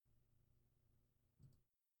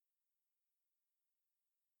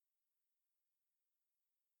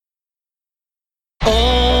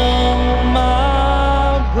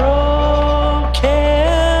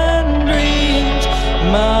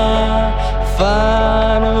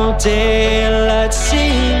daylight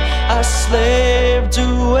scene, I slaved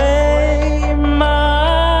away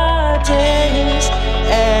my days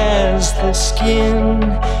as the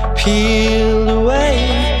skin peeled away.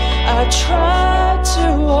 I tried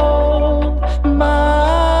to hold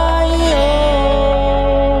my own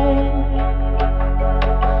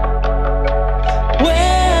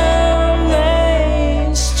when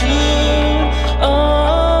they stood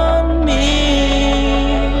on me.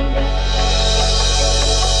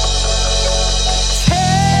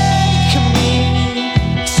 Take me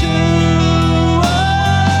to a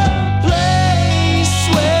place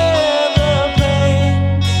where the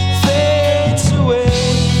pain fades away.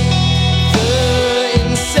 The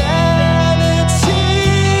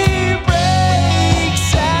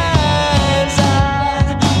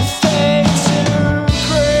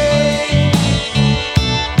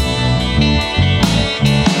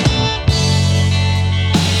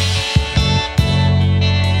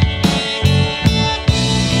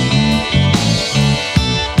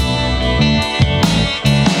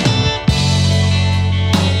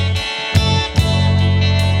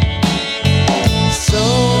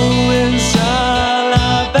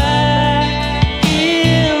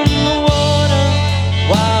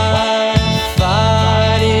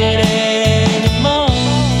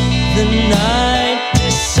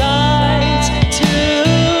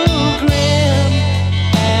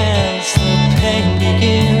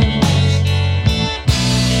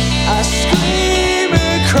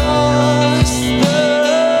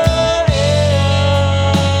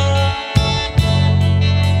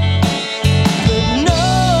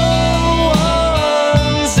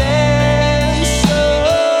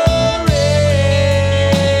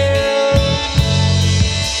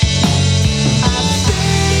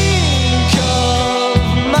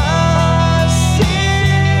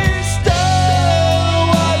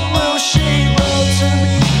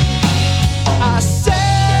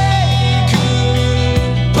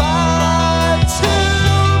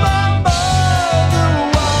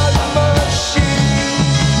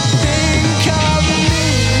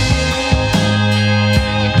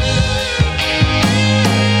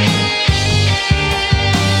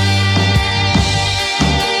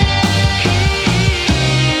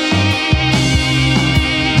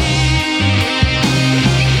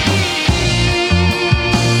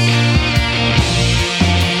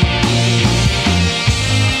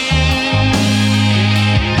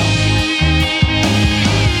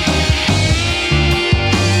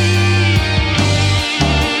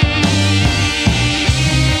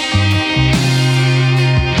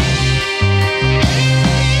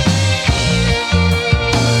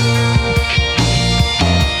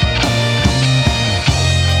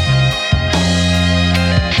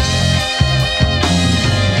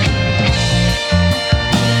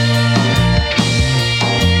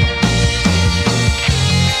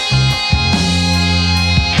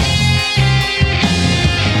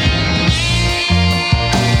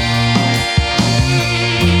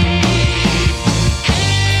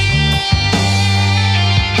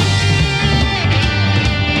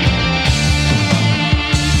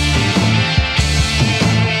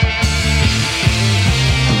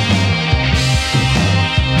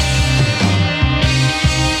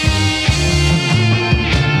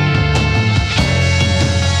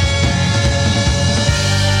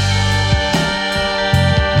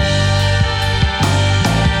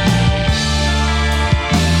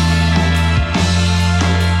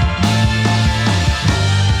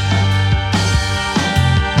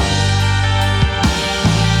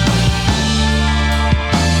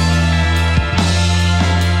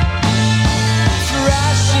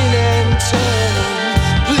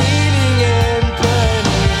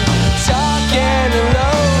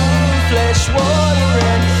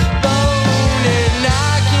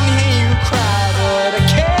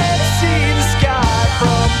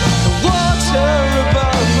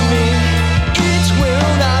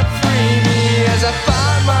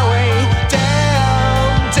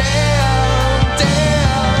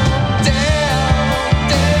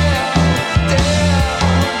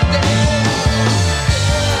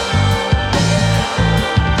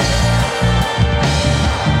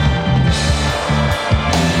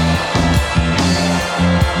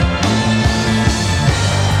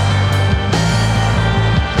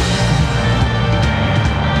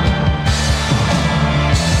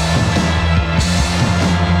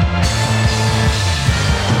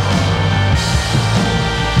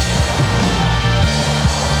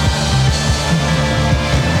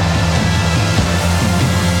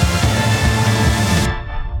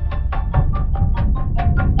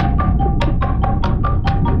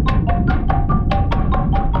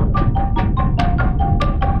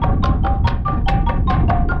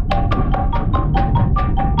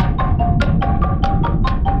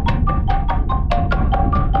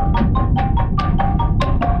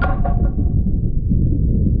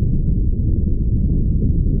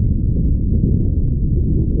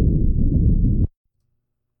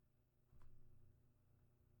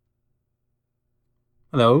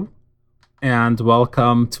Hello, and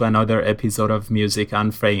welcome to another episode of Music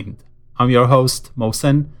Unframed. I'm your host,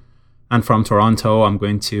 Mohsen, and from Toronto, I'm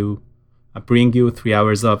going to bring you 3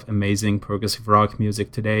 hours of amazing progressive rock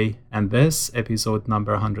music today. And this episode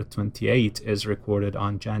number 128 is recorded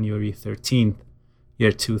on January 13th,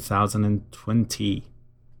 year 2020.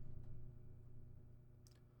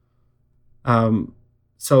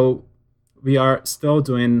 So we are still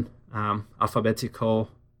doing alphabetical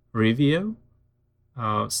review,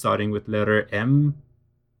 starting with letter M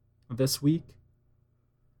this week.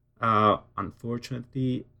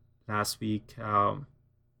 Unfortunately, last week a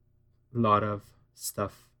lot of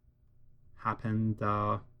stuff happened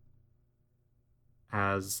that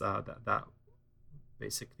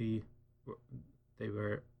basically they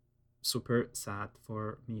were super sad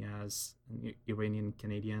for me as an Iranian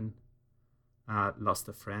Canadian. Lost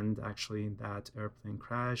a friend actually in that airplane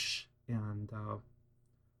crash, and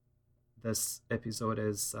this episode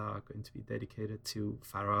is going to be dedicated to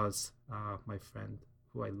Faraz, my friend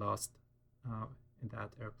who I lost in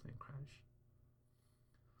that airplane crash.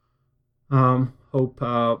 Hope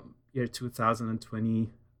year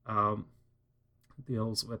 2020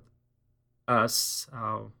 deals with us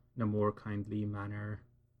in a more kindly manner,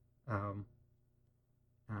 and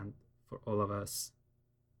for all of us,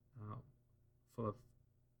 full of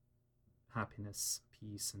happiness,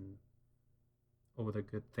 peace, and all the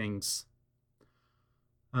good things.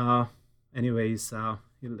 Anyways,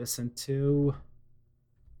 you listen to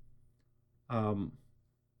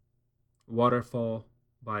Waterfall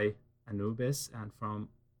by Anubis, and from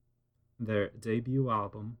their debut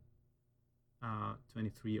album,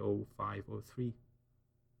 230503,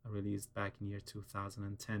 released back in year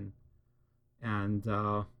 2010. And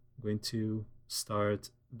I'm going to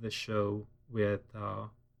start the show with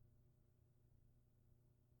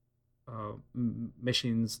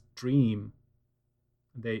Machine's Dream.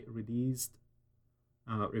 They released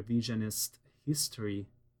Revisionist History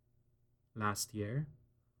last year,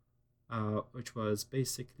 which was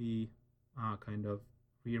basically kind of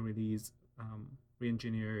re-release,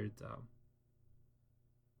 re-engineered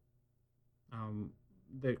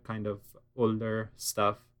their kind of older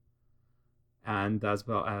stuff, and as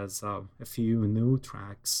well as a few new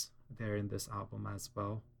tracks there in this album as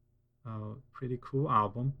well. Pretty cool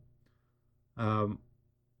album.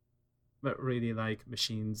 But really like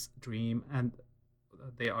Machine's Dream, and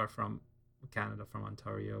they are from Canada, from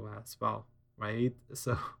Ontario as well, right?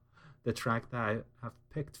 So the track that I have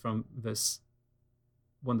picked from this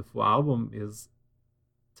wonderful album is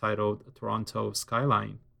titled Toronto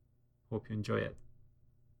Skyline. Hope you enjoy it.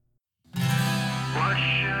 What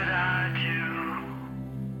should I do?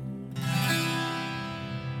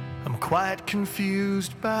 I'm quite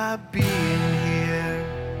confused by being here.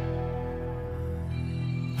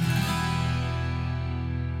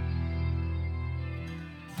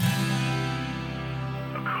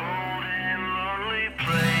 A cold and lonely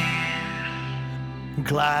place.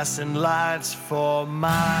 Glass and lights for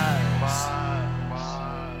miles.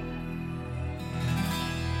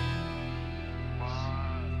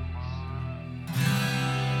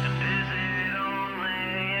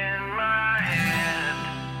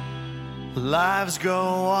 Lives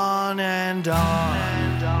go on and on.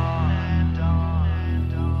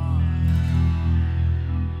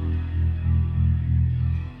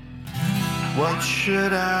 What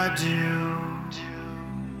should I do?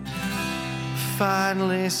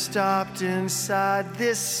 Finally stopped inside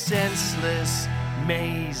this senseless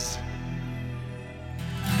maze.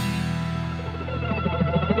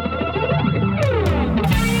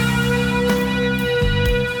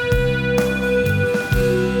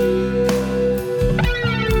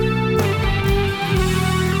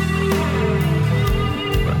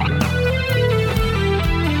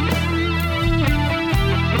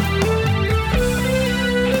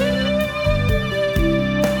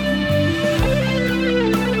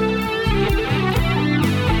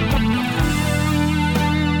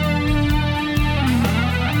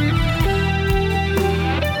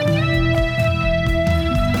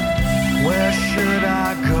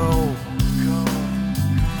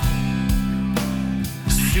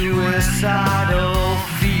 Suicidal,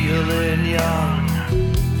 feeling young.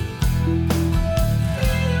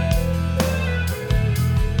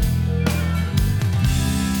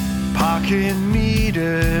 Pocket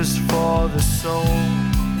meters for the soul.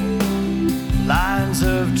 Lines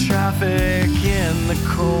of traffic in the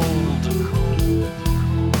cold.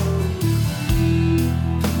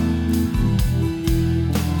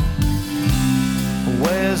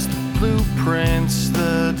 Where's the blueprints,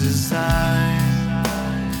 the design?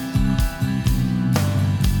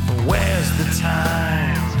 Where's the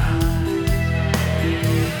time?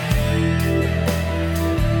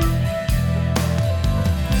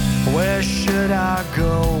 Where should I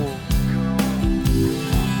go?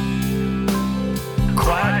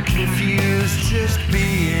 Quite confused just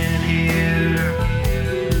being here.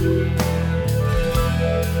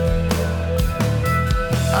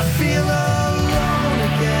 I feel alone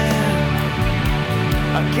again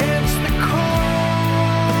against the cold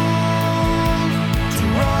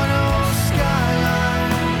Toronto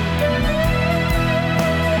skyline.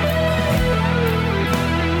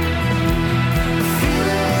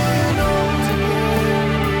 Feeling old again.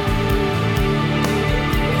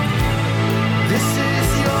 This is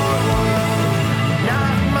your world,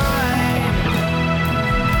 not mine.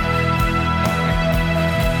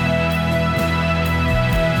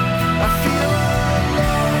 I feel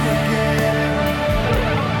alone again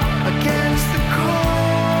against the cold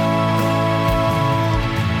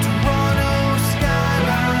Toronto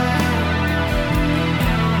skyline.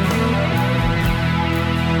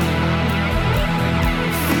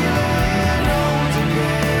 Feeling old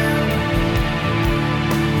again.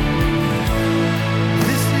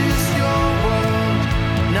 This is your world,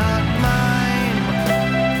 not mine.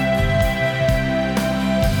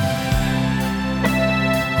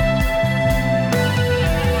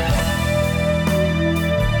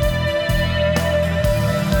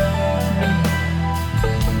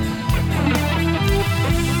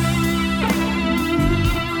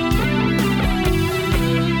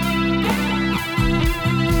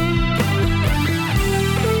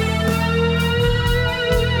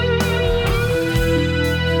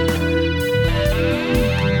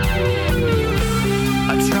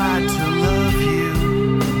 I tried to love you,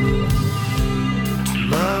 to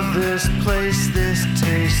love this place, this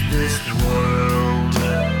taste, this world.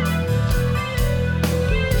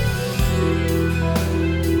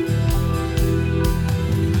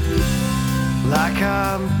 Like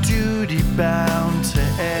I'm duty bound to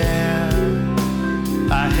air,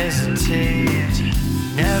 I hesitate,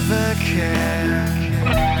 never care.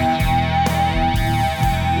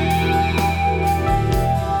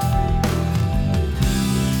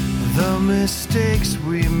 The mistakes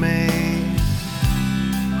we made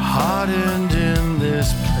hardened in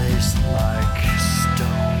this place like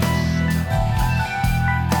stone.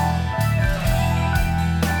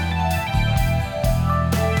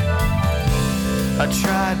 I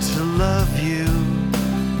tried to love you.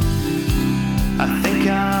 I think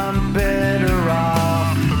I'm better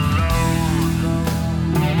off alone.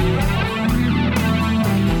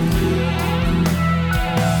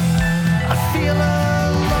 I feel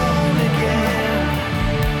alone again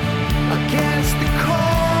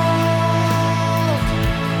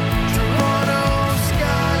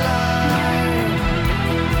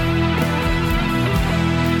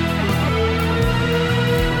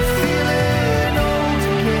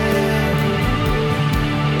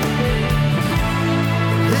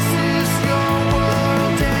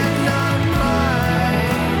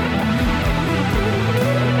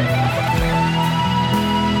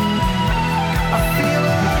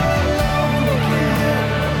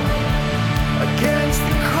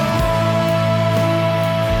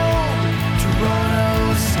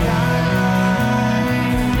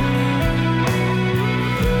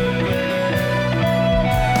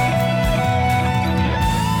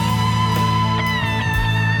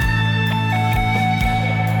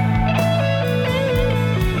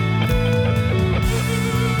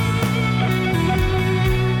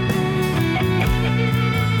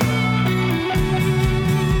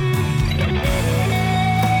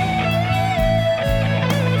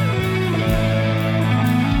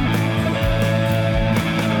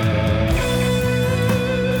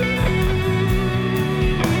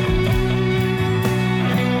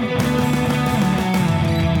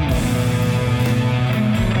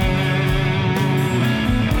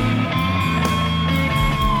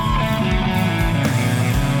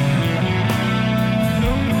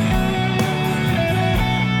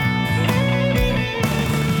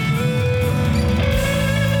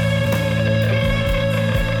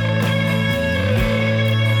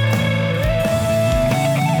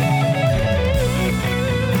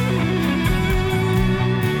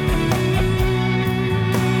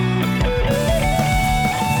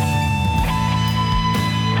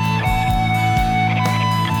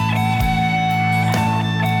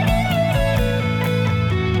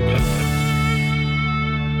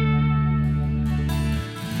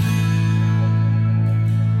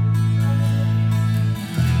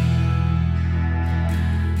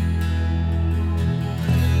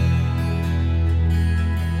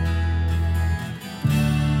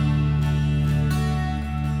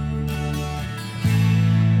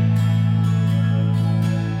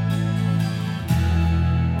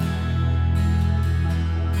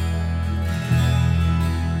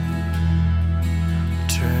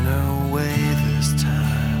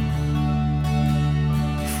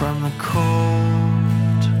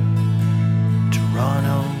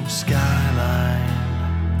skyline.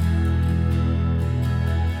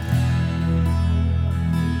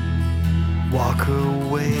 Walk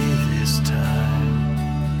away this time.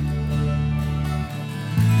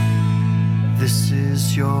 This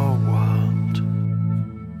is your world,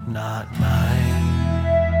 not mine.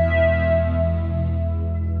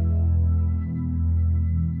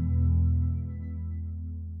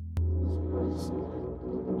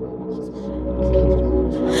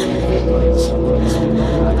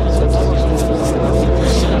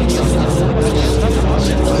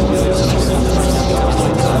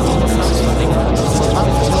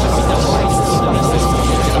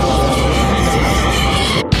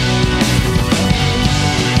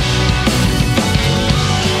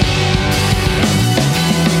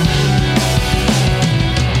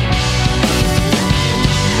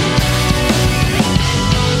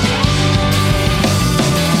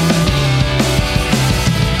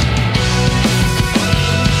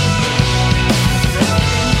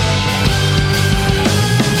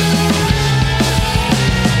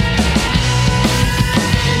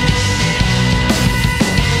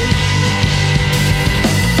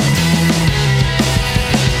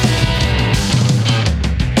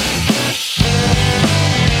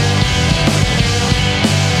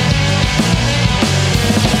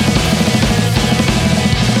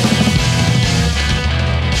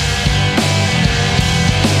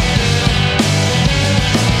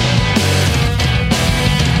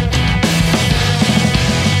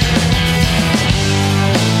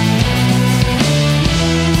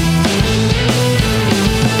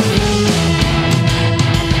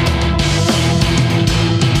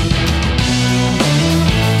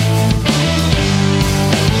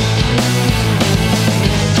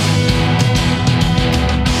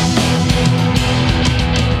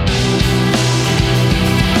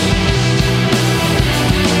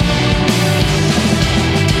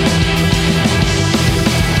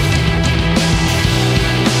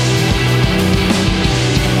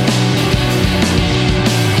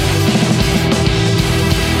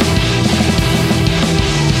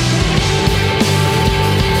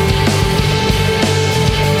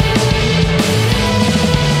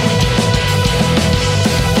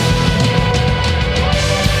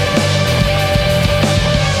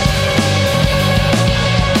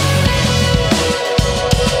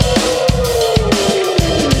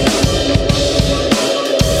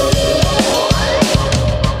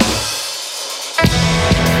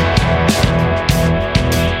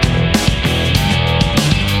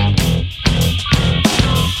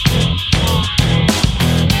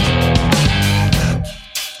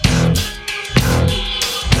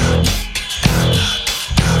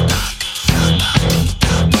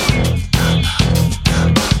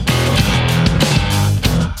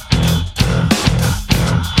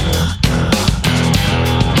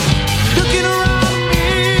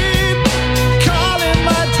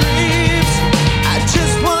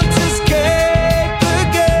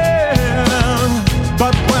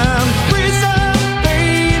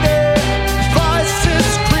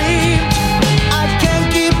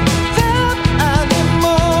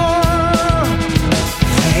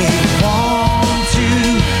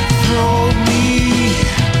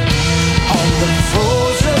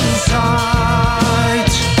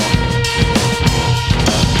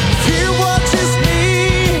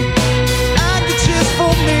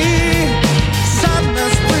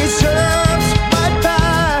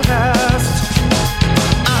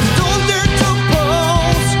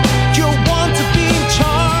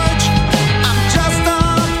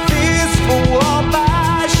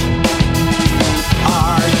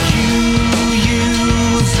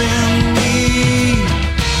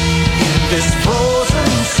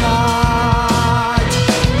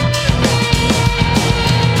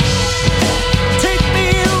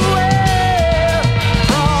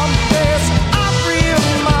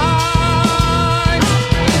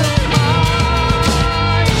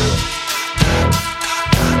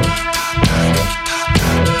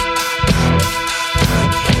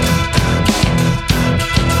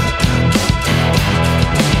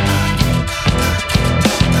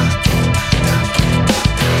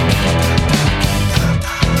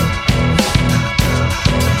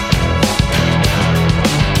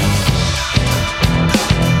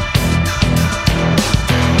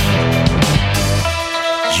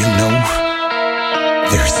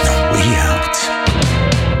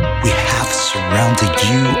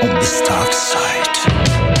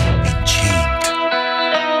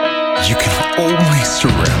 only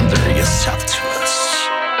surrender yourself to us,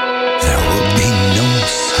 there will be no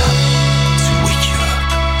sun to wake you up.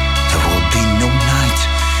 There will be no night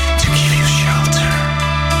to give you shelter.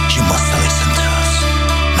 You must listen to us,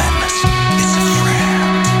 man.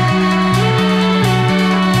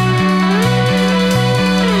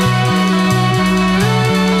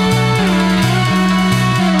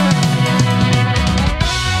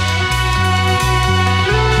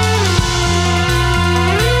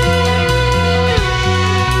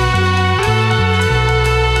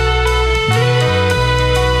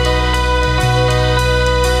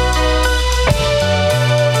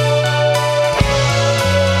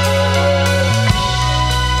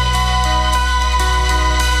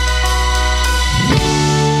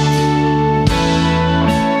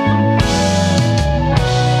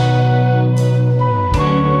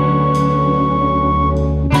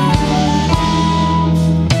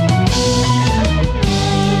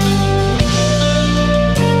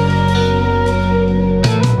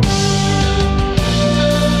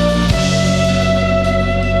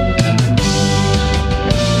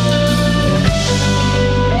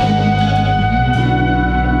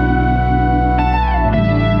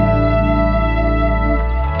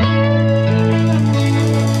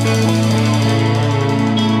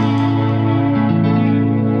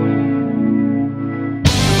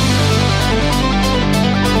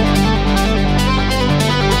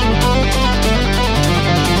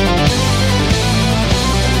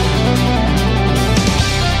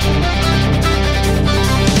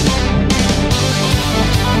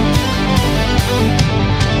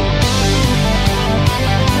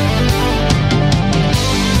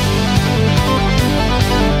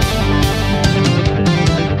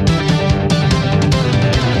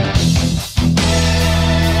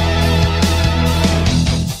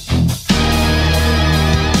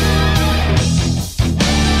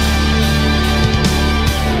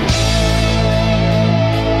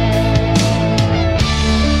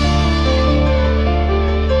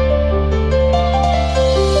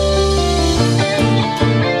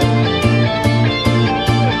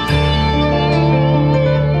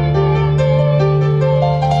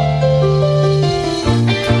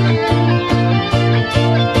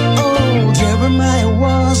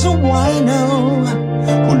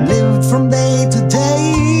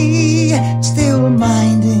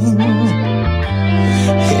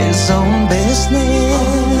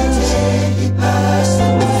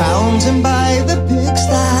 sitting by the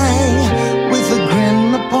pigsty with a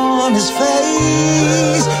grin upon his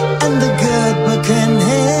face and the good book in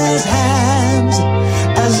his hands,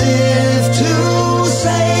 as if to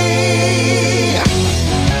say,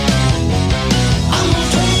 I'm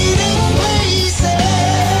trading places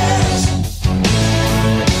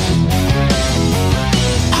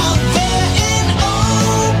out there in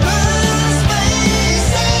open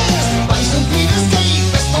spaces. Buy some Peter's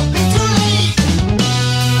tape, it's not been too late.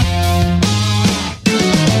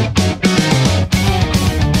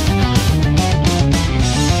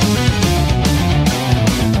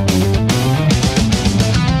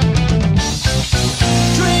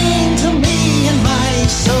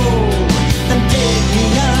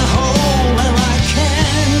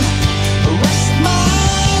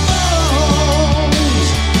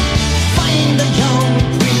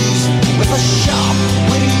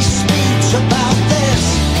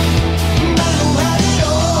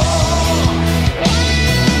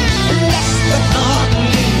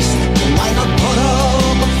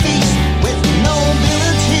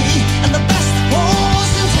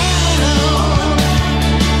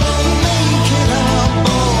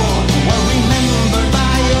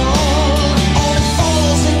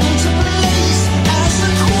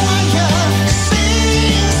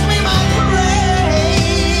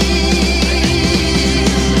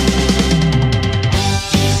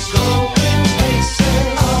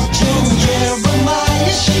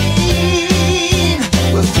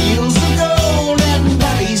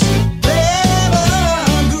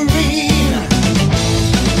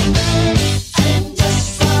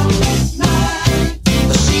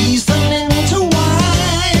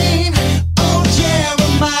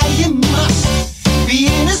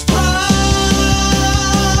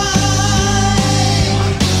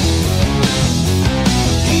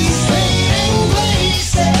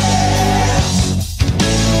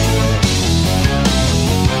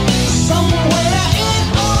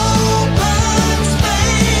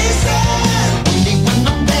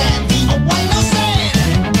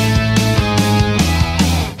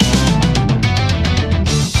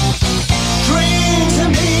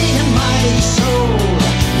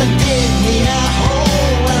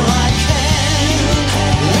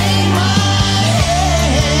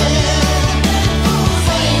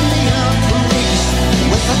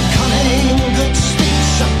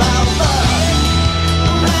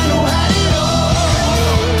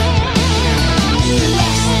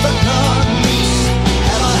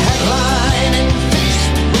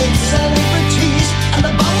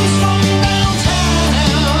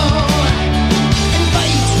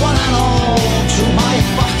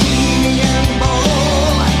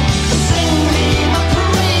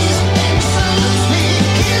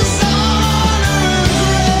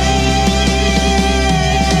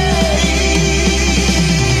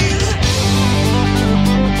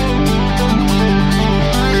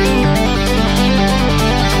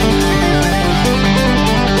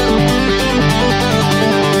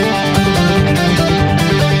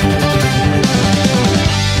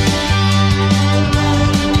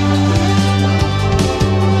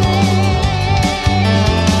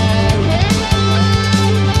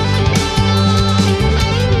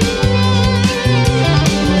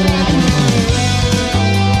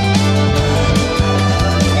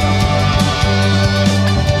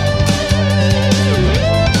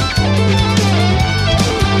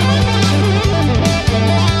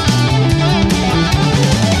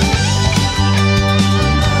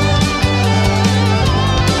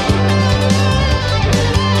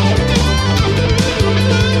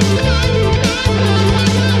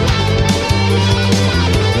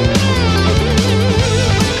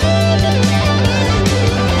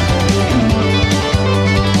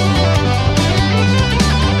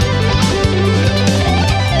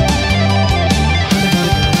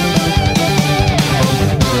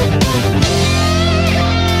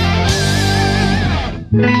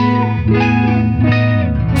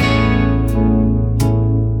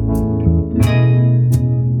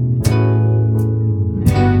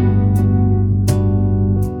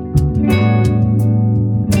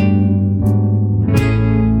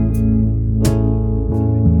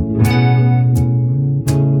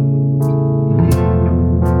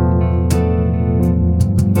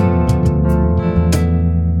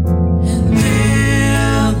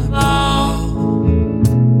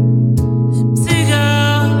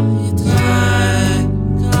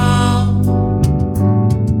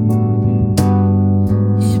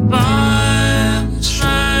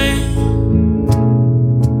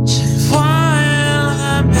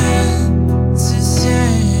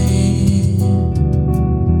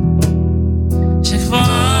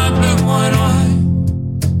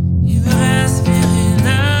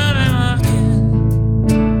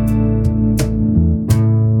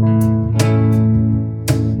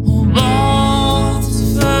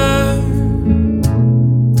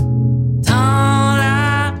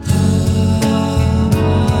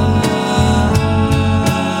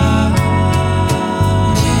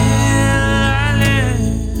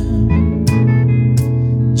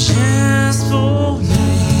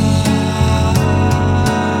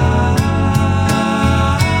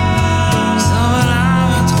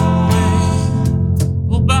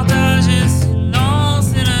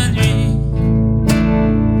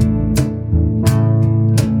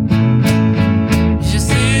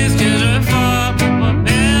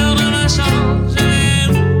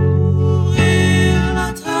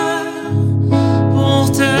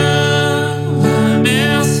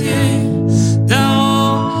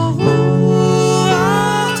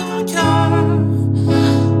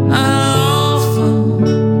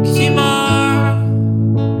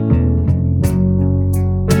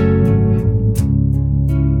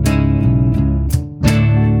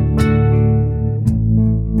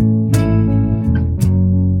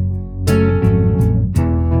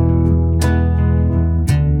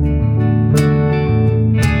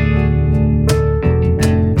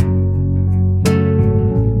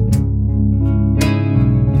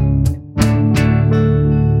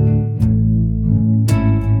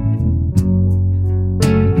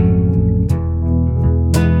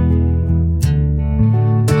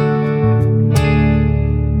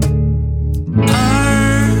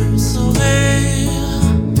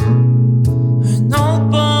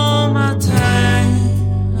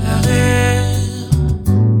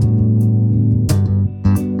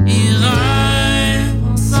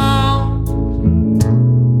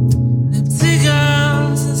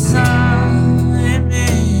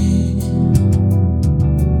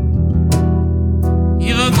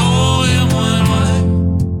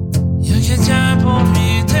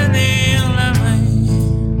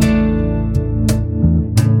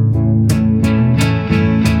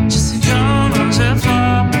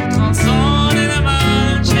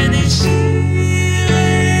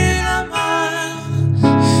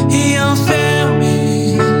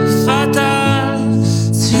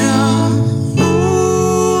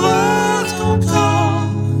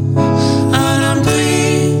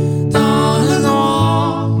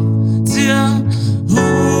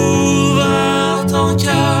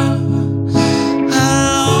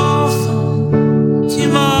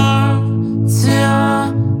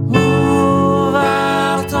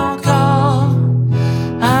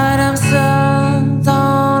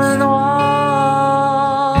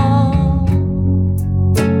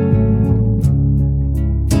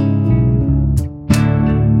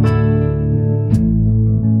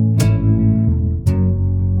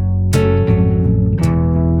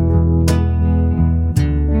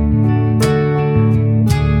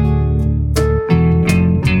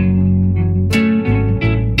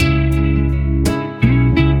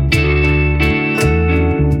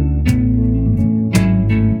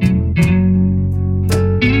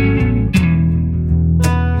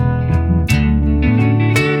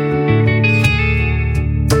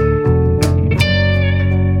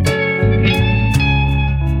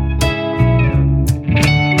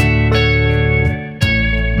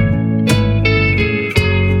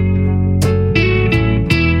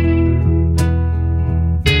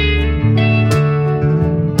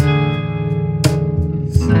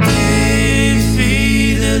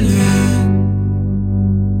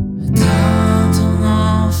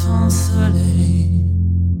 soleil.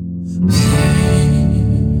 Viens.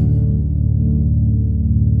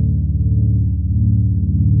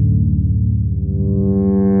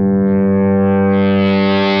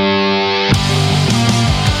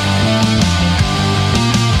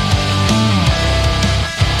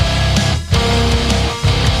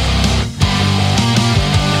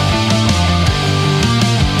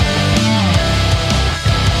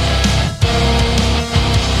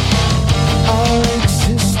 Our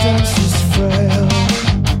existence is frail.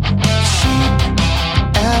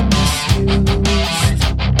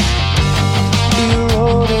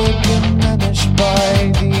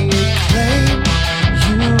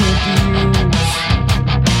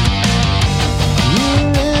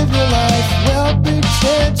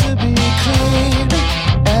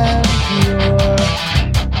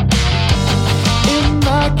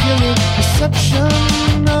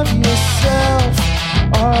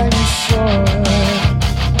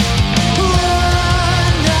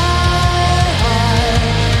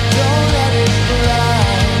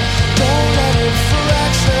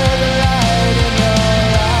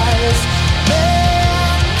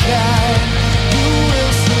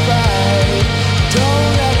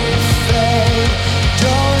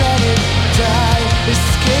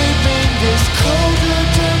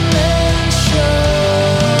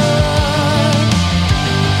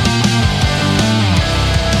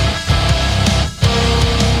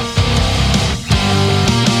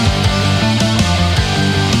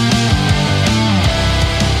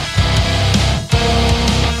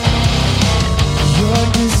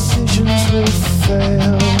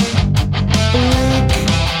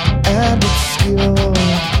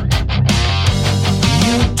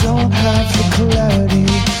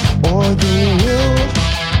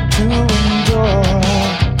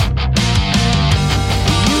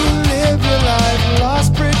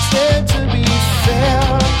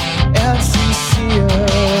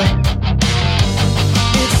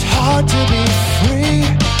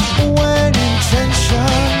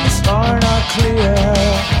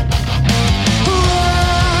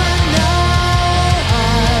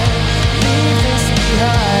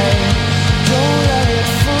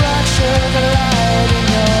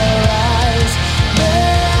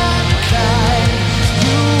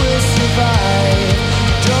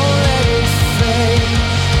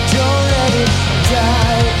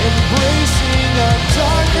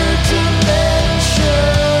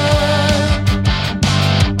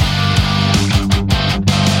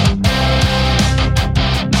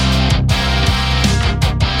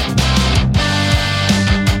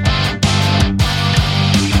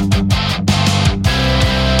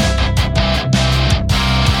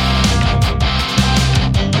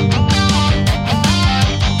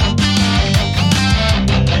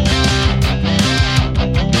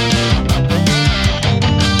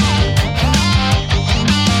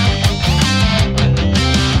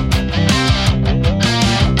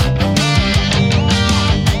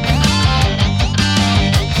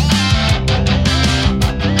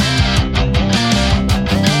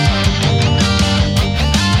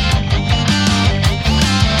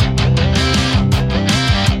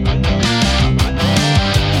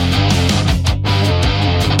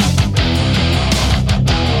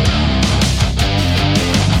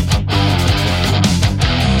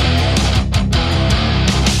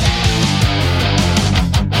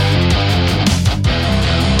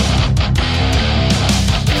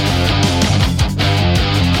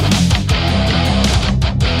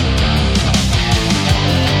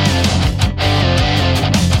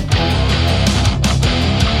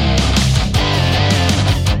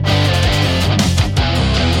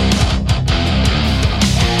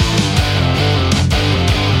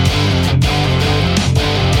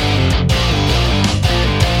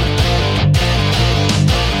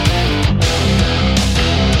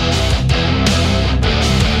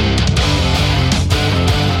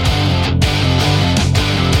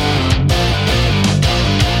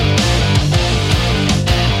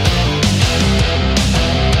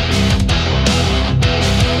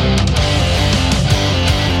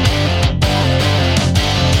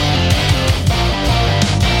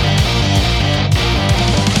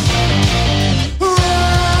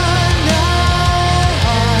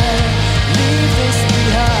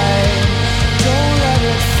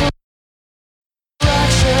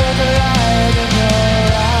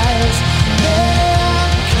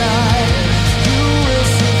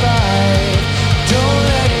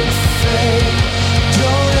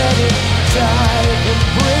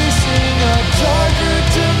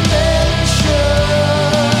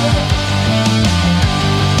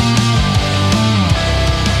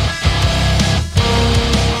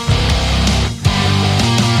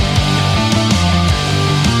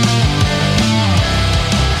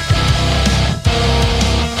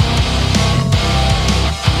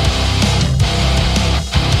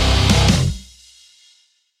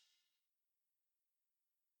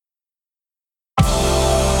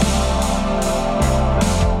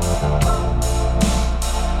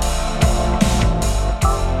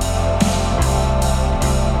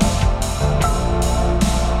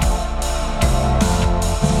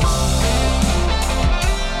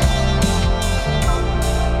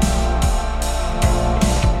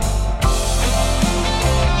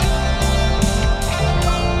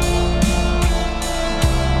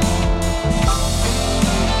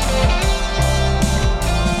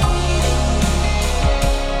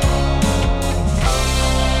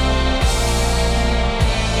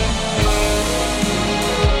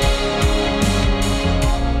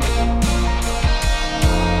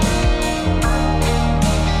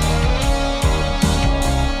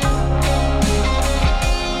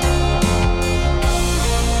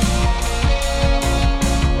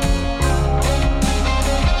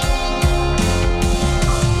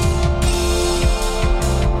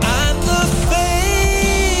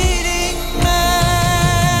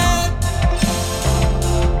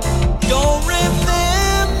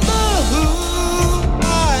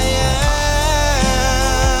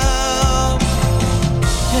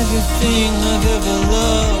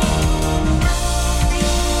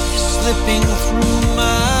 slipping through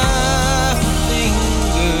my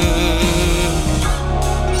fingers.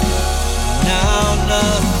 Now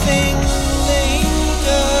nothing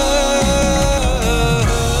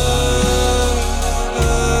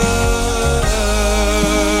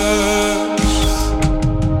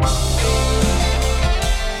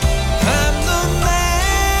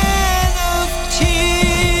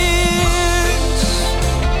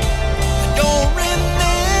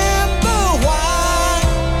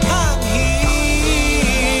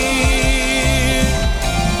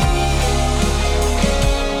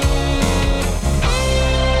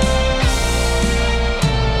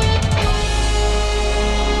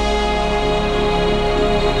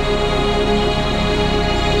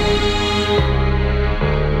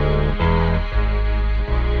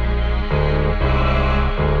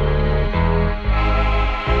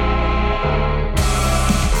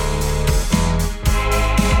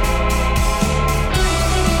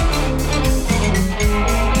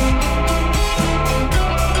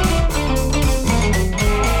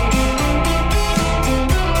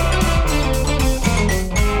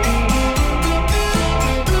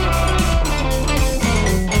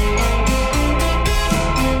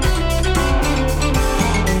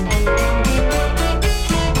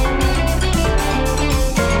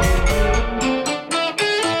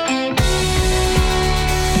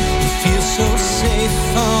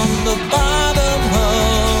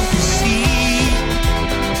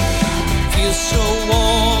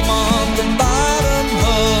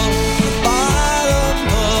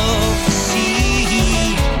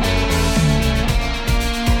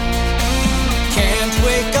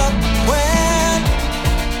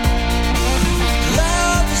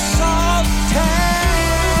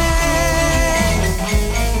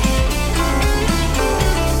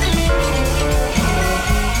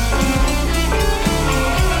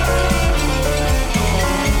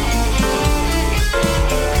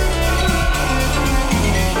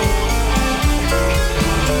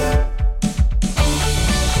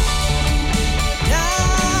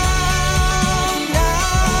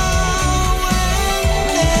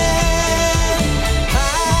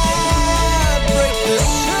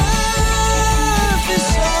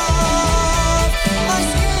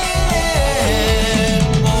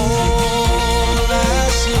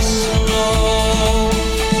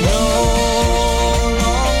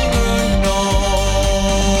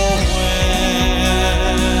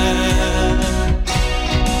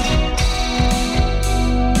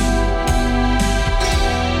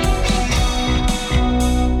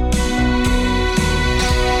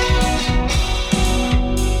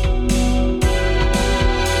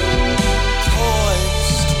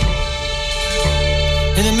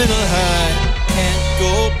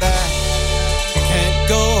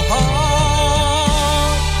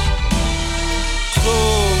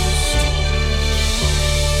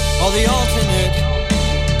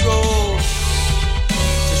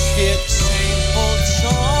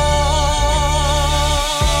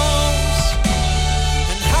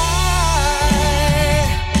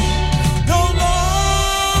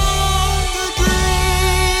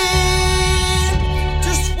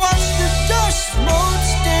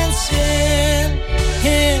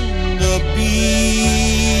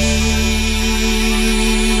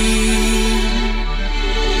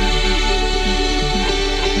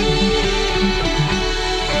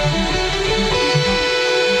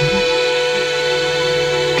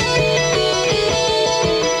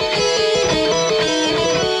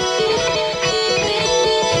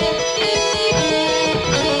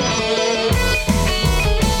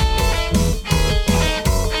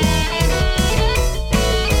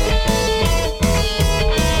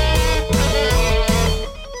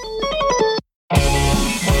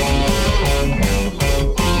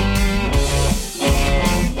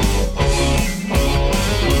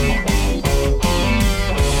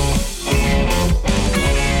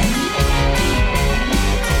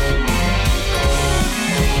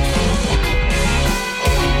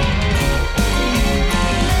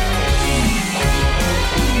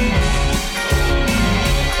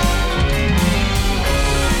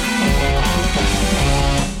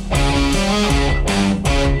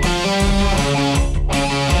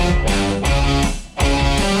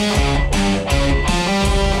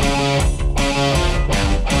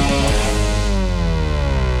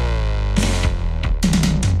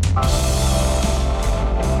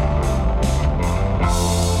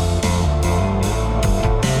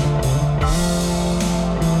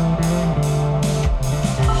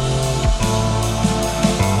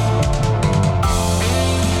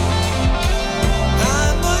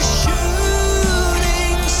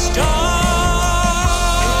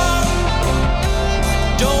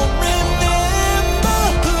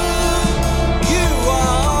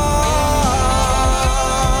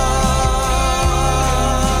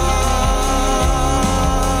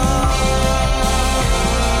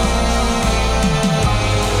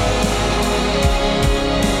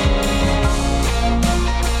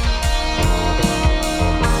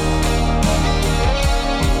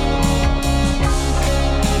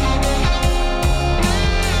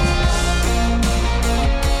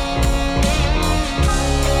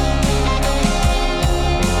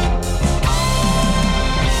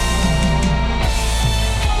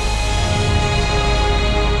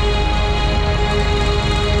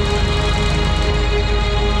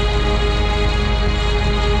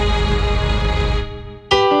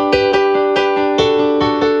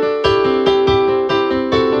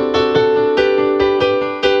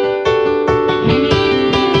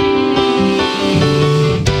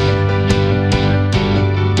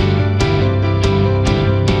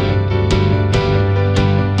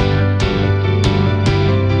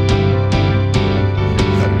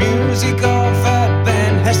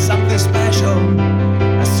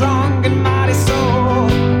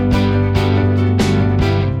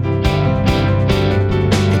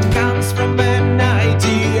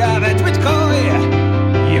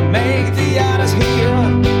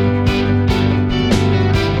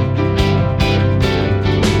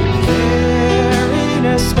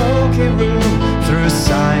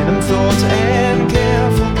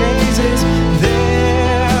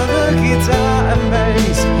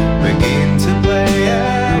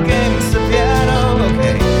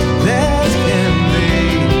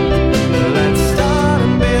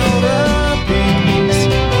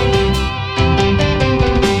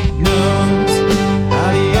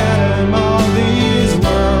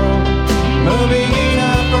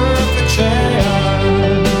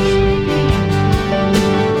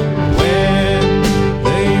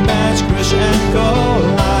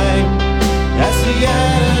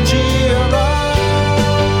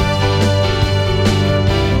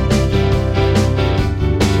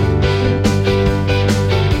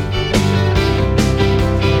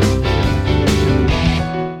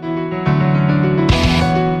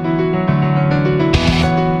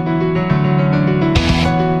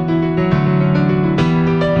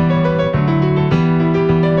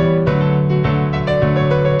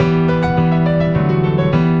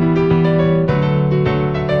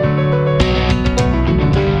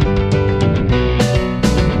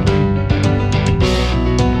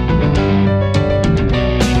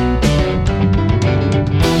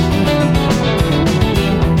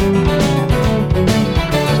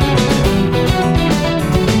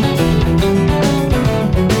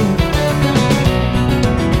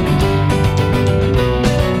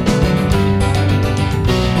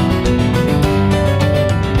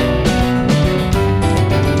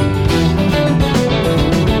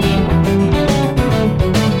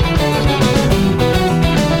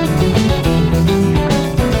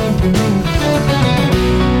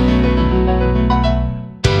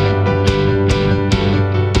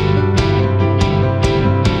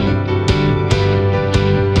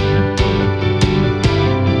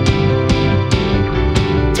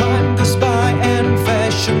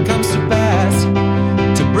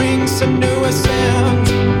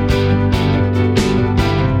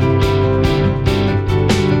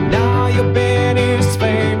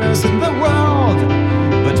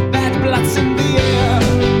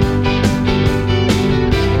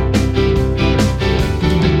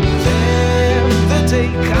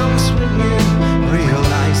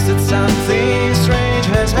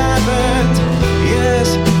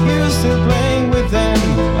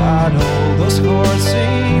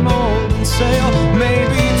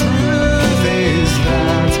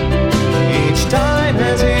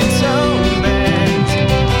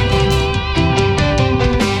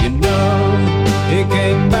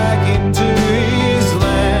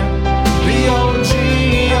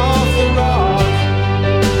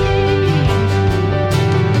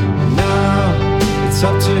It's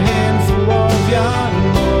up to him for all of young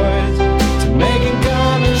boys to make it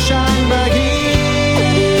come and shine back here.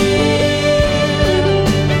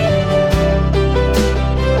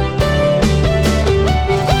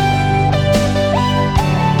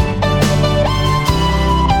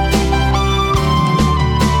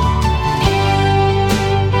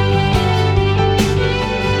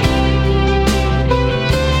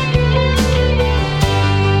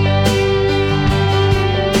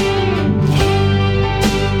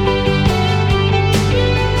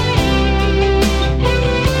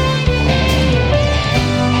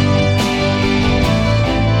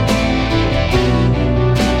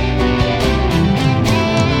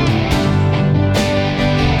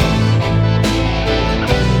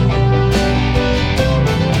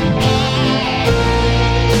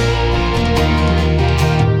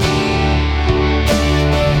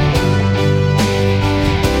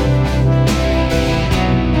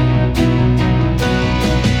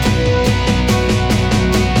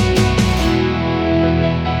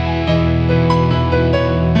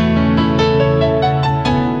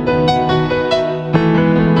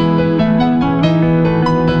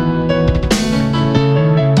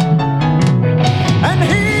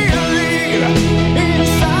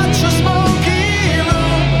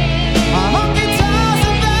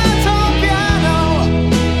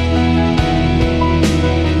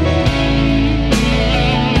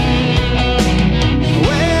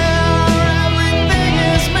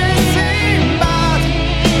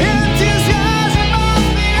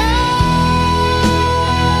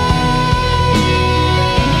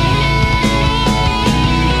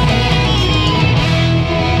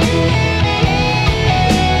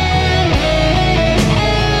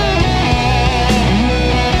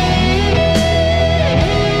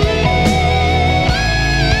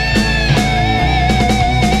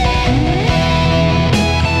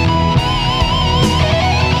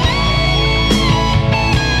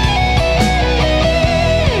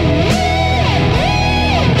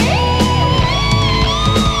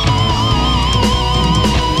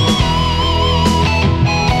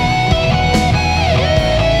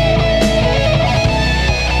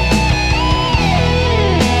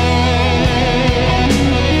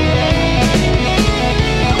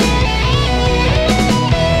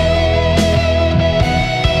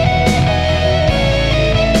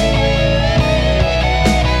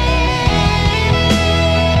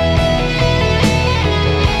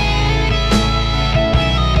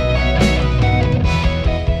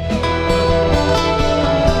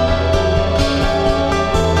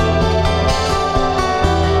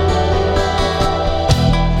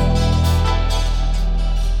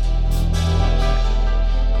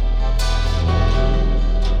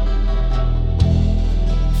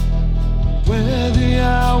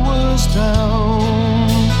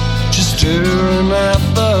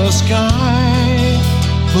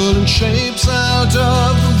 pulling shapes out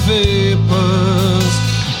of the vapors,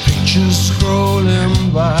 pictures scrolling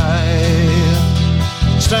by,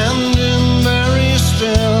 standing very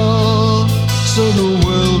still so the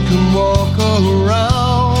world can walk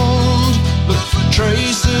around. Look for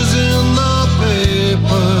traces in the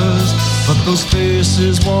papers, but those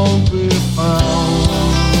faces won't be found.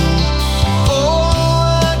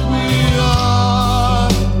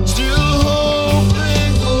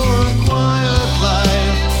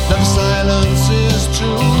 Silence is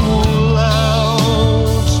too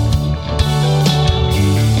loud.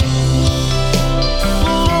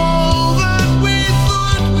 All that we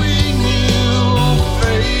thought we knew,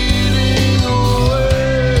 fading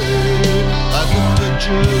away like the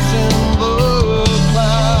pictures in the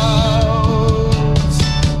clouds.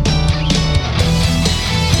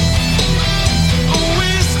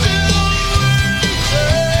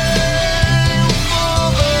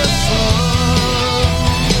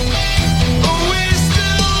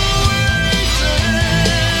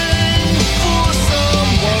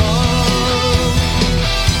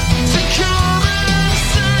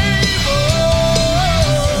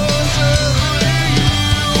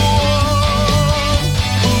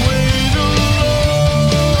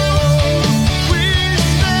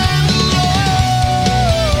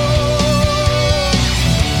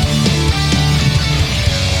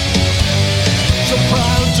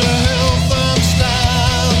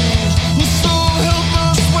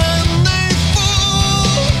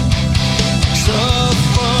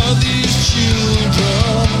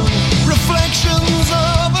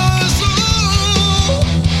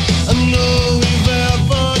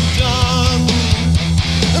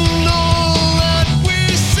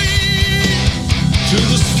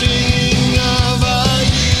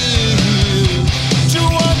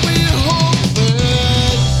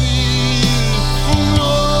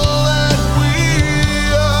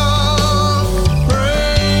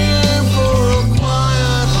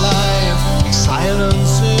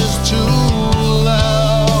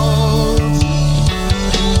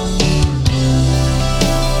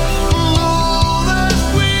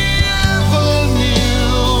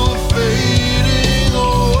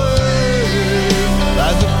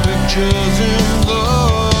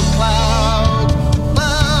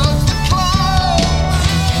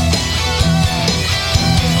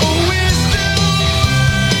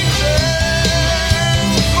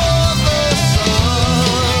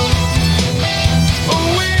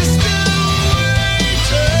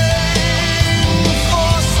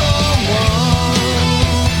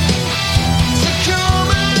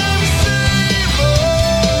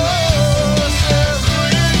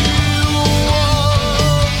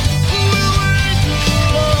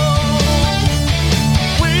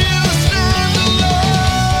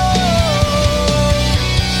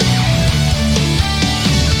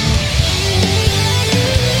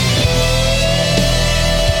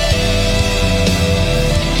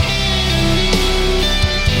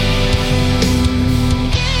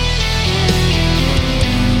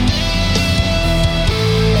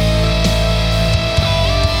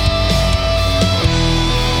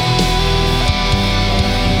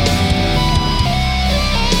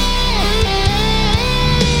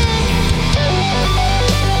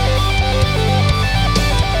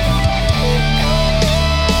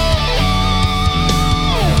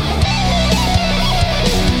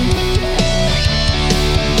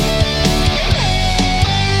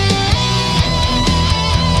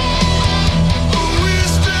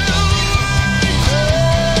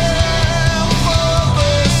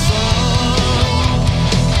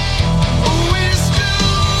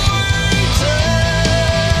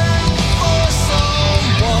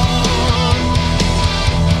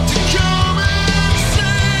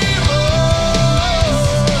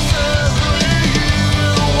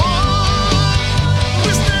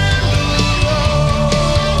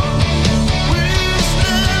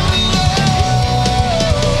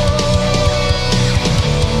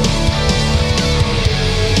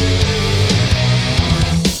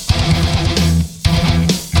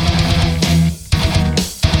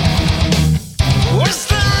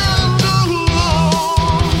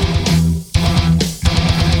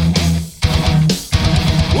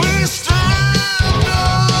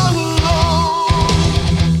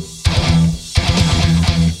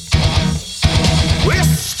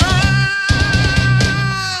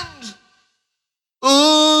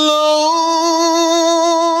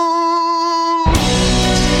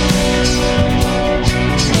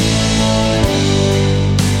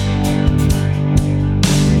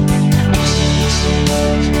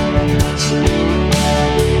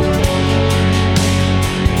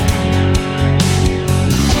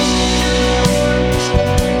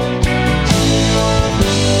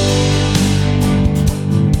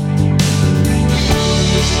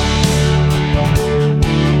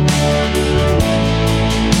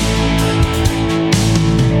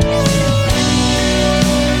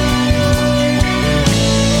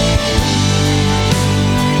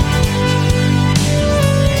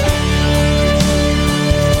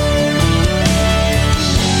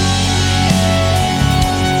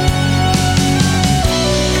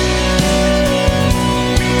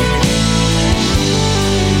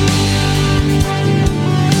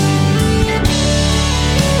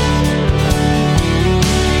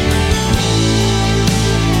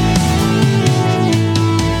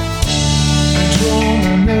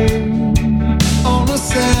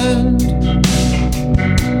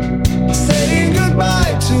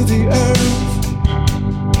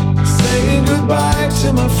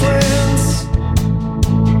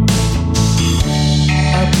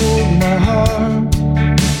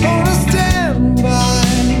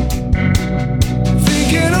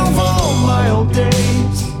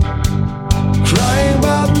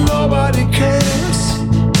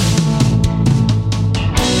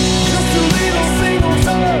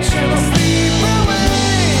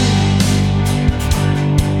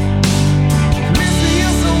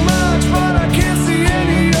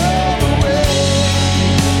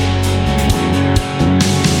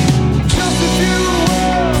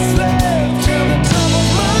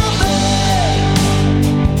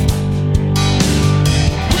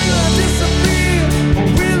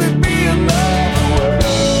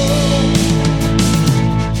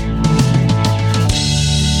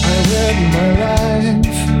 read my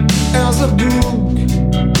life as a book,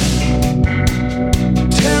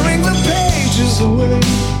 tearing the pages away,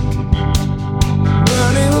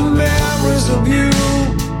 burning the memories of you.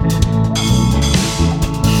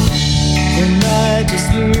 The night is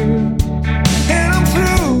near and I'm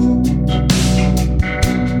through,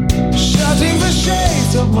 shutting the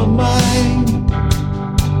shades of my mind,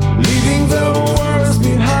 leaving the words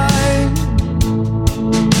behind.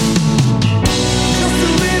 Just a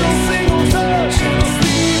little single touch and I'll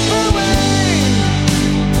sleep away.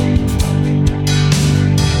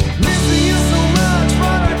 Missing you so much,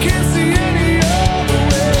 but I can't see any other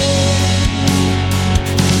way.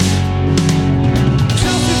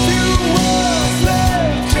 Just a few words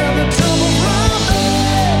left at the top of my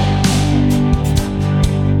bed.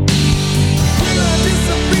 Will I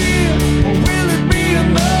disappear or will it be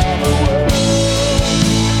another world?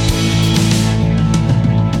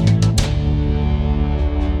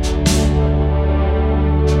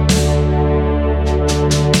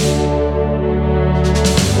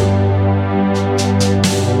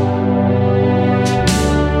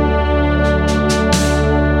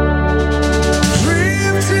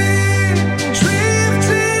 Drifting,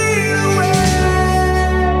 drifting away,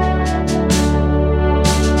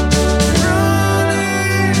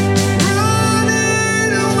 running,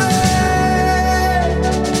 running away,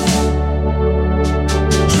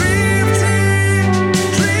 drifting,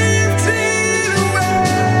 drifting away.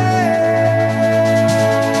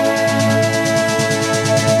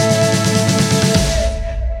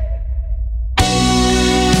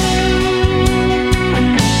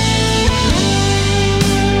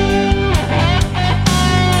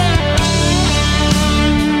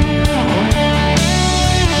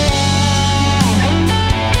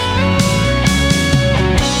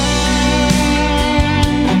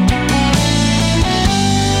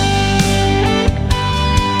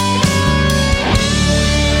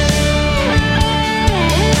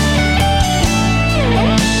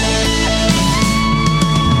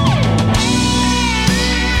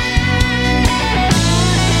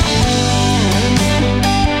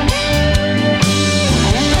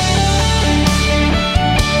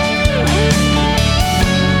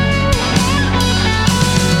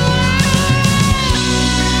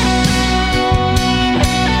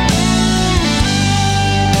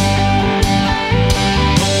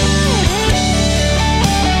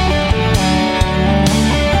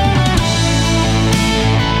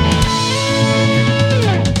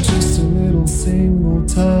 Just a little single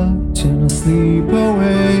touch and I'll sleep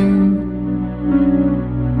away.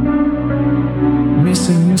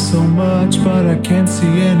 Missing you so much, but I can't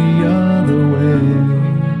see any other way.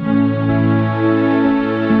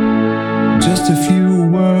 Just a few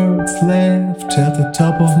words left at the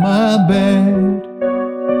top of my bed.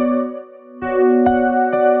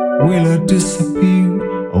 Will it disappear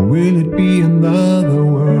or will it be another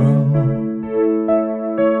world?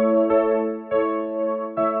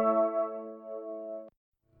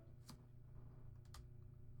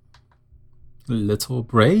 Little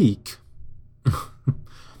break.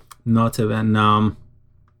 Not even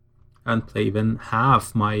and play even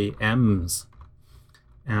half my M's,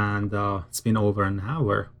 and it's been over an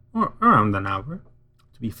hour or around an hour,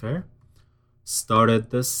 to be fair.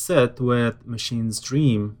 Started this set with Machine's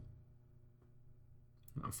Dream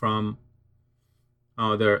from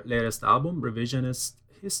their latest album, Revisionist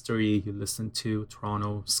History. You listen to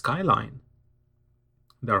Toronto Skyline.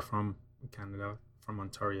 They're from Canada, from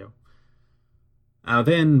Ontario.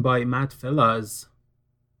 Then by Matt Fellas,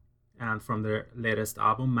 and from their latest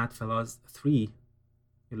album, Matt Fellas 3,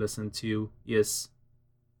 you listen to Is/Frozen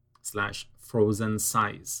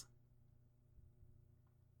Size.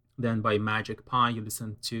 Then by Magic Pie, you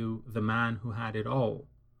listen to The Man Who Had It All.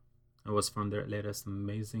 It was from their latest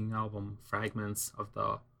amazing album, Fragments of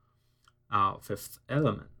the Fifth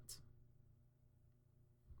Element.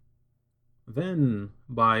 Then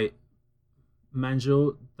by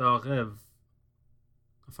Manjo Darev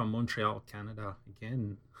from Montreal, Canada,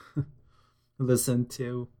 again. Listen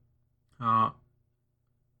to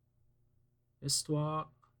Histoire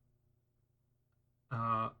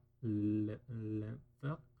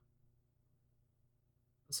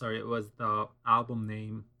sorry, it was the album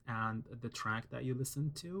name, and the track that you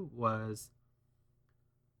listened to was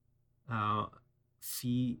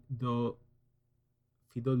Fidolun,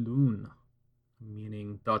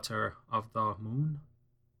 meaning daughter of the moon.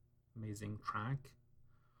 Amazing track.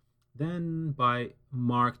 Then by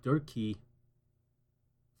Mark Durkee,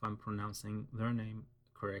 if I'm pronouncing their name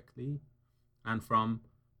correctly, and from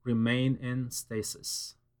Remain in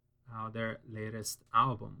Stasis, their latest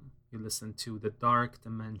album, you listen to The Dark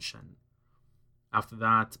Dimension. After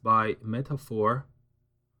that, by Metaphor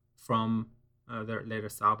from their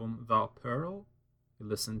latest album, The Pearl, you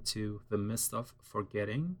listen to The Mist of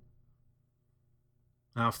Forgetting.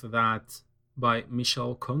 After that, by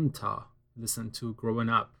Michel Conta, listen to Growing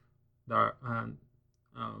Up.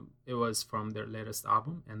 It was from their latest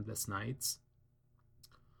album, Endless Nights.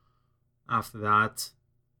 After that,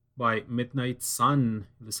 by Midnight Sun,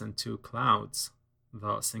 listen to Clouds,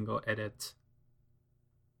 the single edit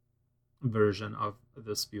version of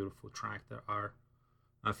this beautiful track. There are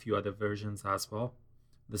a few other versions as well.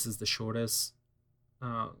 This is the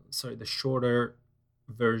shorter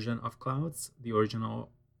version of Clouds. The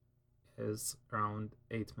original is around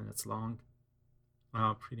 8 minutes long.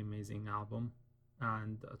 Pretty amazing album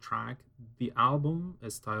and a track. The album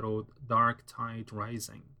is titled Dark Tide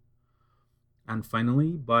Rising. And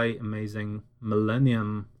finally, by amazing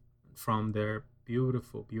Millennium from their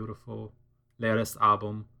beautiful, beautiful latest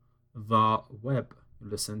album, The Web. You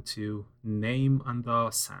listen to Name on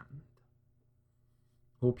the Sand.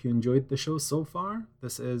 Hope you enjoyed the show so far.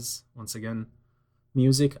 This is, once again,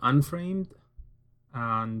 Music Unframed.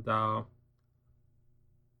 And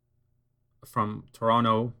from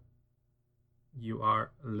Toronto, you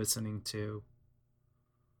are listening to...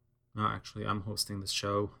 actually, I'm hosting this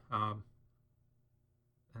show.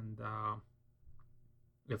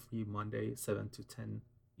 Every Monday, 7 to 10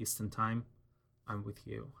 Eastern Time, I'm with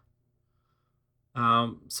you.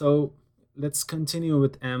 So let's continue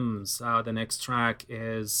with M's. The next track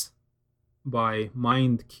is by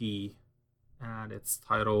Mind Key, and it's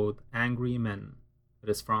titled Angry Men. It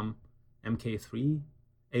is from MK3,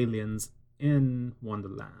 Aliens in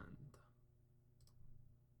Wonderland.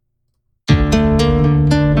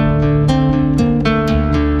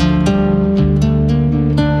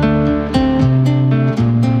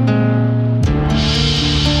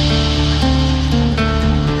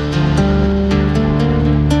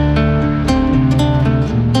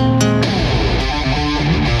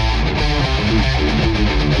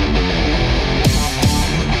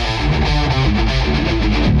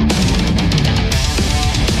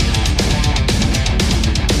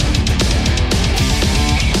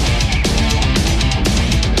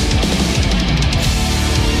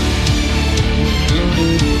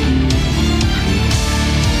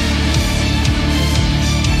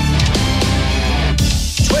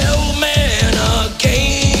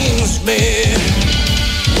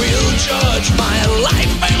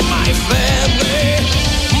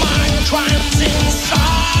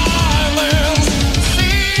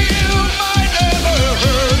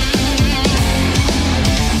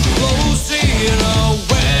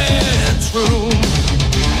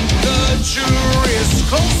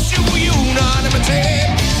 'Cause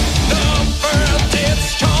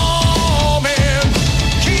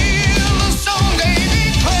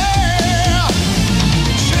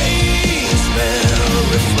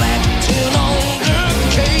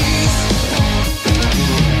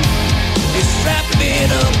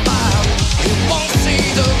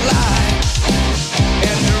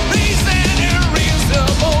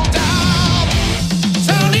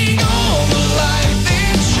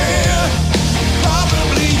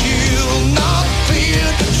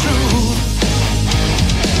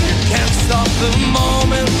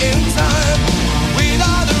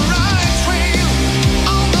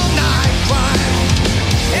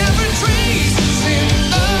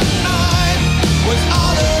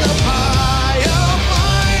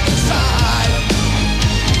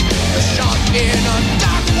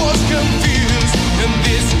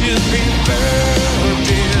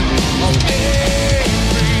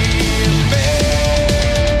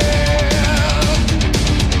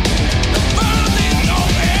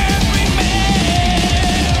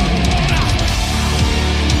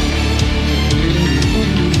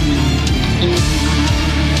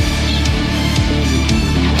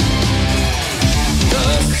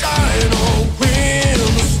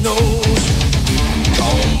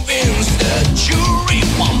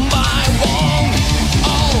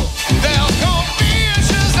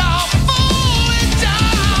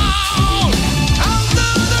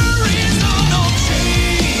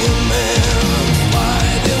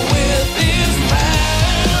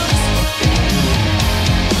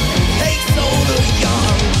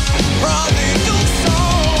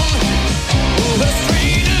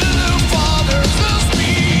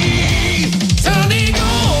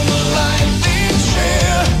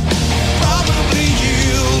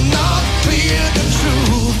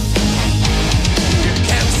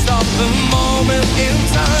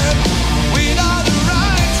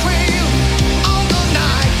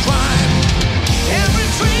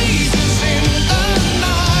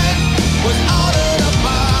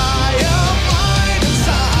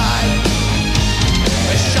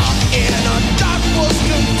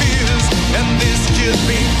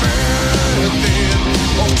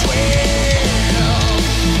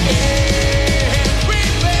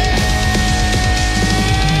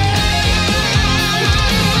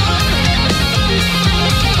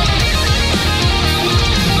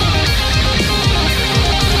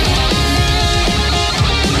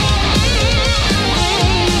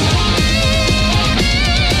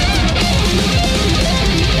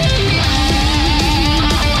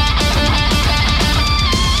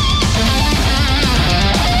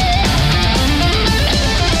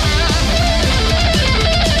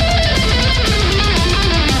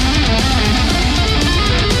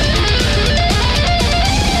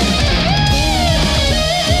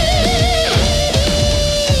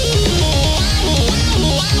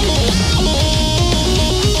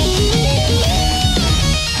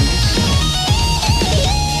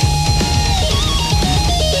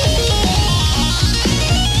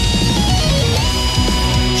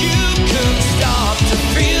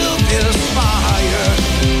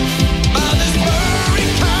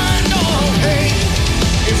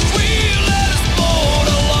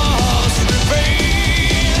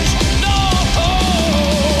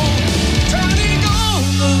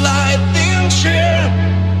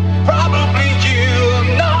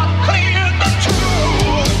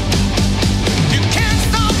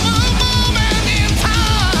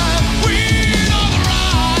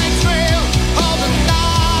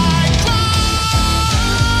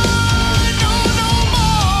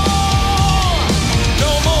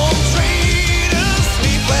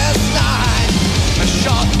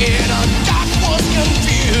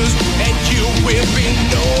will be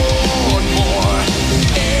no more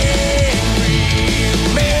angry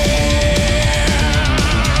men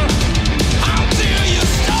until you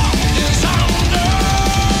stop this hunger.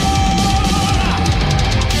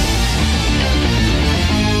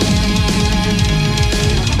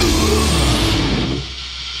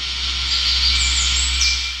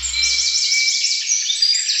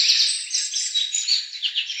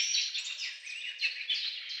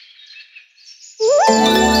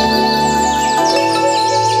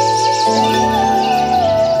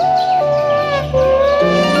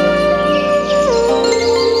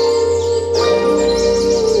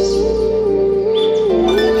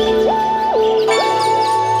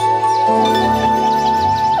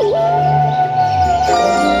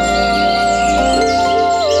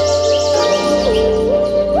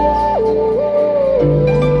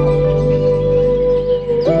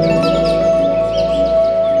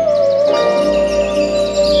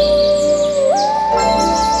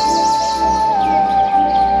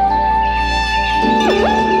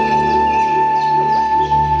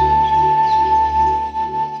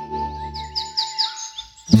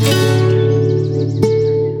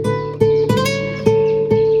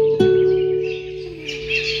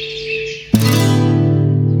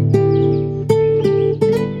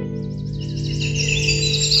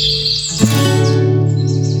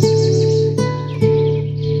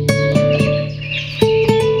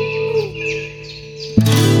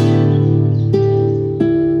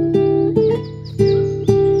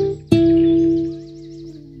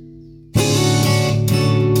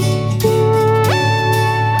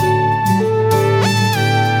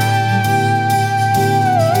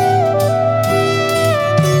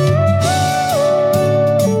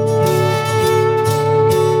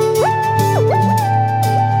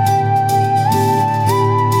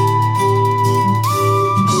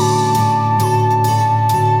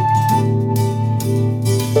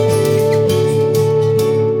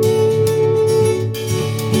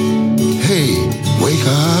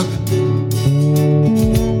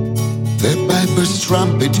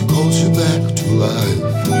 Trumpet calls you back to life.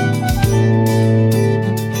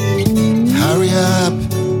 Hurry up,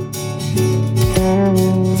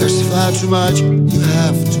 there's far too much you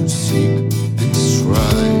have to seek and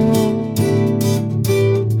strive.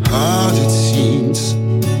 Hard it seems,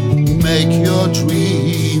 make your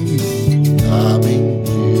dream coming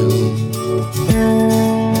real.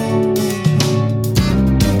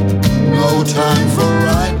 No time for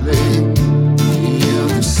idling in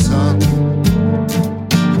the sun.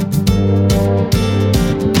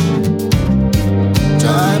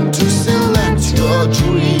 Time to select your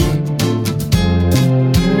dream.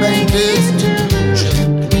 Make it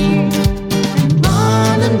gently.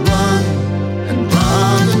 Run and run and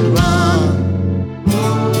run and run.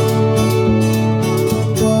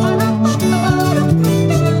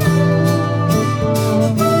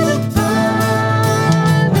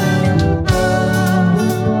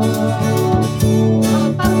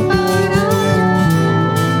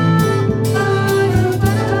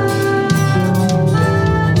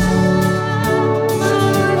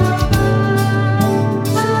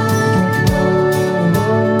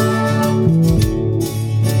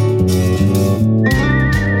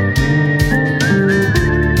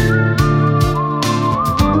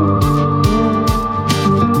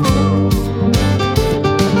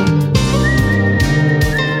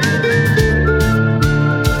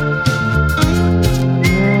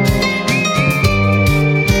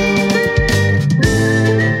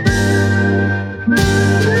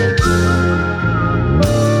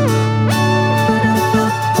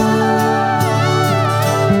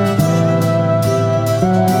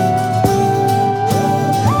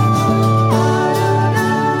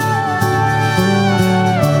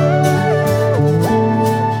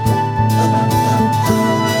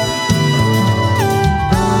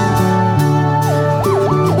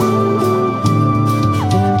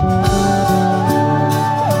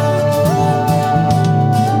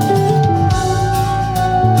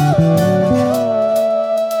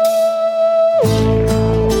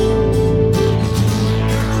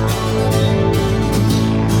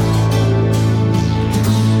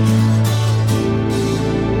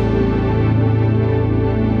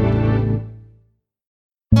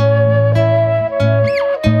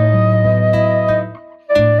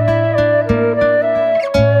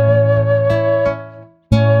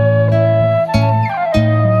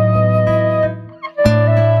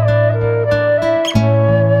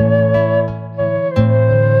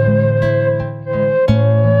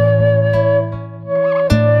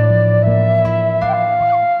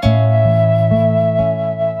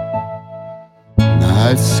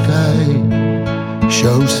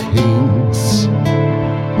 shows hints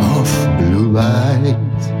of blue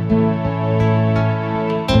light.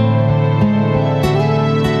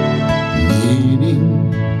 Meaning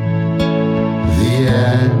the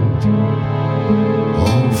end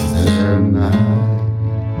of their night.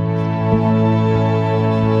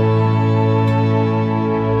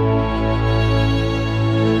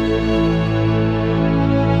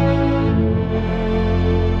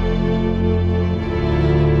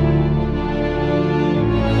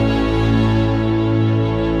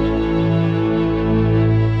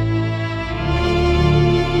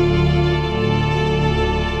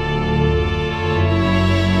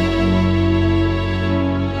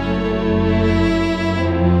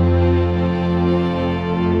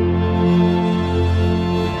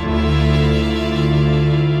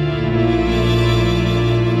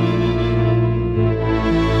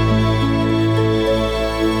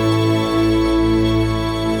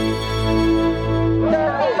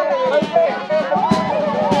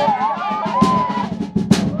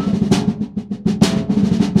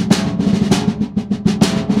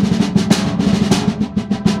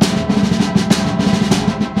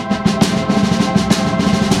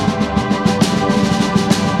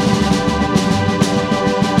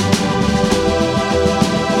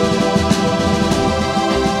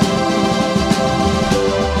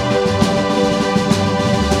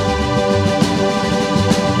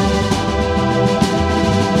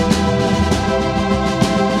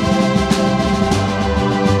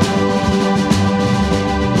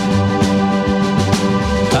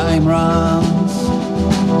 Time runs,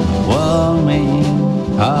 warming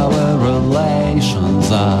our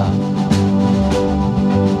relations are.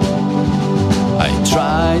 I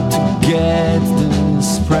try to get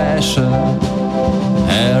this pressure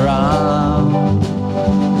around,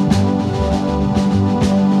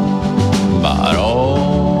 but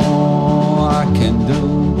all I can do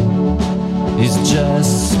is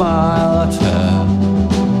just smile at her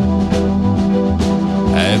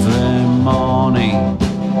every morning,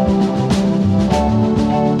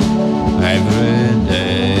 every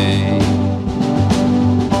day.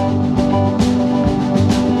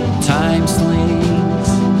 Time slinks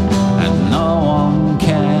and no one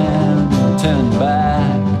can turn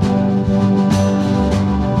back.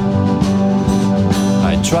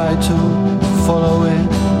 I try to follow it,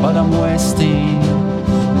 but I'm wasting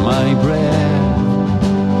my breath.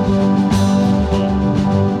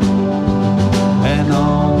 And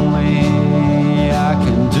only I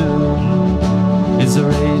can do is a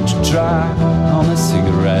rage drag on a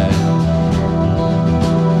cigarette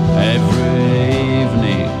every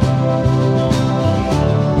evening,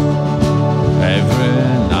 every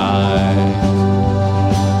night.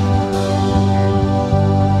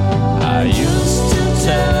 I used to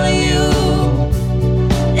tell you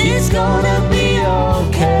it's gonna be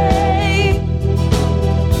okay.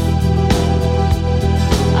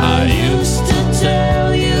 I used to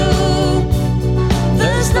tell you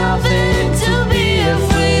there's nothing to be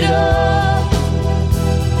afraid of.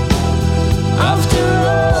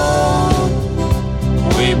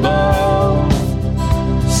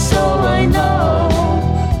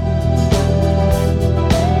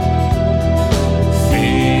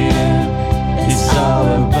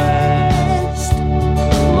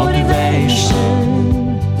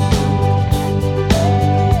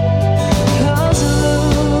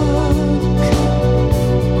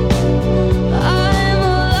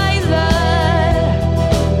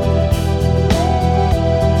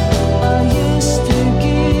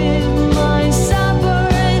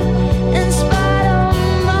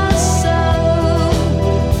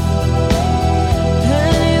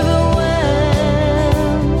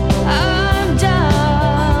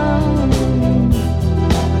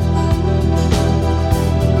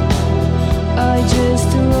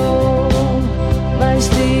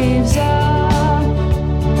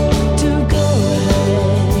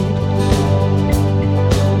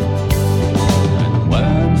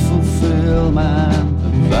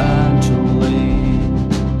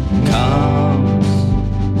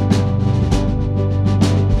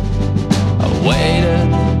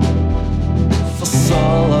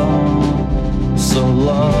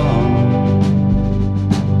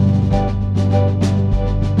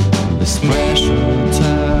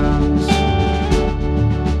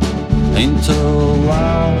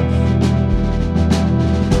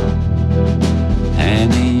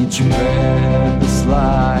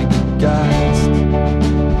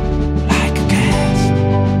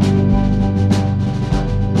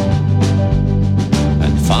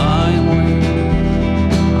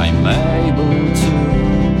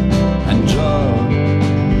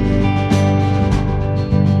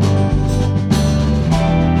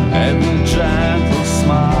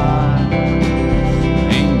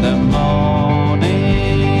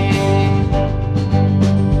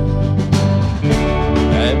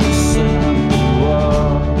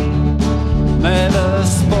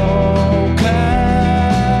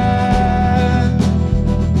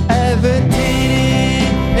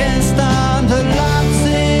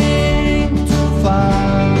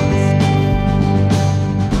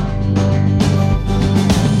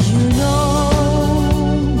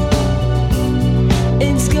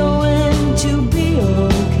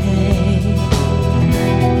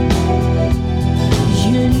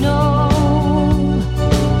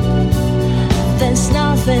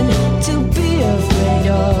 nothing to be afraid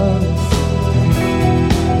of.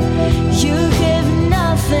 You have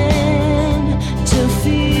nothing to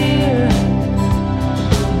fear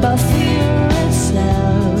but fear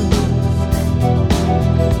itself.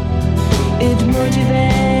 It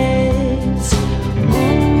motivates.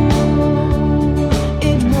 Ooh,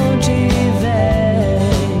 it motivates.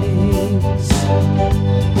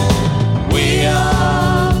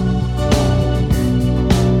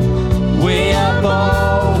 We are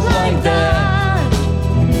both like that.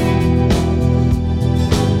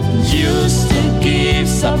 Used to give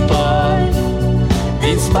support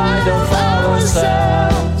in spite of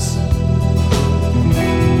ourselves.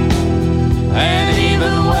 And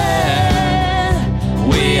even when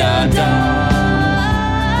we are done,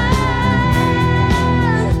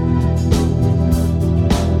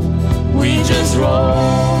 we just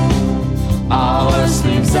roll our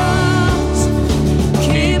sleeves out,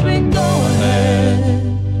 keep it going.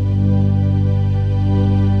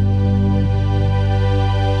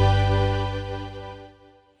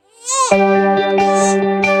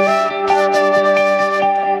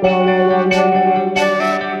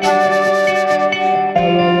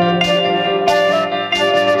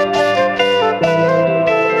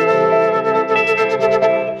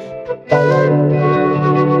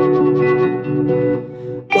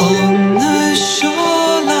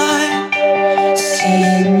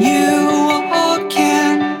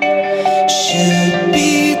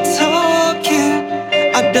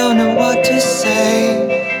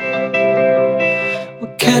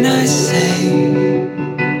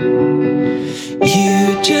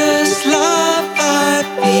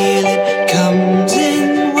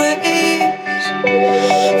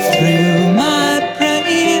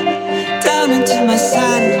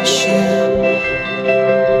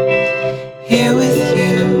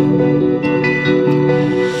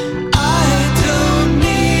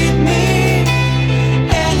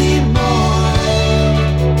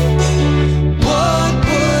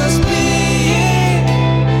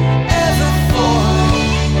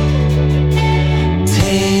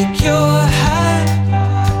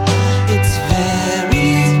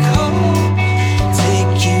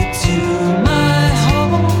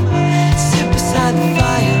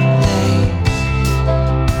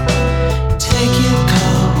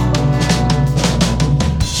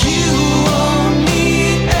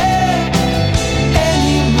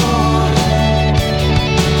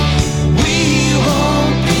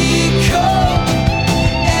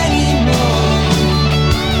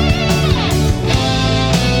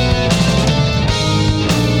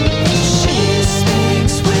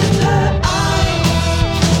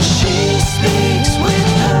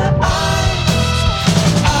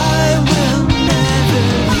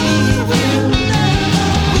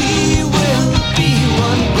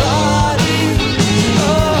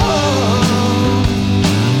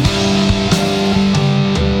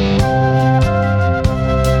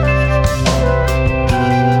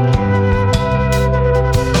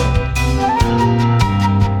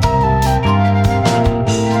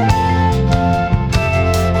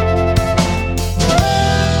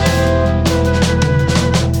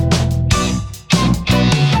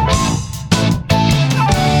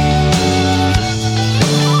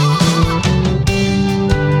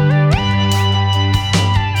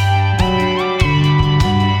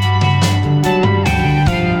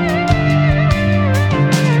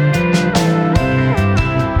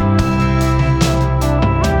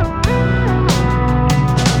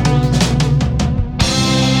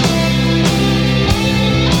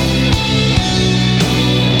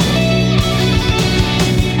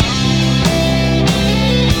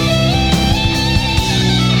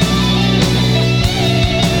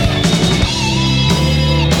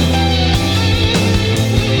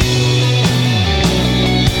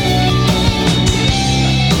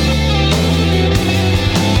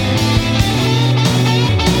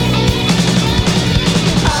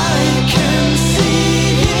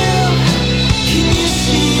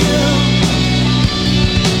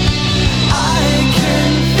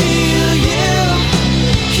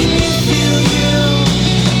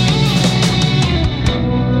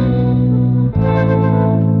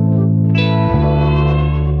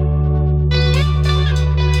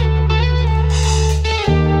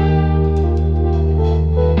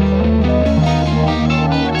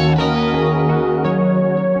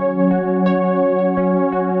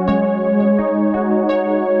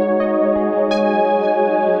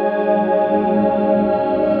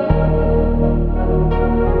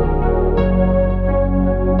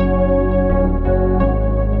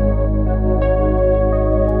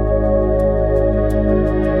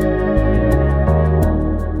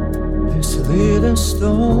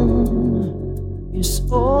 alone is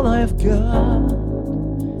all I've got.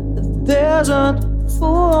 A desert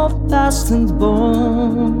full of dust and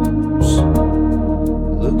bones.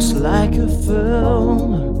 Looks like a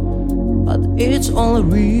film, but it's all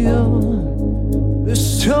real. The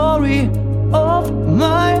story of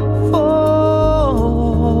my fall.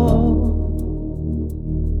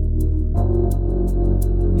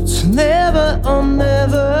 It's never or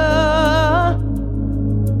never.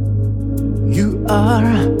 You are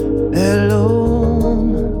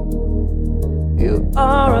alone. You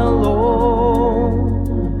are alone.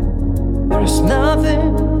 There is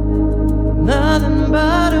nothing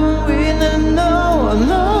but a wind and no,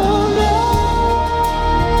 no.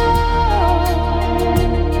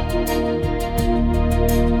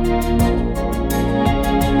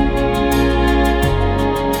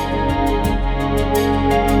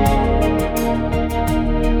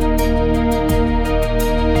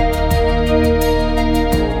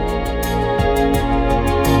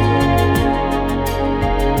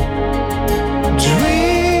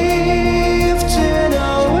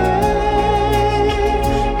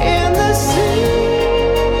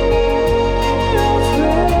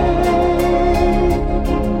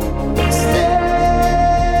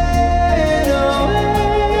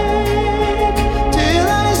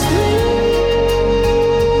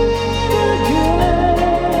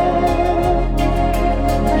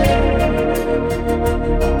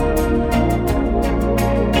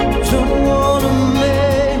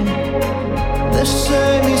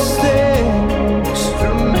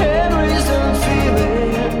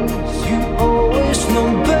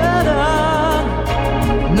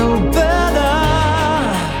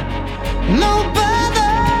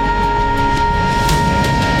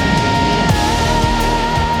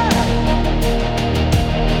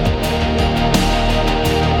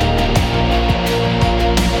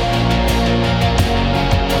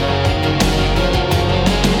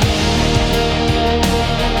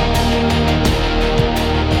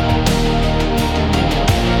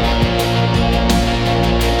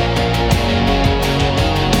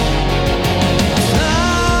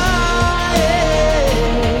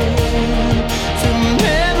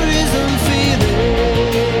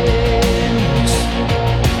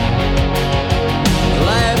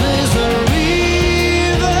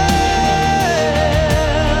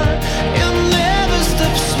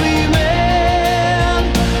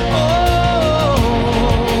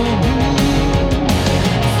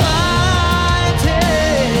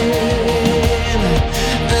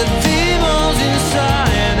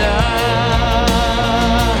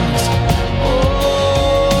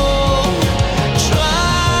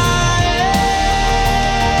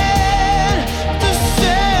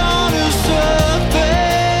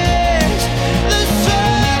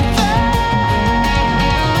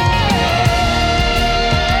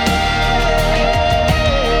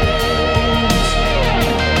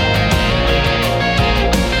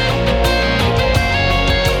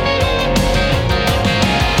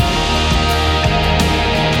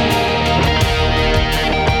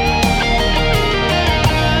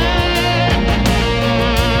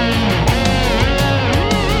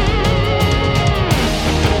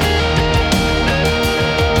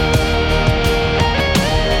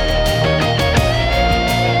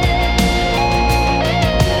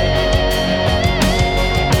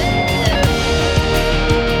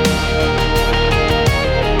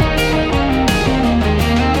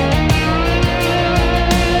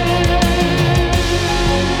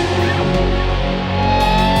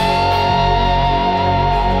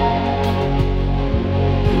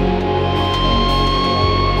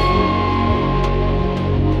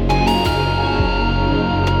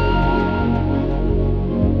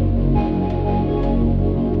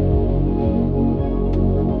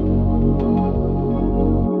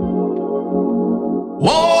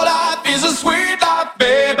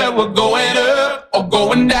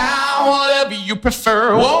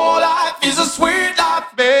 Prefer. Oh, life is a sweet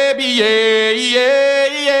life, baby, yeah, yeah,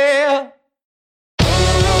 yeah.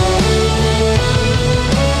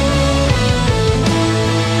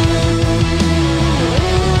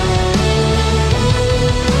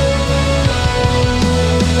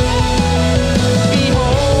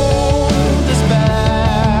 Behold this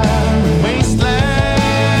barren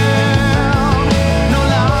wasteland, no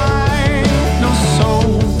life, no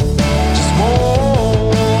soul, just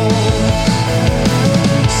walls.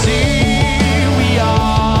 See, we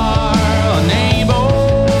are unable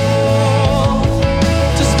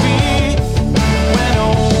to speak when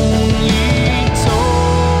only told.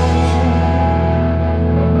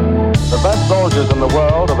 The best soldiers in the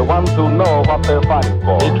world are the ones who know what they're fighting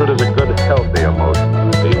for. Hatred is a good, healthy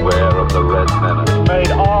emotion. Beware of the red menace.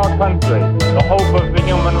 Made all country, the hope of the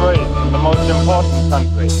human race, the most important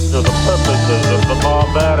country, to the purposes of the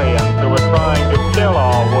barbarians who are trying to kill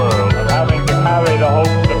our world, of having to carry the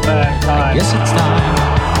hopes of mankind. Yes, it's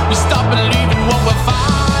time. We stop believing what we're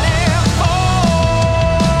fighting for.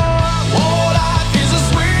 Oh, life is a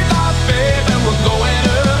sweet life, baby. We're going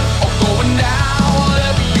up or going down,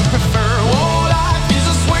 whatever you prefer. Oh, life is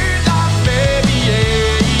a sweet life, baby.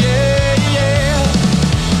 Yeah, yeah, yeah.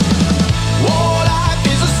 Oh, life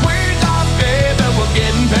is a sweet life, baby. We're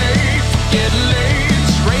getting paid for getting laid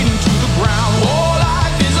straight into the ground. Oh,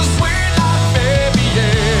 life is a sweet life, baby.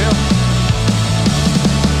 Yeah.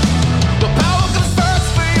 The power comes first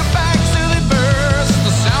for your back till it bursts.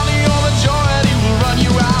 The sound of your majority will run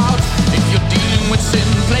you out. If you're dealing with sin,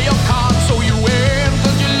 play your cards so you win,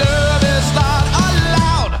 'cause your love is not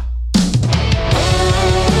allowed.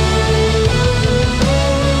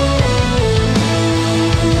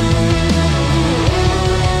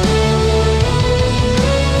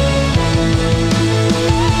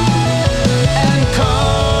 And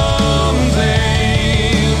come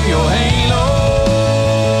claim your halos,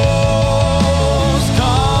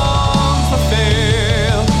 come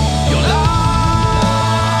fulfill your lives.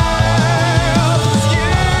 You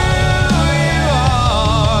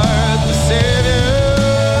are the savior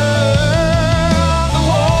of the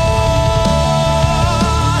world.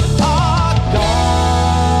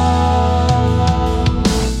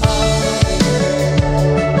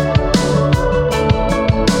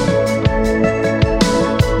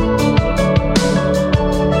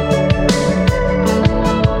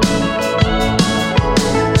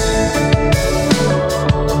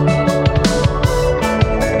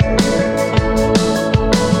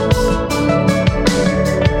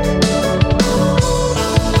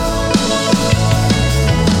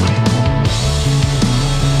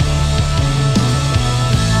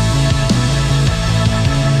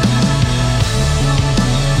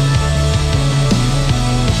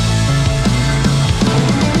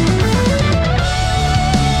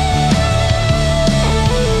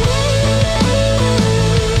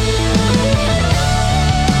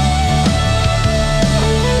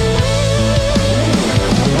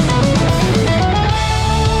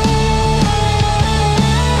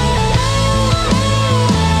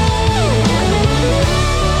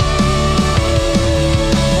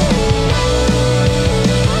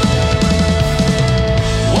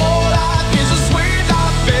 Our life is a sweet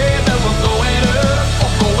life, baby. We're going up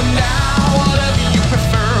or going down, whatever you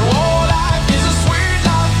prefer. Oh, life is a sweet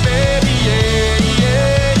life, baby. Yeah,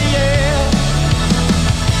 yeah, yeah.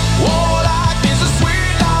 Oh, life is a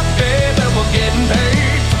sweet life, baby. We're getting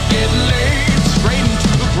paid for getting laid straight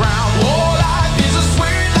into the ground. Oh, life is a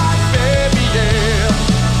sweet life, baby. Yeah.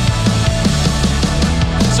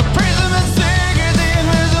 So praise him and sing as the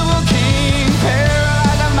invisible king.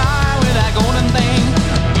 Paralyze our mind with that golden thing.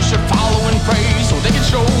 You should follow and pray so they can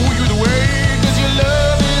show you the way, 'cause your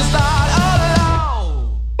love is not allowed.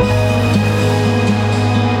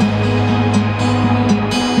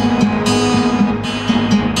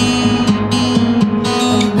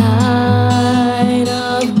 Light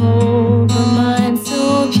of hope, a mind so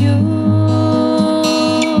pure,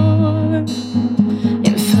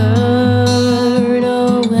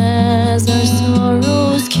 infertile as our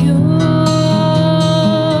sorrows cure.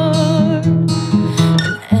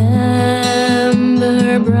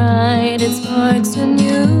 Ember bright, it sparks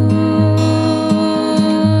anew.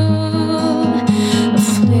 A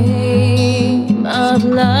flame of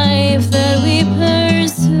life that we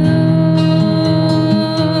pursue.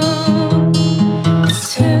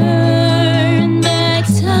 Turn back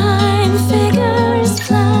time, figures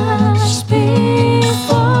flash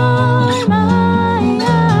before my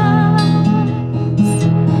eyes.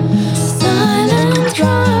 Silent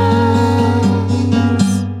drums,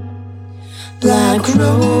 black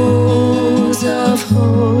rose of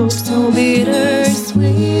hope.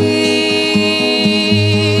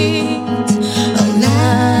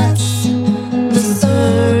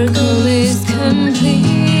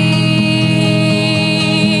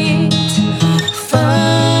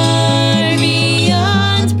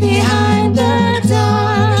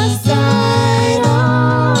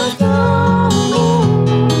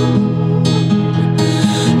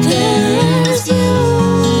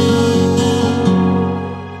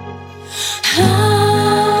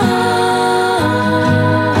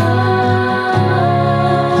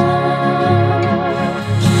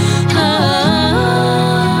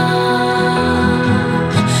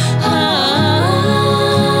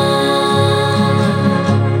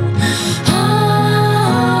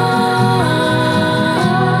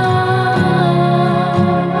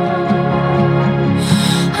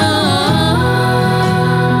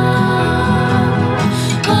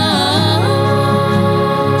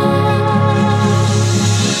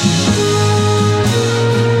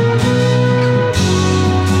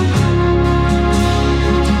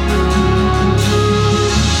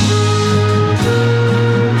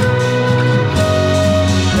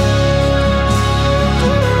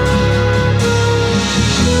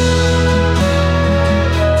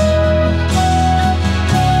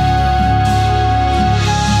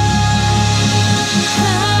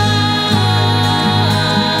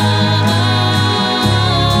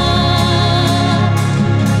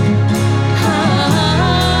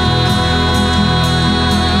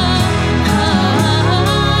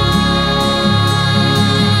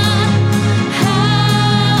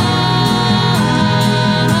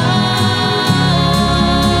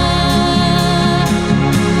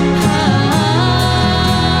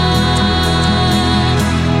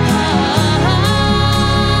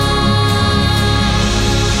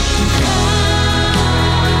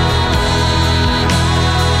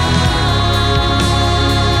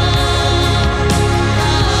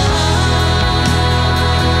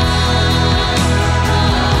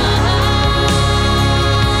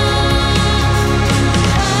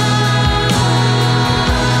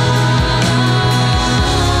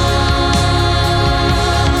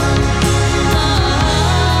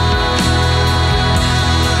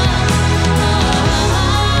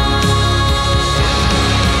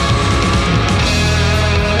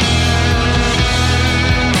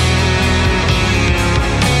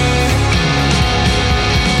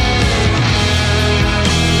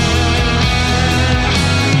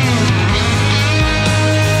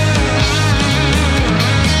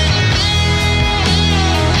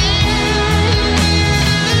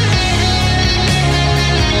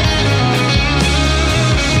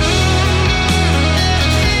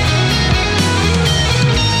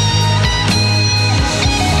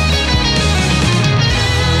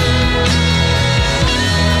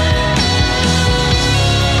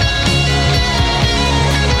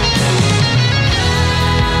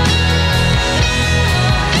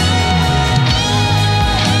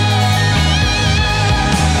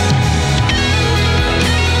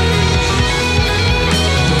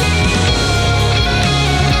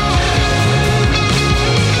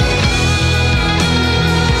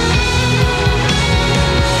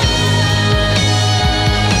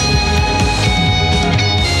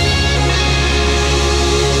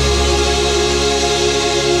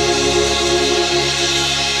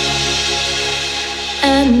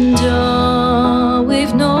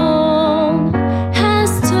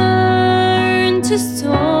 to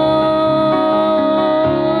stone,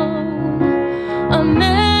 a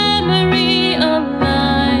memory of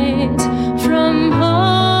light from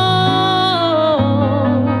home.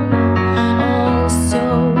 Oh, so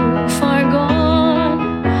far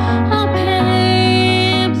gone, a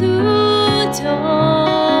pale blue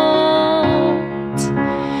dot.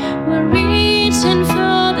 We're reaching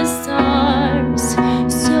for the stars,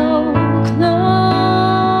 so close.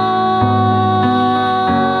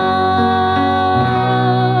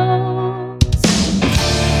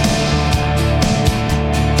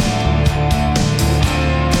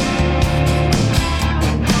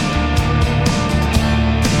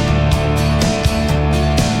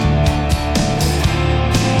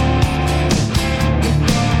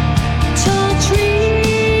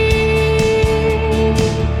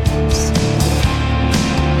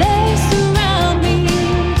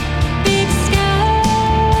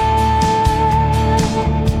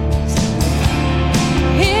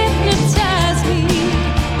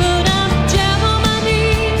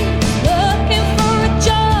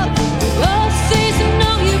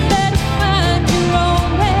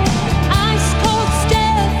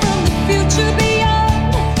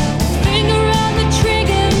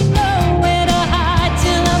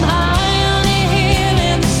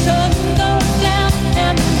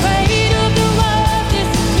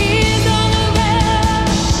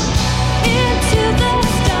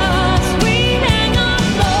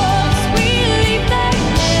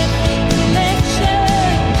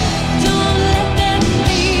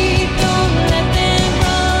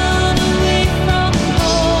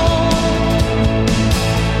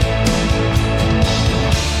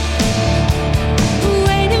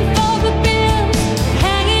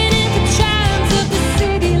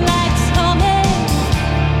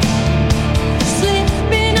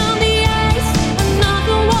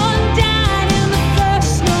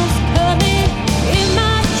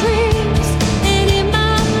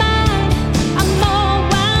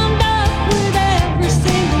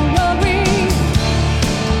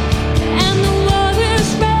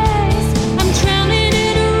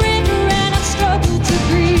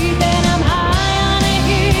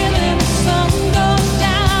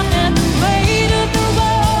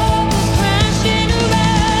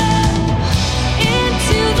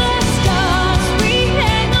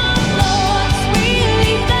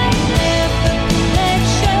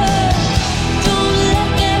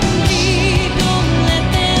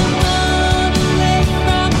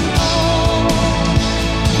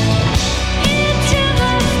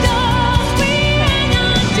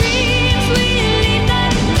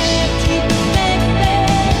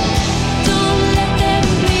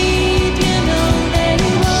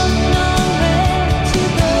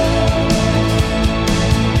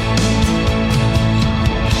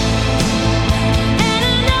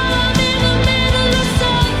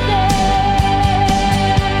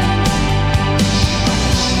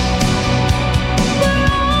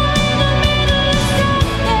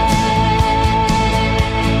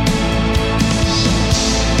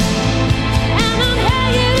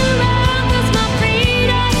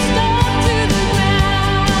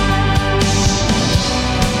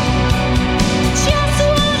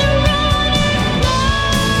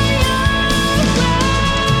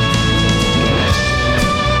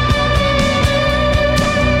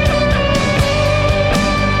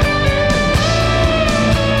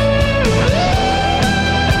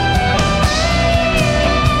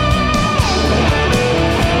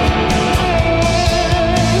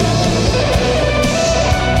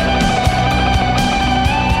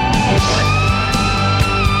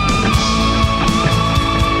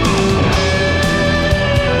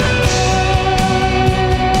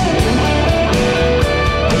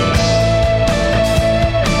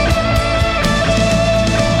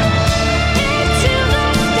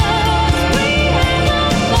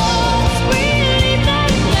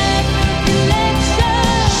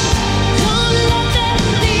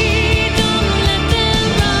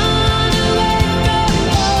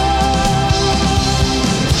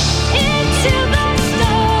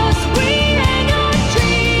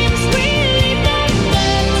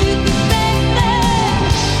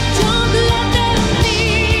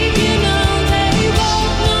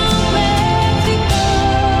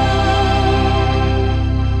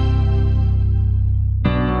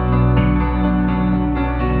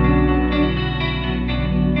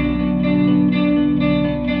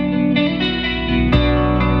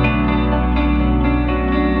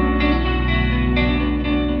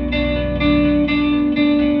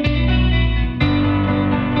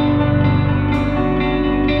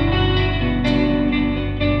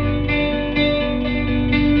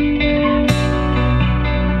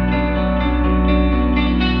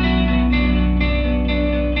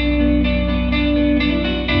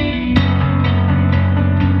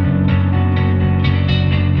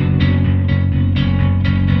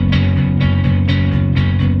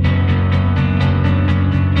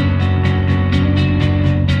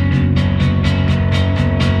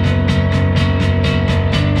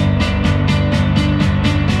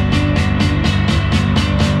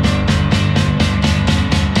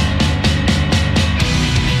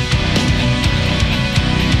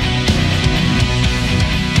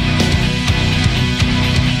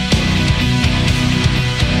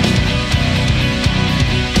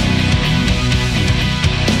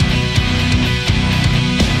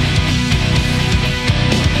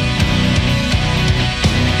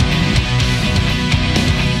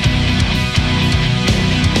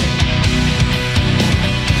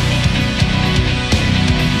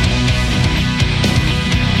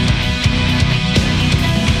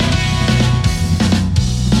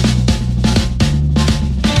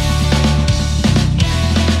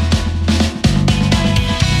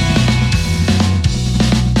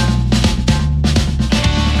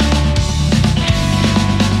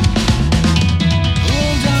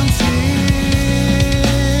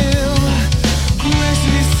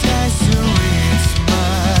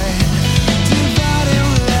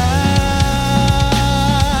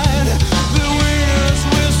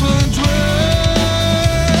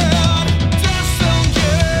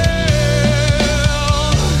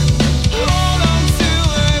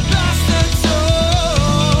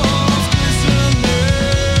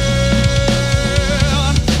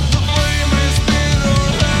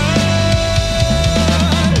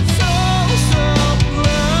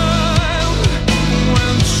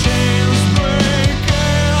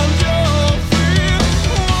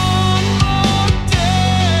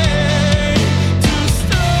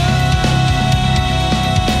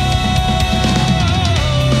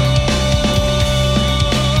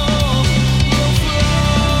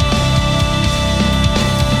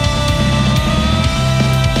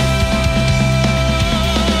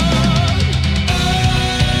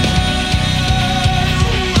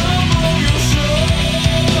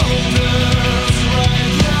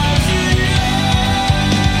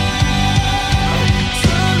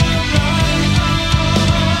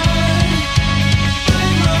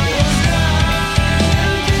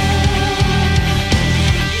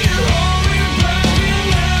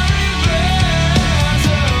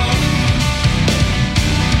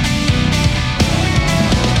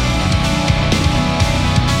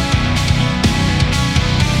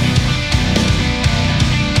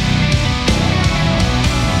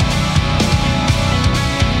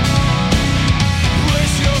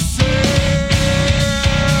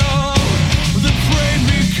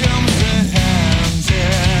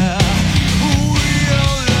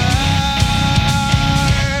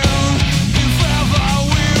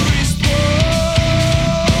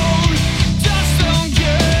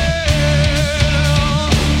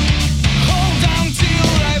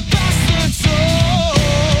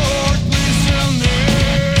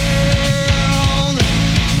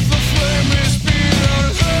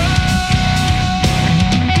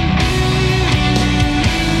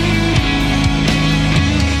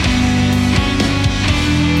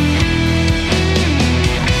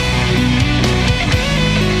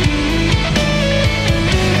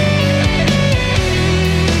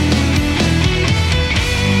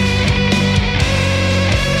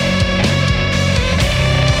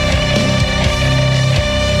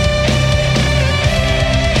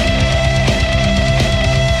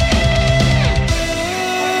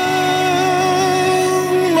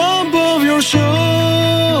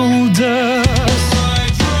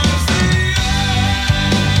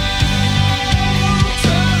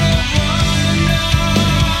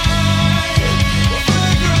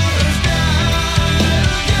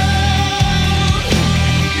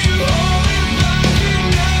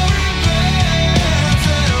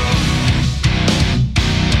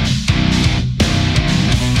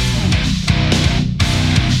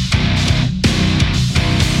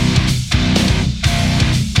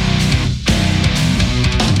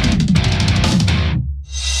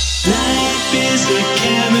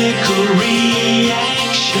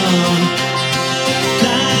 reaction.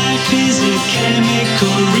 Life is a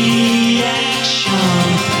chemical reaction.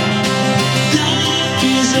 Life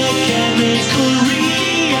is a chemical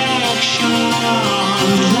reaction.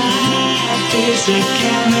 Life is a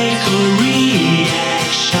chemical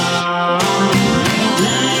reaction.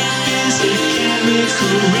 Life is a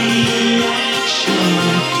chemical reaction.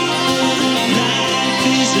 Life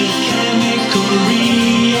is a chemical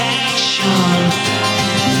reaction.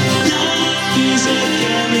 Life is a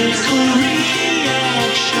chemical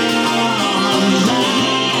reaction.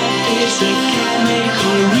 Life is a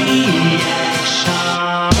chemical reaction.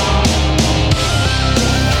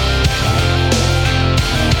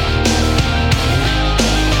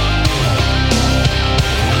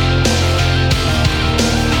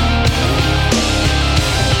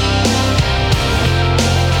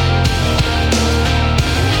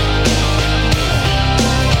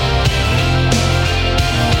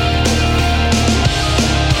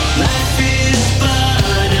 Life is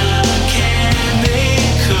but a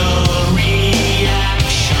chemical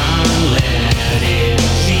reaction.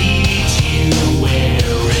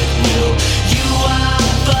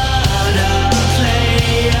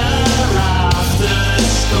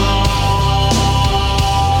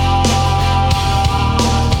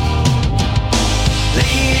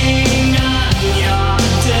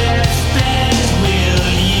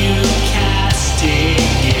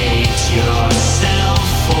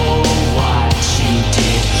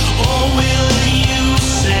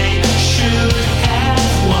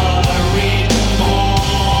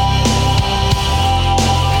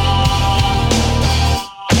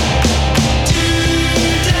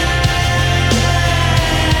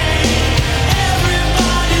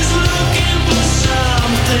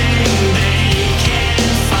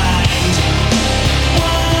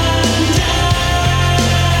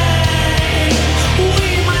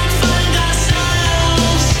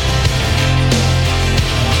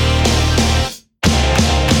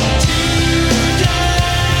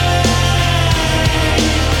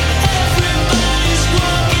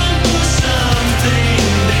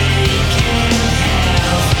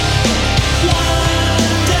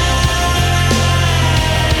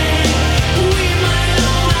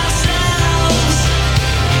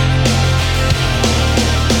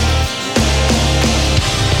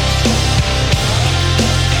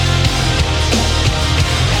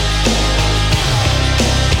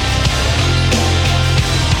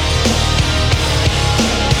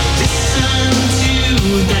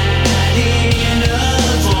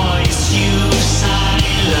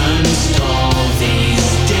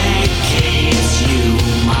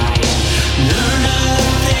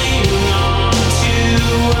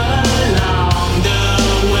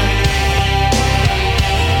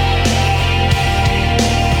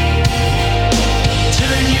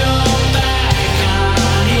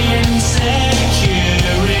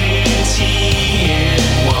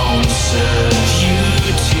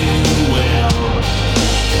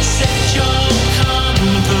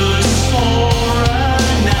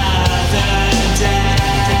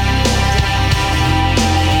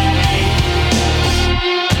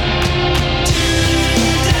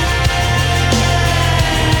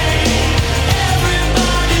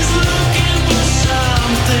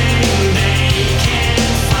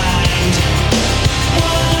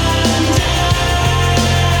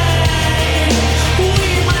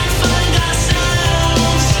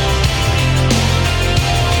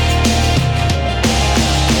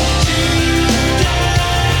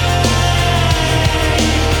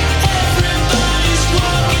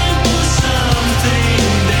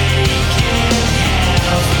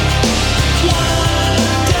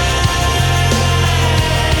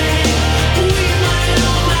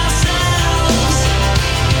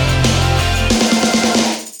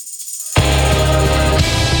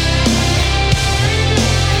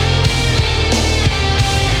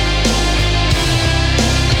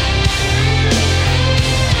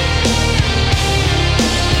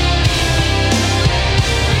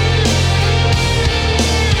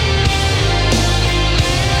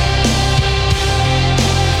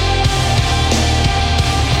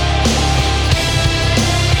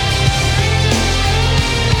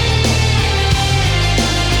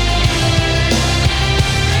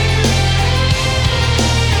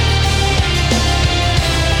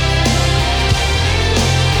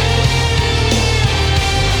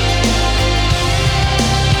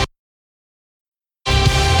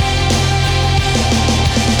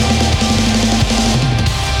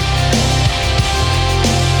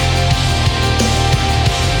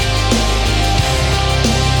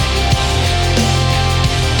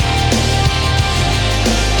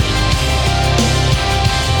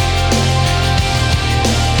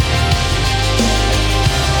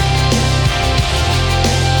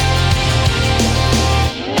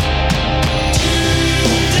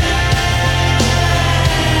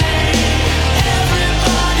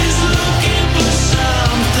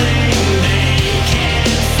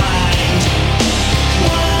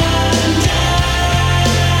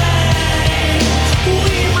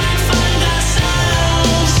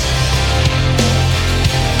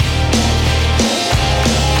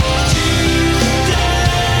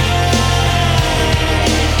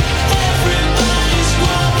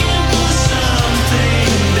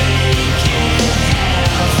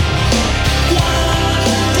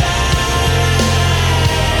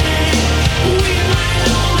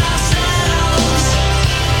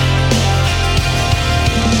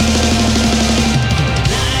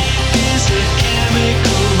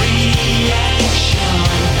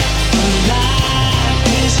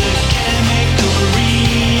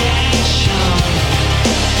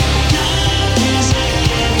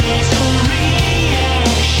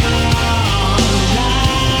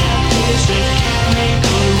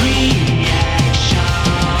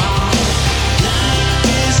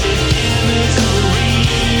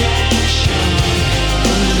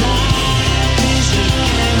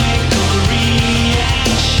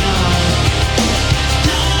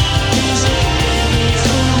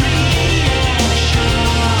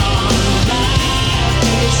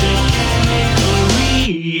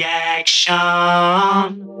 down.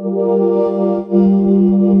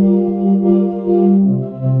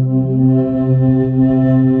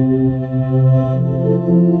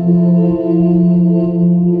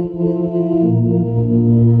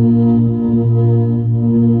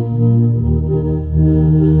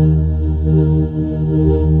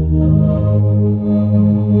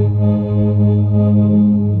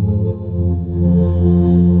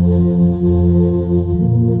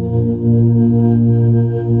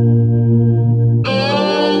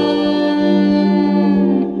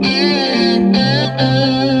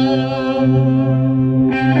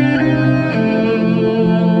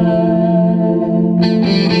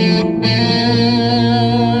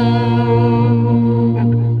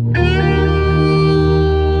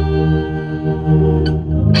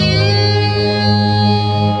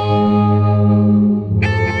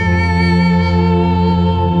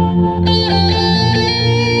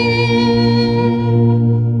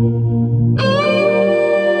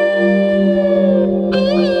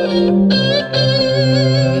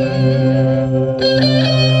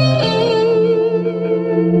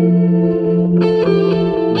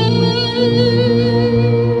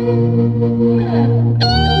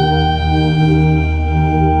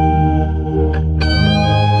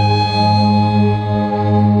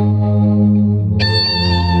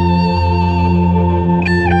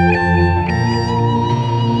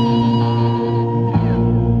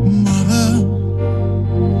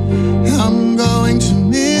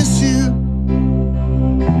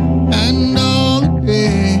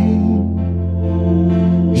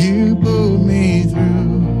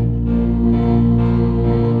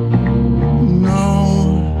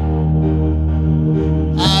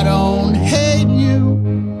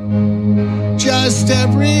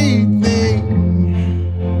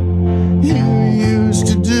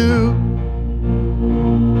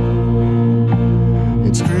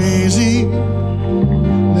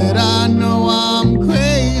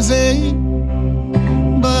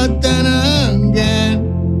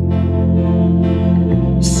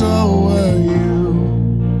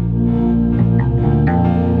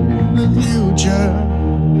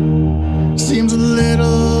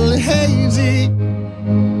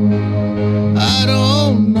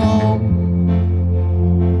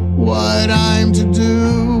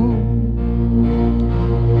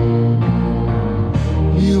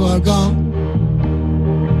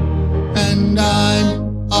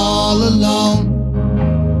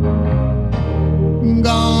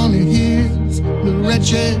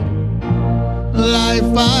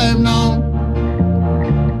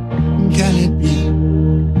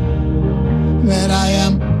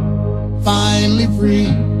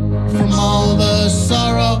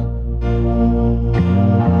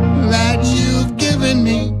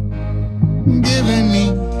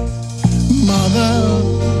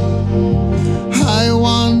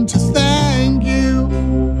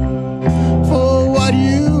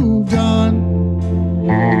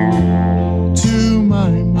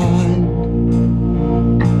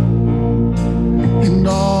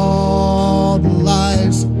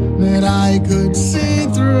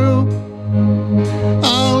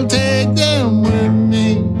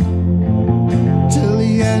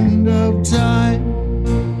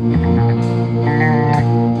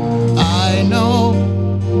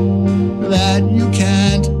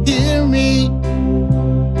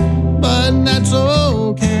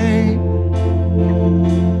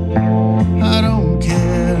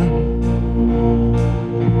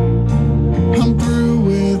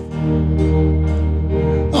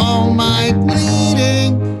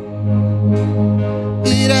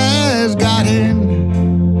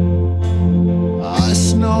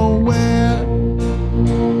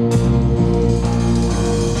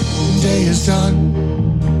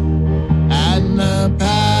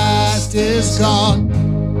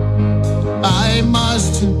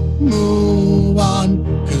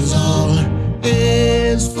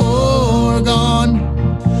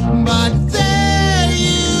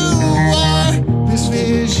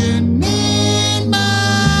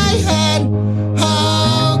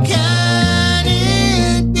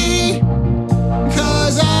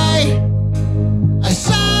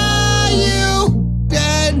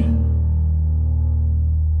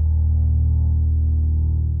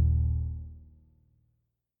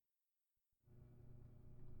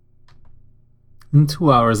 In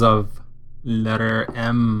 2 hours of letter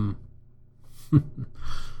M.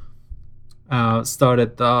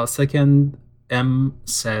 Started the second M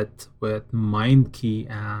set with Mind Key,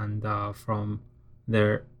 and from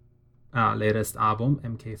their latest album,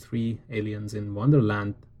 MK3 Aliens in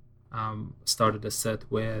Wonderland, started the set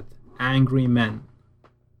with Angry Men.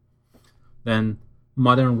 Then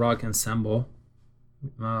modern rock ensemble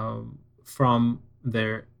from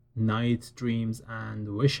their Night, Dreams,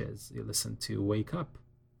 and Wishes. You listen to Wake Up.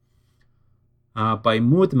 By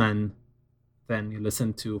Moodman, then you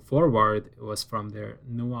listen to Forward. It was from their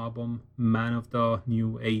new album, Man of the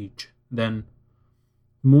New Age. Then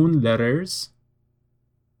Moon Letters,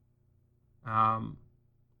 from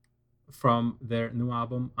their new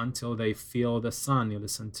album, Until They Feel the Sun, you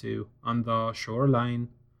listen to On the Shoreline.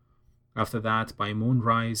 After that, by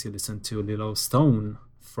Moonrise, you listen to Little Stone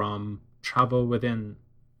from Travel Within.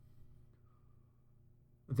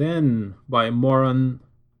 Then, by Moron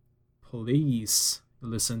Police, you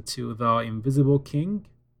listen to The Invisible King.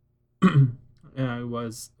 It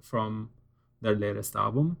was from their latest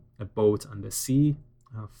album, A Boat on the Sea,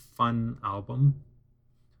 a fun album.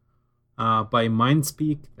 By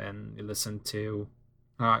Mindspeak, then you listen to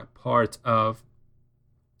part of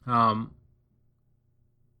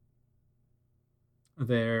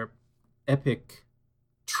their epic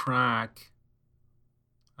track,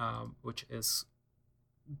 which is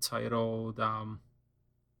titled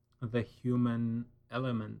The Human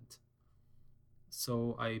Element.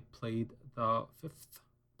 So I played the fifth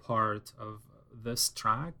part of this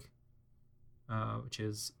track, which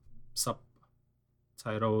is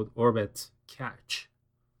subtitled Orbit Catch.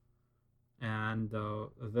 And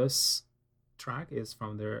this track is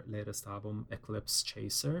from their latest album, Eclipse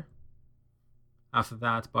Chaser. After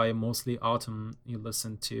that, by Mostly Autumn, you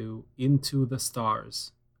listen to Into the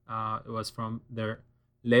Stars. It was from their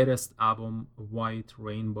latest album, White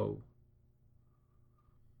Rainbow.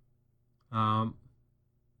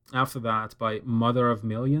 After that, by Mother of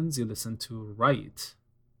Millions, you listen to Right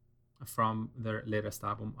from their latest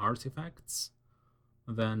album, Artifacts.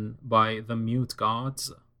 Then by The Mute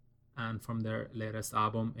Gods, and from their latest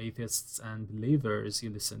album, Atheists and Believers, you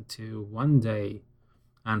listen to One Day.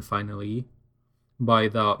 And finally, by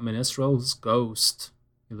The Minstrel's Ghost,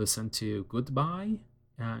 you listen to Goodbye.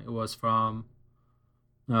 It was from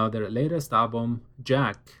their latest album,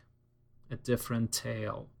 Jack, A Different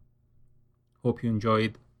Tale. Hope you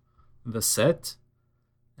enjoyed the set.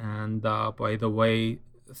 And by the way,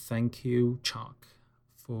 thank you, Chuck,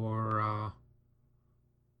 for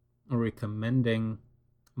recommending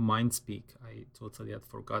Mindspeak. I totally had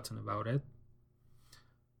forgotten about it.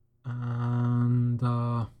 And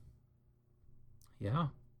yeah,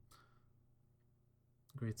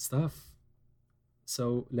 great stuff.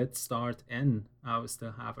 So let's start in. We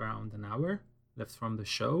still have around an hour left from the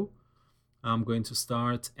show. I'm going to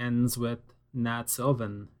start ends with Nat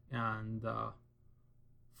Sylvan, and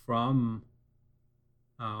from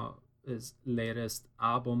his latest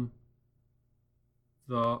album,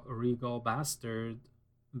 The Regal Bastard,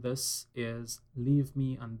 this is Leave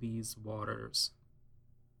Me on These Waters.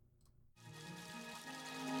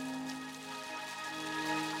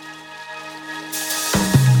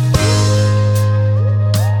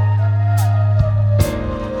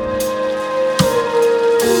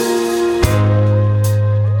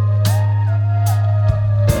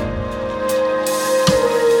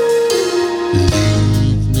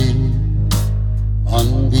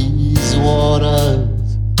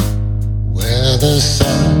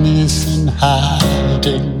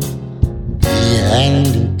 Hiding behind a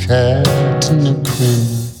curtain of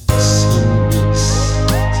crimson mist.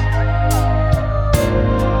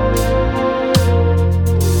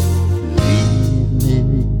 Leave me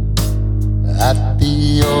at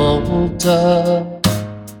the altar,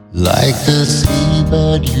 like a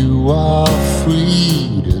seabird you are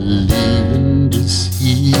free to leave and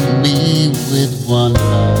deceive me with one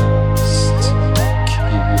last kiss.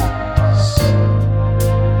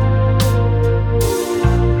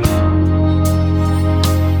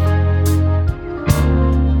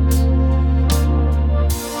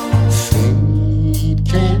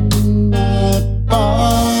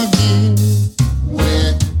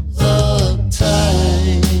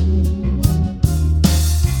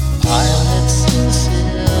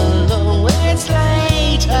 Silhouette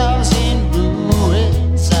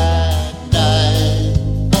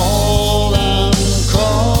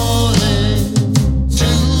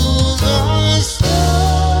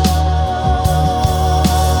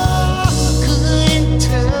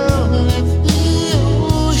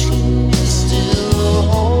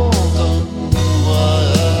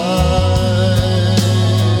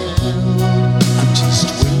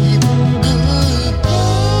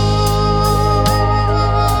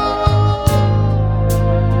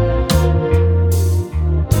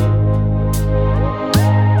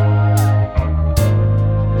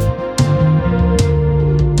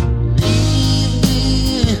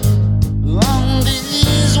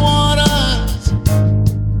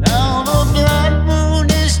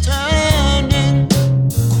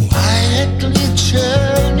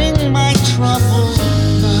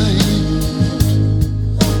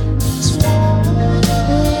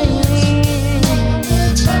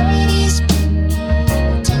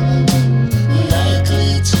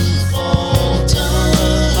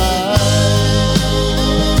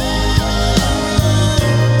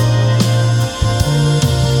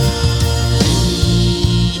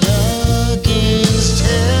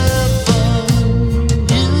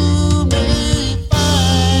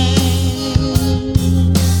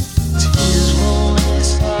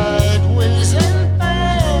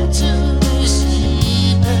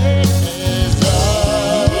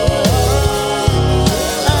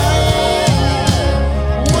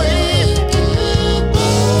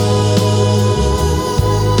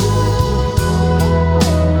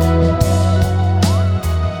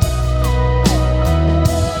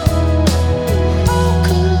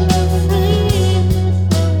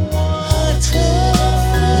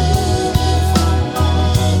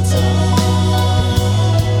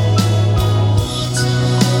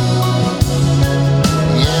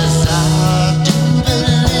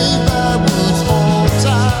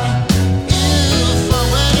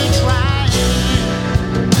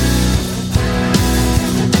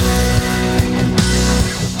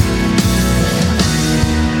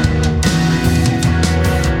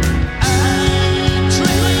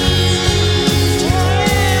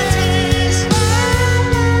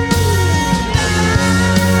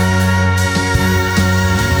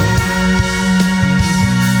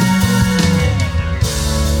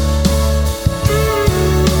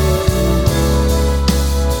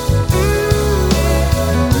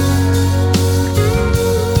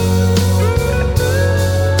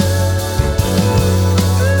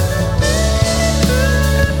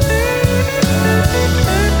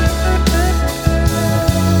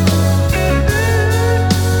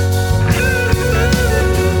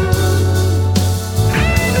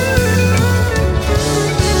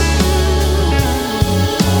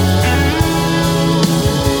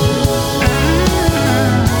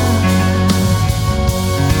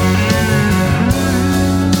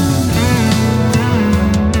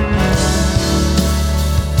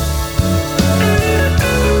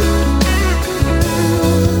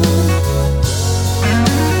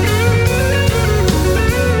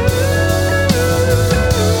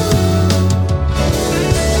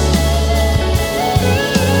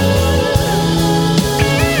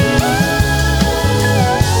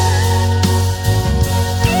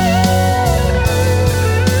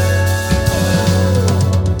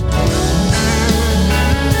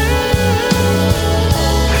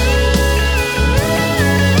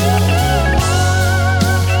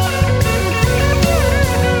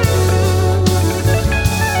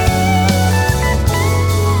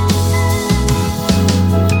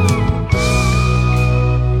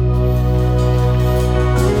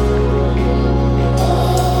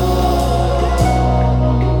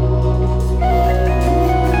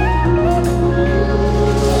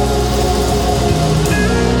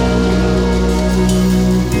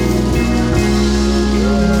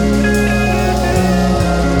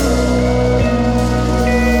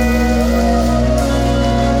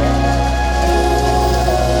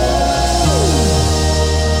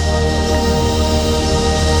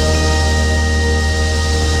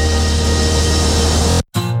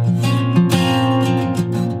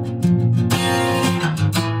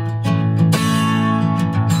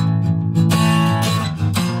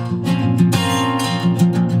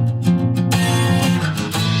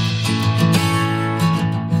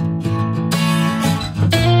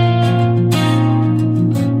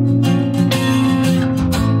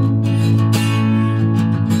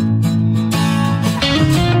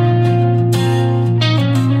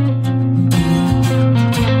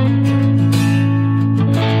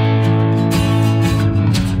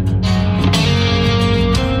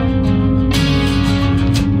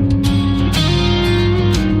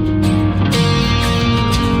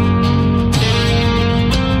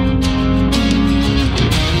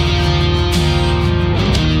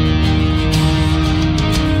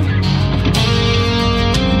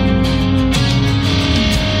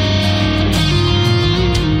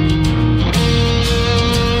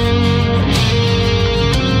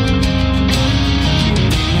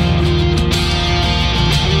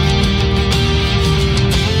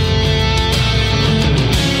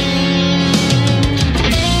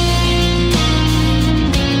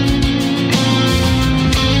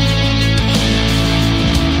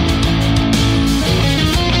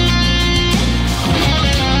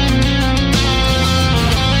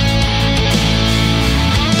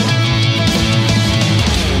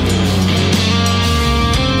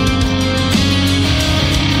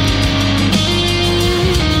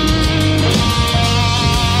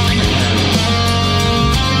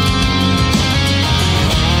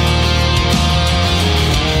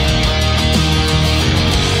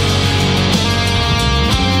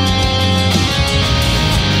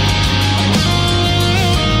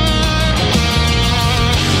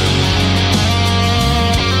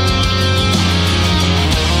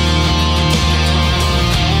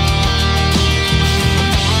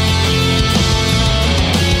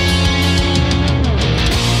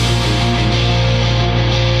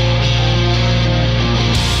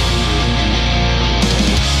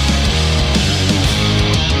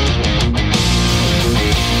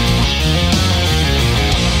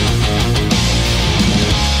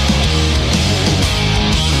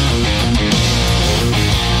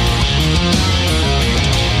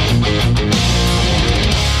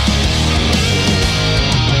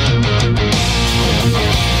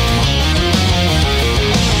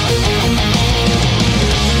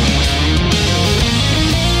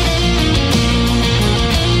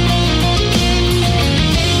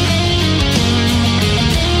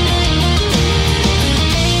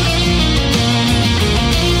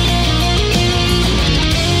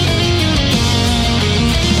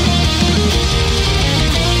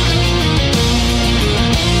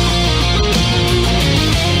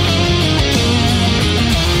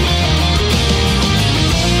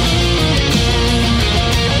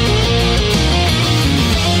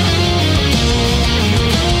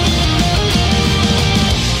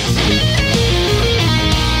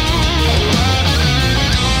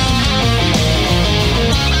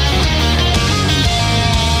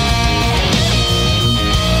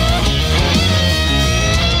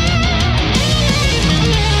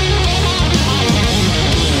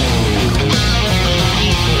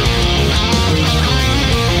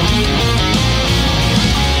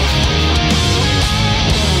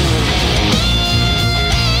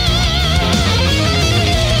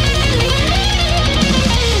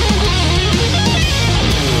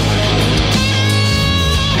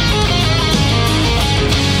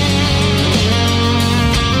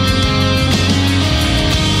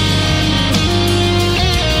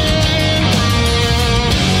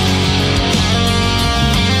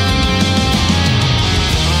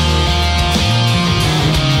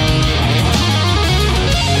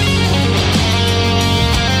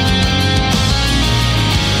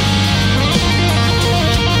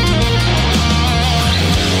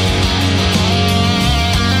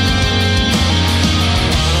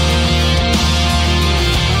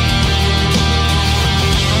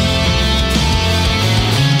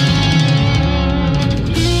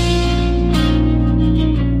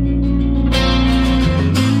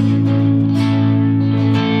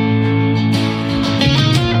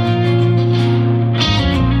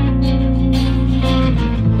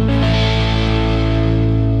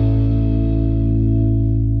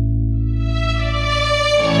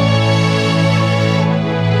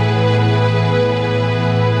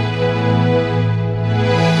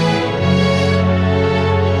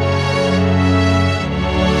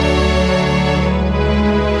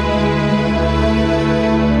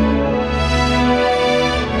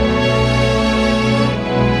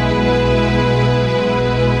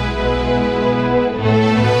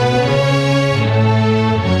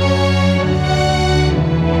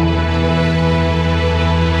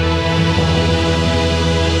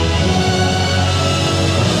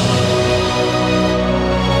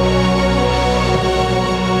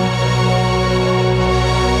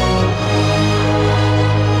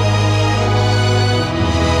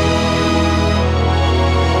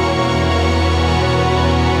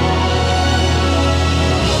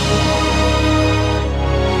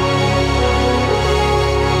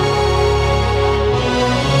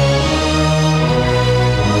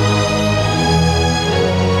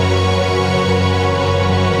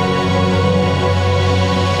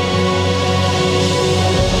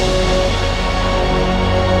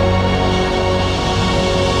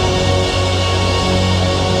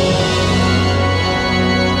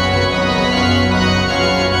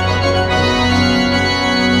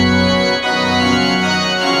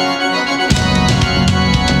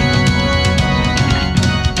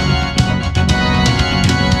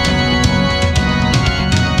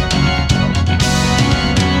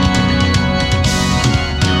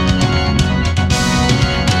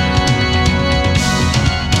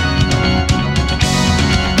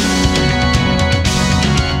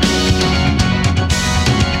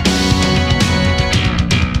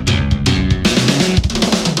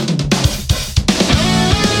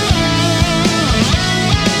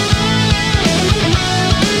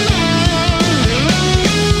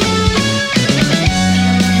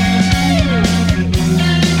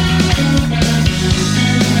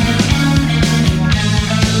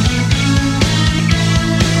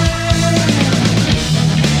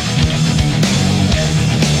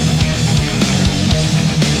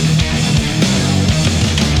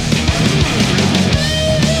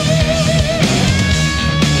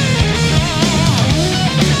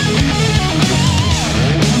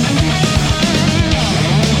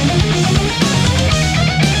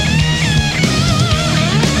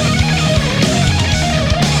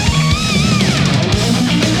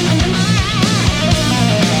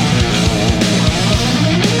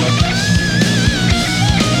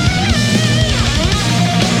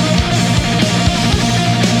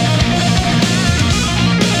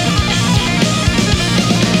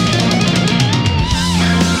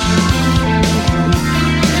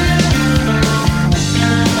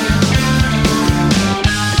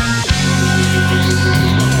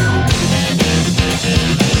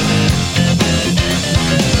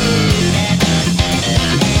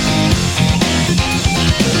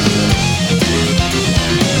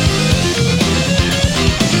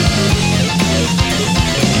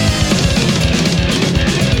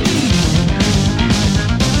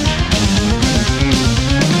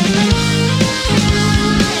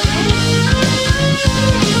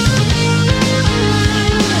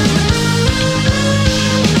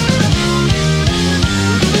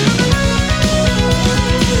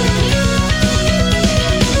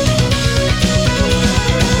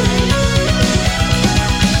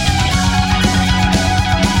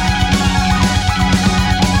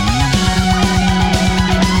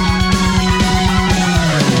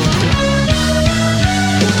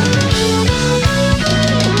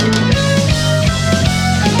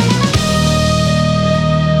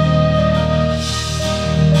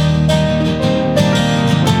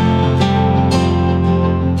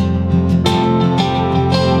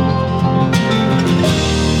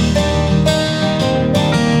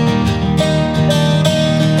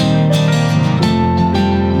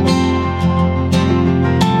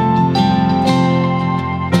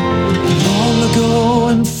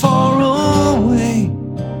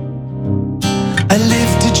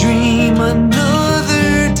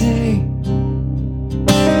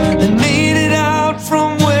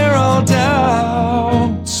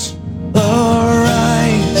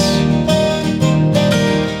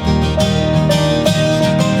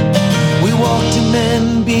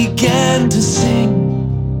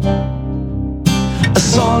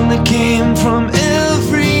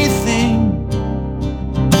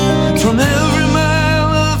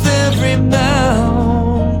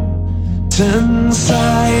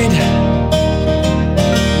inside.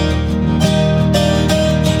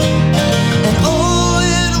 And all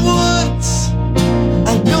at once, I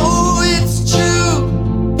know it's true,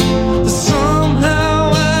 but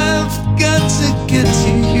somehow I've got to get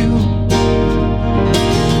to you.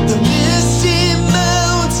 The misty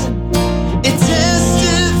mountain, it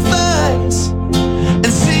testifies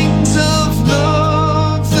and sings of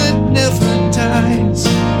love that never dies,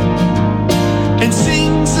 and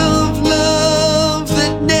sings of love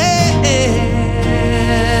that never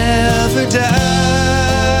dies.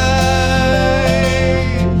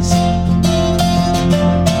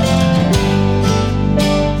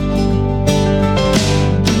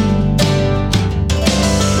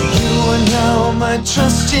 You are now my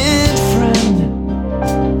trusted friend.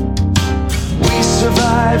 We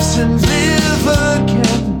survive and live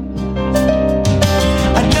again.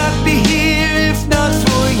 I'd not be here if not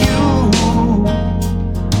for you,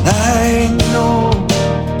 I know.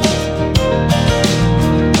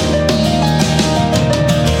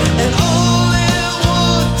 And all at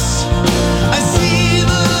once, I see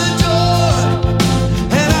the door,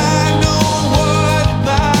 and I know what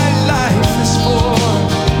my life is for.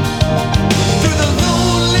 Through the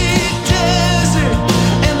lonely desert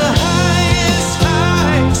and the highest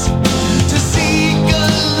heights, to seek a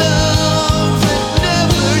love that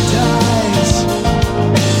never dies,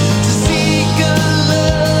 to seek a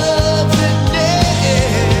love that never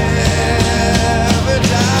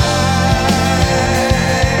dies.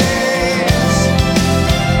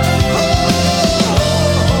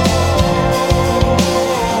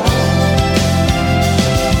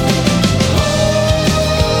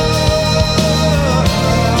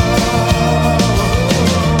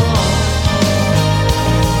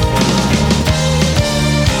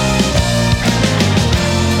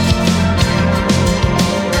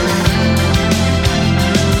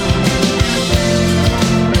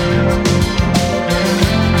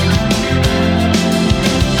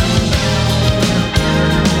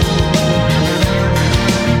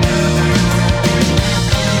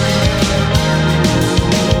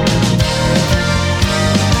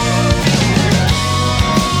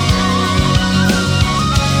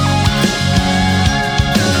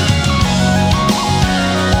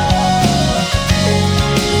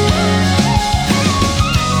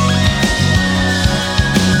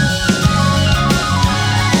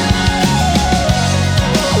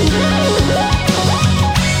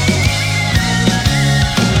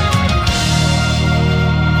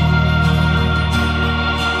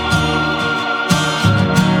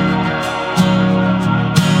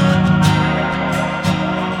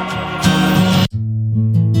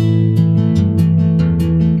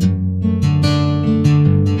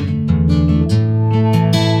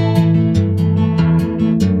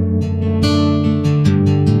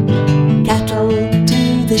 Cattle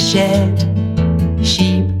to the shed,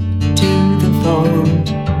 sheep to the fold.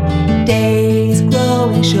 Days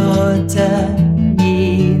growing shorter,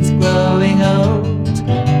 years growing old.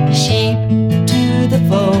 Sheep to the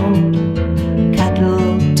fold,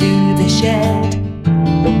 cattle to the shed.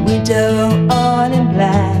 The widow all in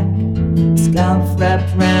black, scarf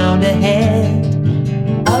wrapped round her head.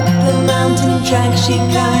 Up the mountain track she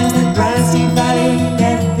climbs, the grassy valley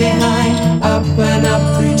left behind. Up and up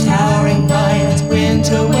through towering pines,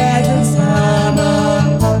 winter wet and summer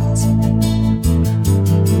hot.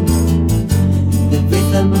 The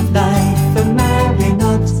rhythm of life for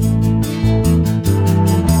marionettes,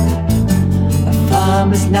 a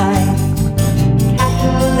farmer's life.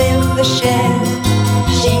 Cattle in the shed,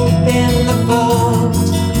 sheep in the fold.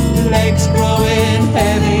 Legs growing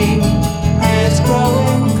heavy, heads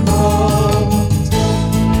growing cold.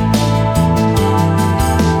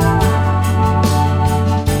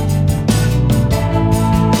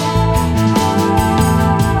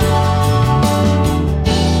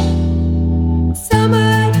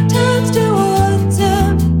 Summer turns to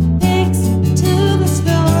autumn, pigs to the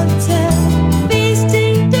slaughter.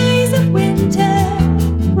 Feasting days of winter,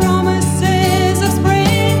 promises of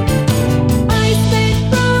spring. Ice made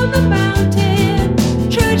from the mountain,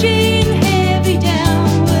 trudging heavy down.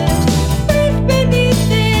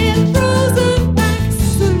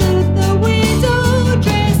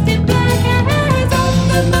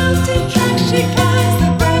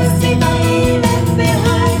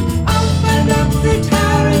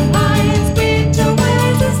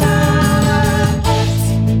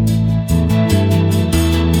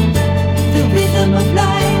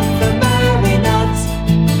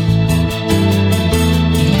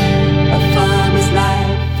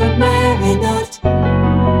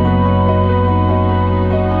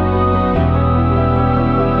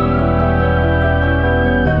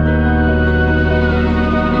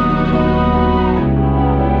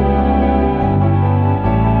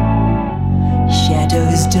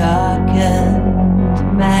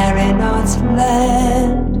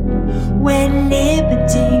 when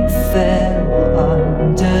liberty fell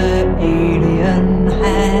under alien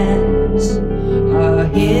hands. A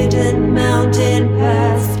hidden mountain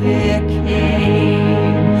path became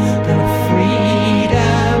the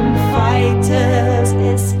freedom fighters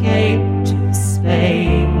escaped to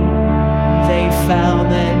Spain. They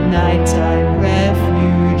found their nighttime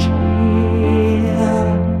refuge here,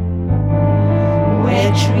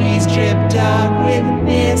 where trees drip dark with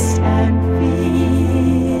mist and fear.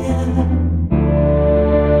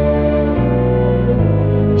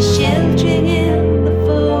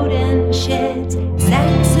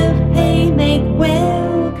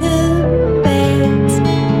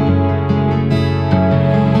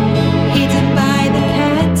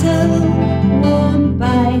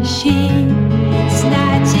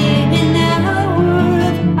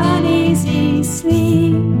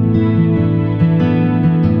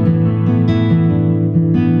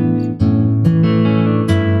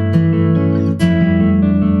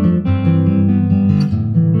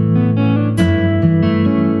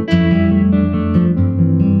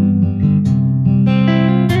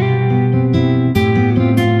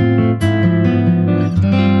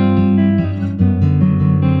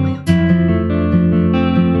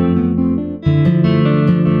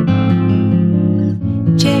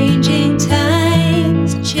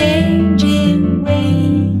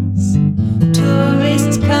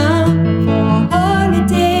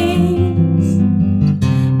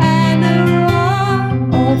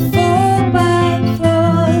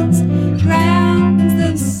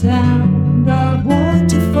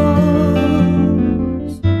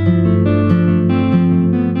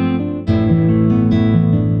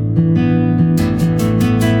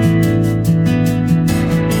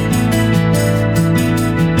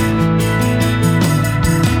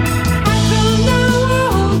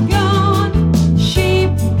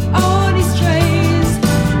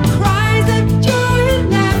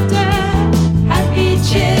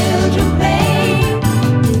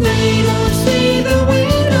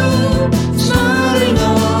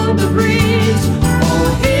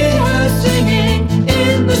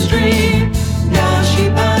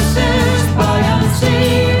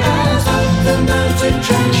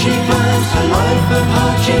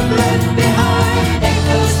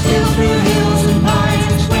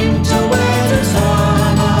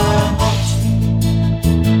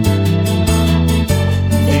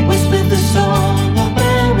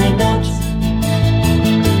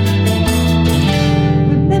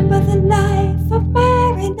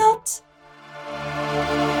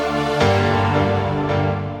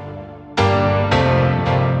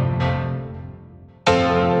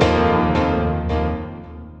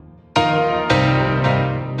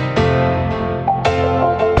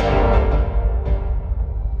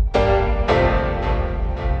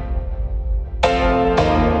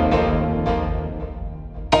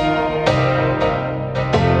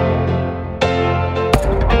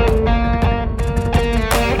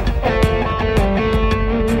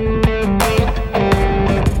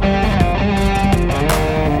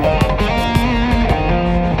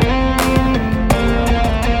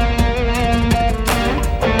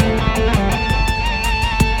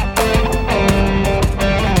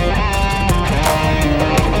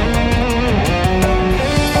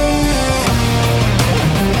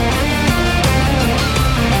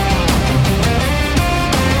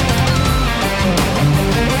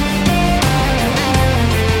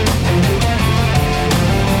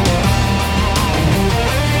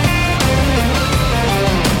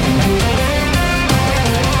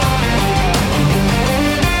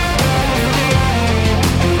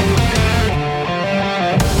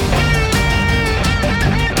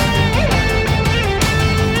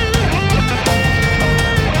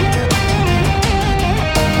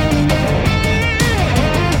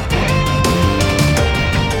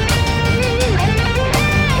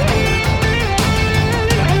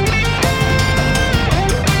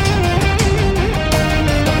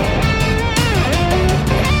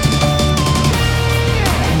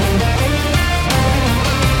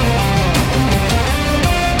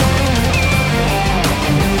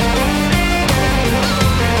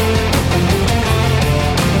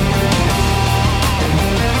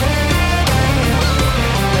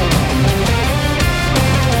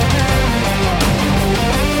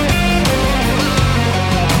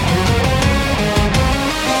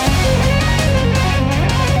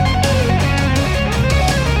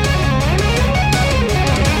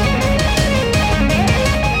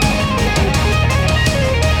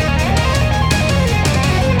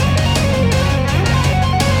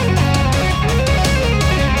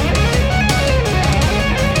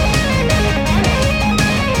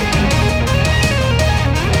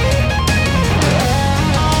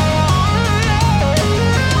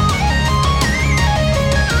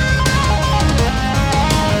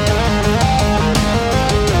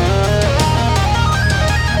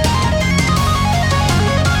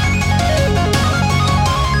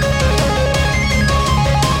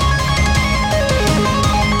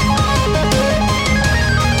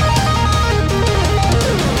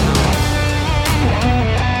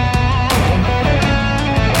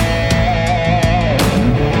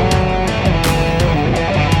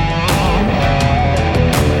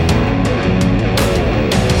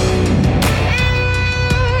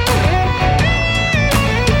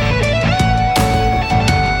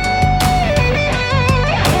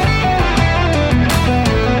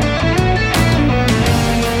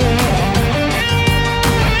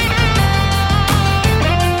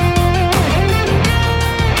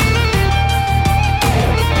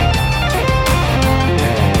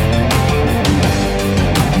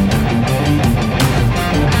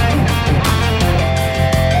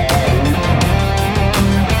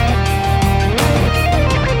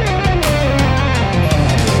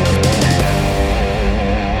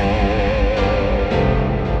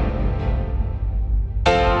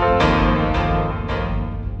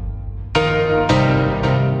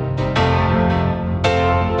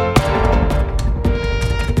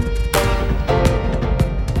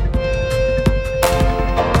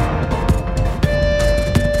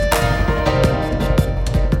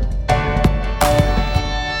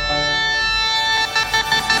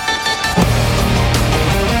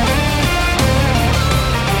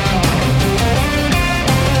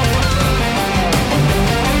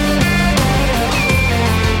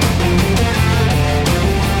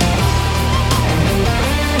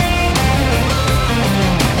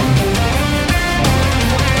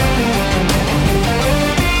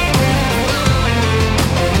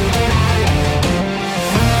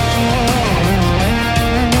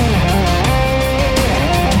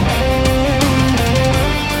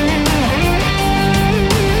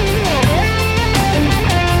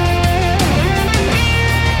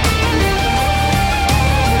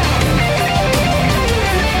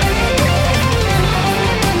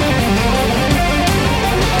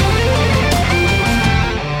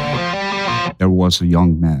 was a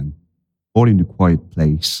young man, born in a quiet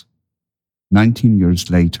place. 19 years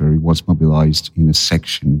later, he was mobilized in a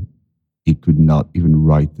section he could not even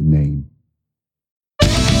write the name.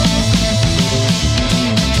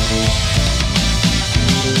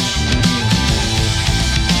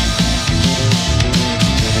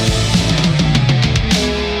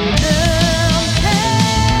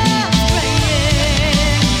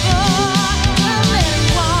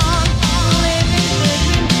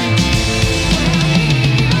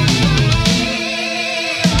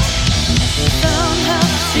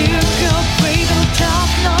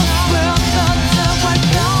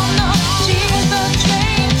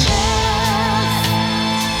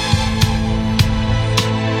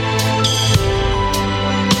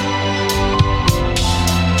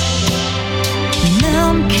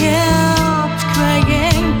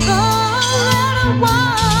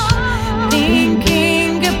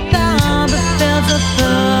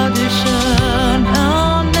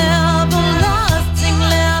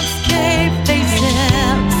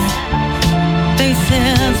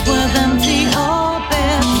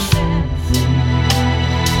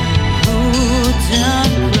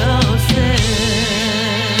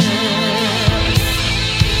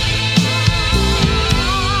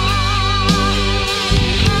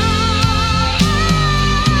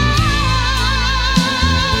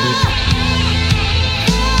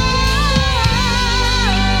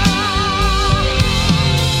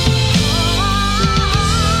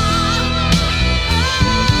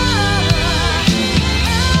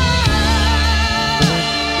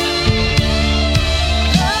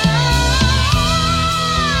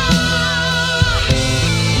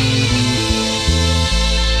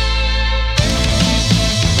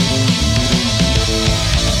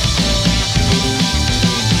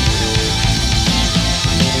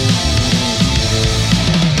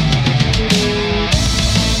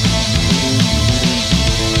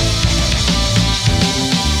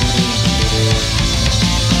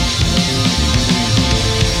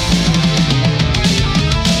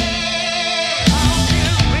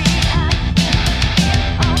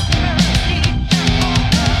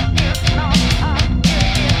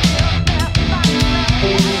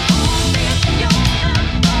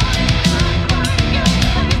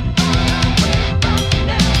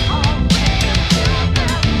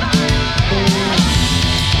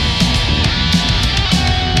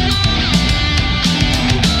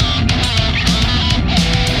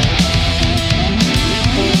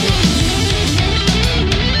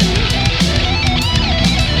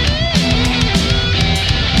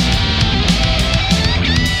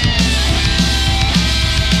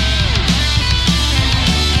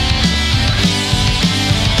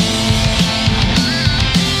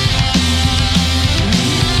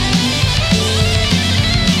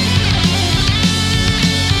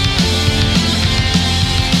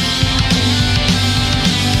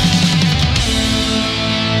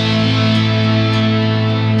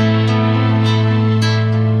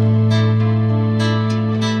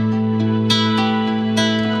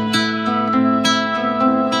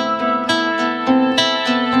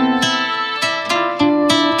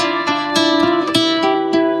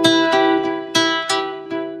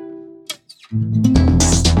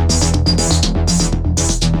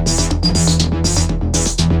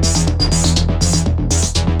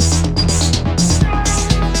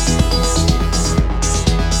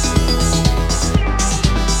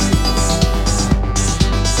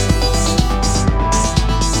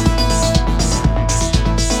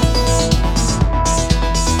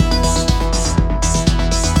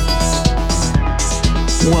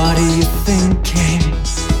 What are you thinking?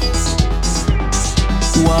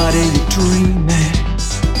 What are you dreaming?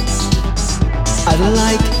 I'd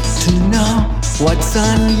like to know what's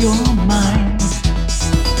on your mind.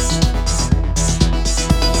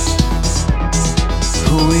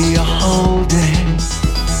 Who are you holding?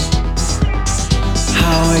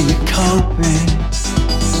 How are you coping?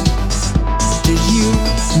 Do you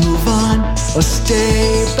move on or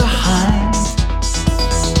stay behind?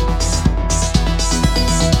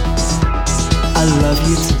 I love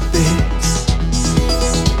you to bits,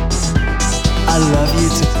 I love you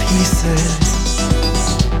to pieces.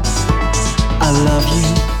 I love you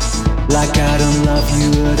like I don't love you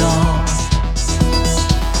at all.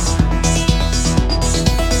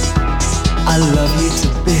 I love you to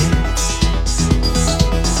bits,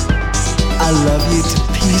 I love you to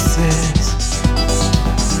pieces.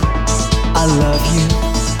 I love you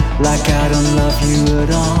like I don't love you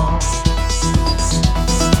at all.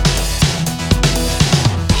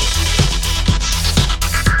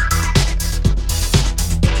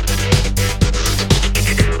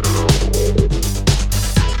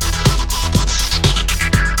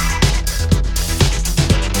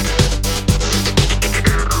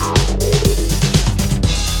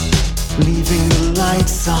 leaving the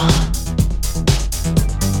lights on,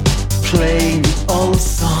 playing old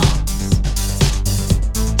songs,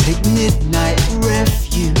 take midnight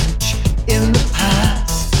refuge in the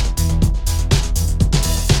past.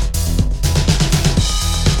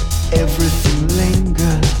 Everything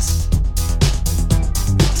lingers,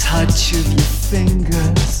 the touch of your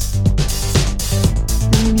fingers.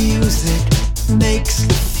 The music makes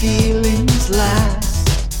the feelings last.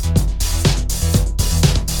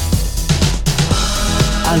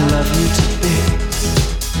 I love you to bits,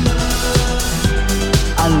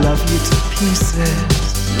 I love you to pieces.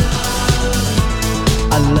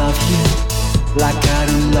 I love you like I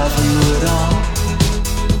don't love you at all.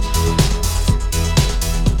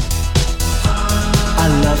 I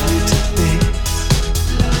love you to bits,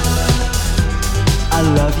 I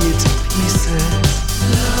love you to pieces.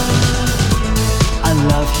 I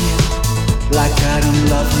love you like I don't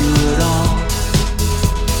love you at all.